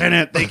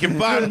 They can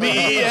find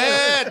me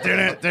at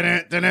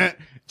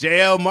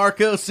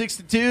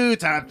JLMarco62.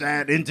 Type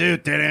that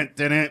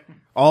into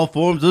all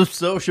forms of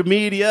social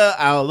media.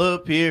 I'll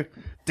appear,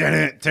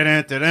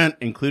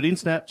 including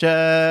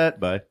Snapchat.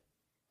 Bye.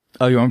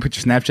 Oh, you want me to put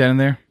your Snapchat in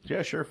there?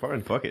 Yeah, sure,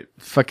 fine, fuck it.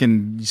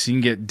 Fucking, so you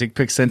can get dick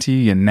pics sent to you,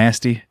 you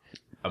nasty.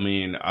 I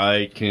mean,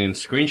 I can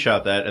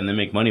screenshot that and then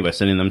make money by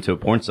sending them to a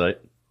porn site.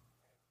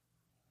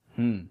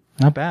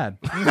 Not bad.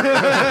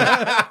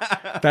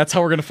 That's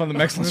how we're going to fund the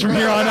Mexicans from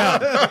here on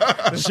out.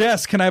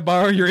 Jess, can I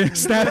borrow your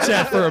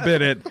Snapchat for a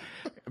minute?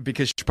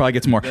 Because she probably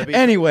gets more.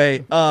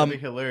 Anyway. That'd be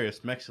hilarious.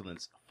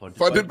 Mexcellence.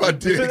 Funded by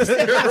dicks.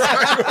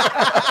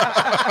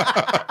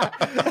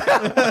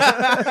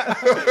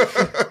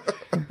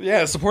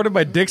 Yeah, supported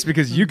by dicks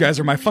because you guys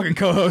are my fucking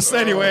co-hosts.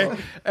 Anyway,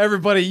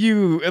 everybody,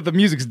 the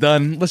music's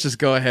done. Let's just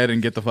go ahead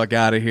and get the fuck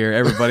out of here.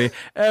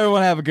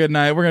 Everyone have a good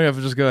night. We're going to have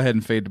to just go ahead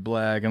and fade to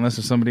black unless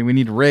there's somebody we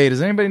need to raid.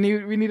 Does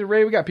anybody we need a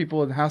raid? We got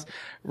people in the house.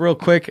 Real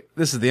quick,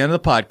 this is the end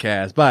of the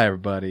podcast. Bye,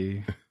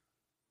 everybody.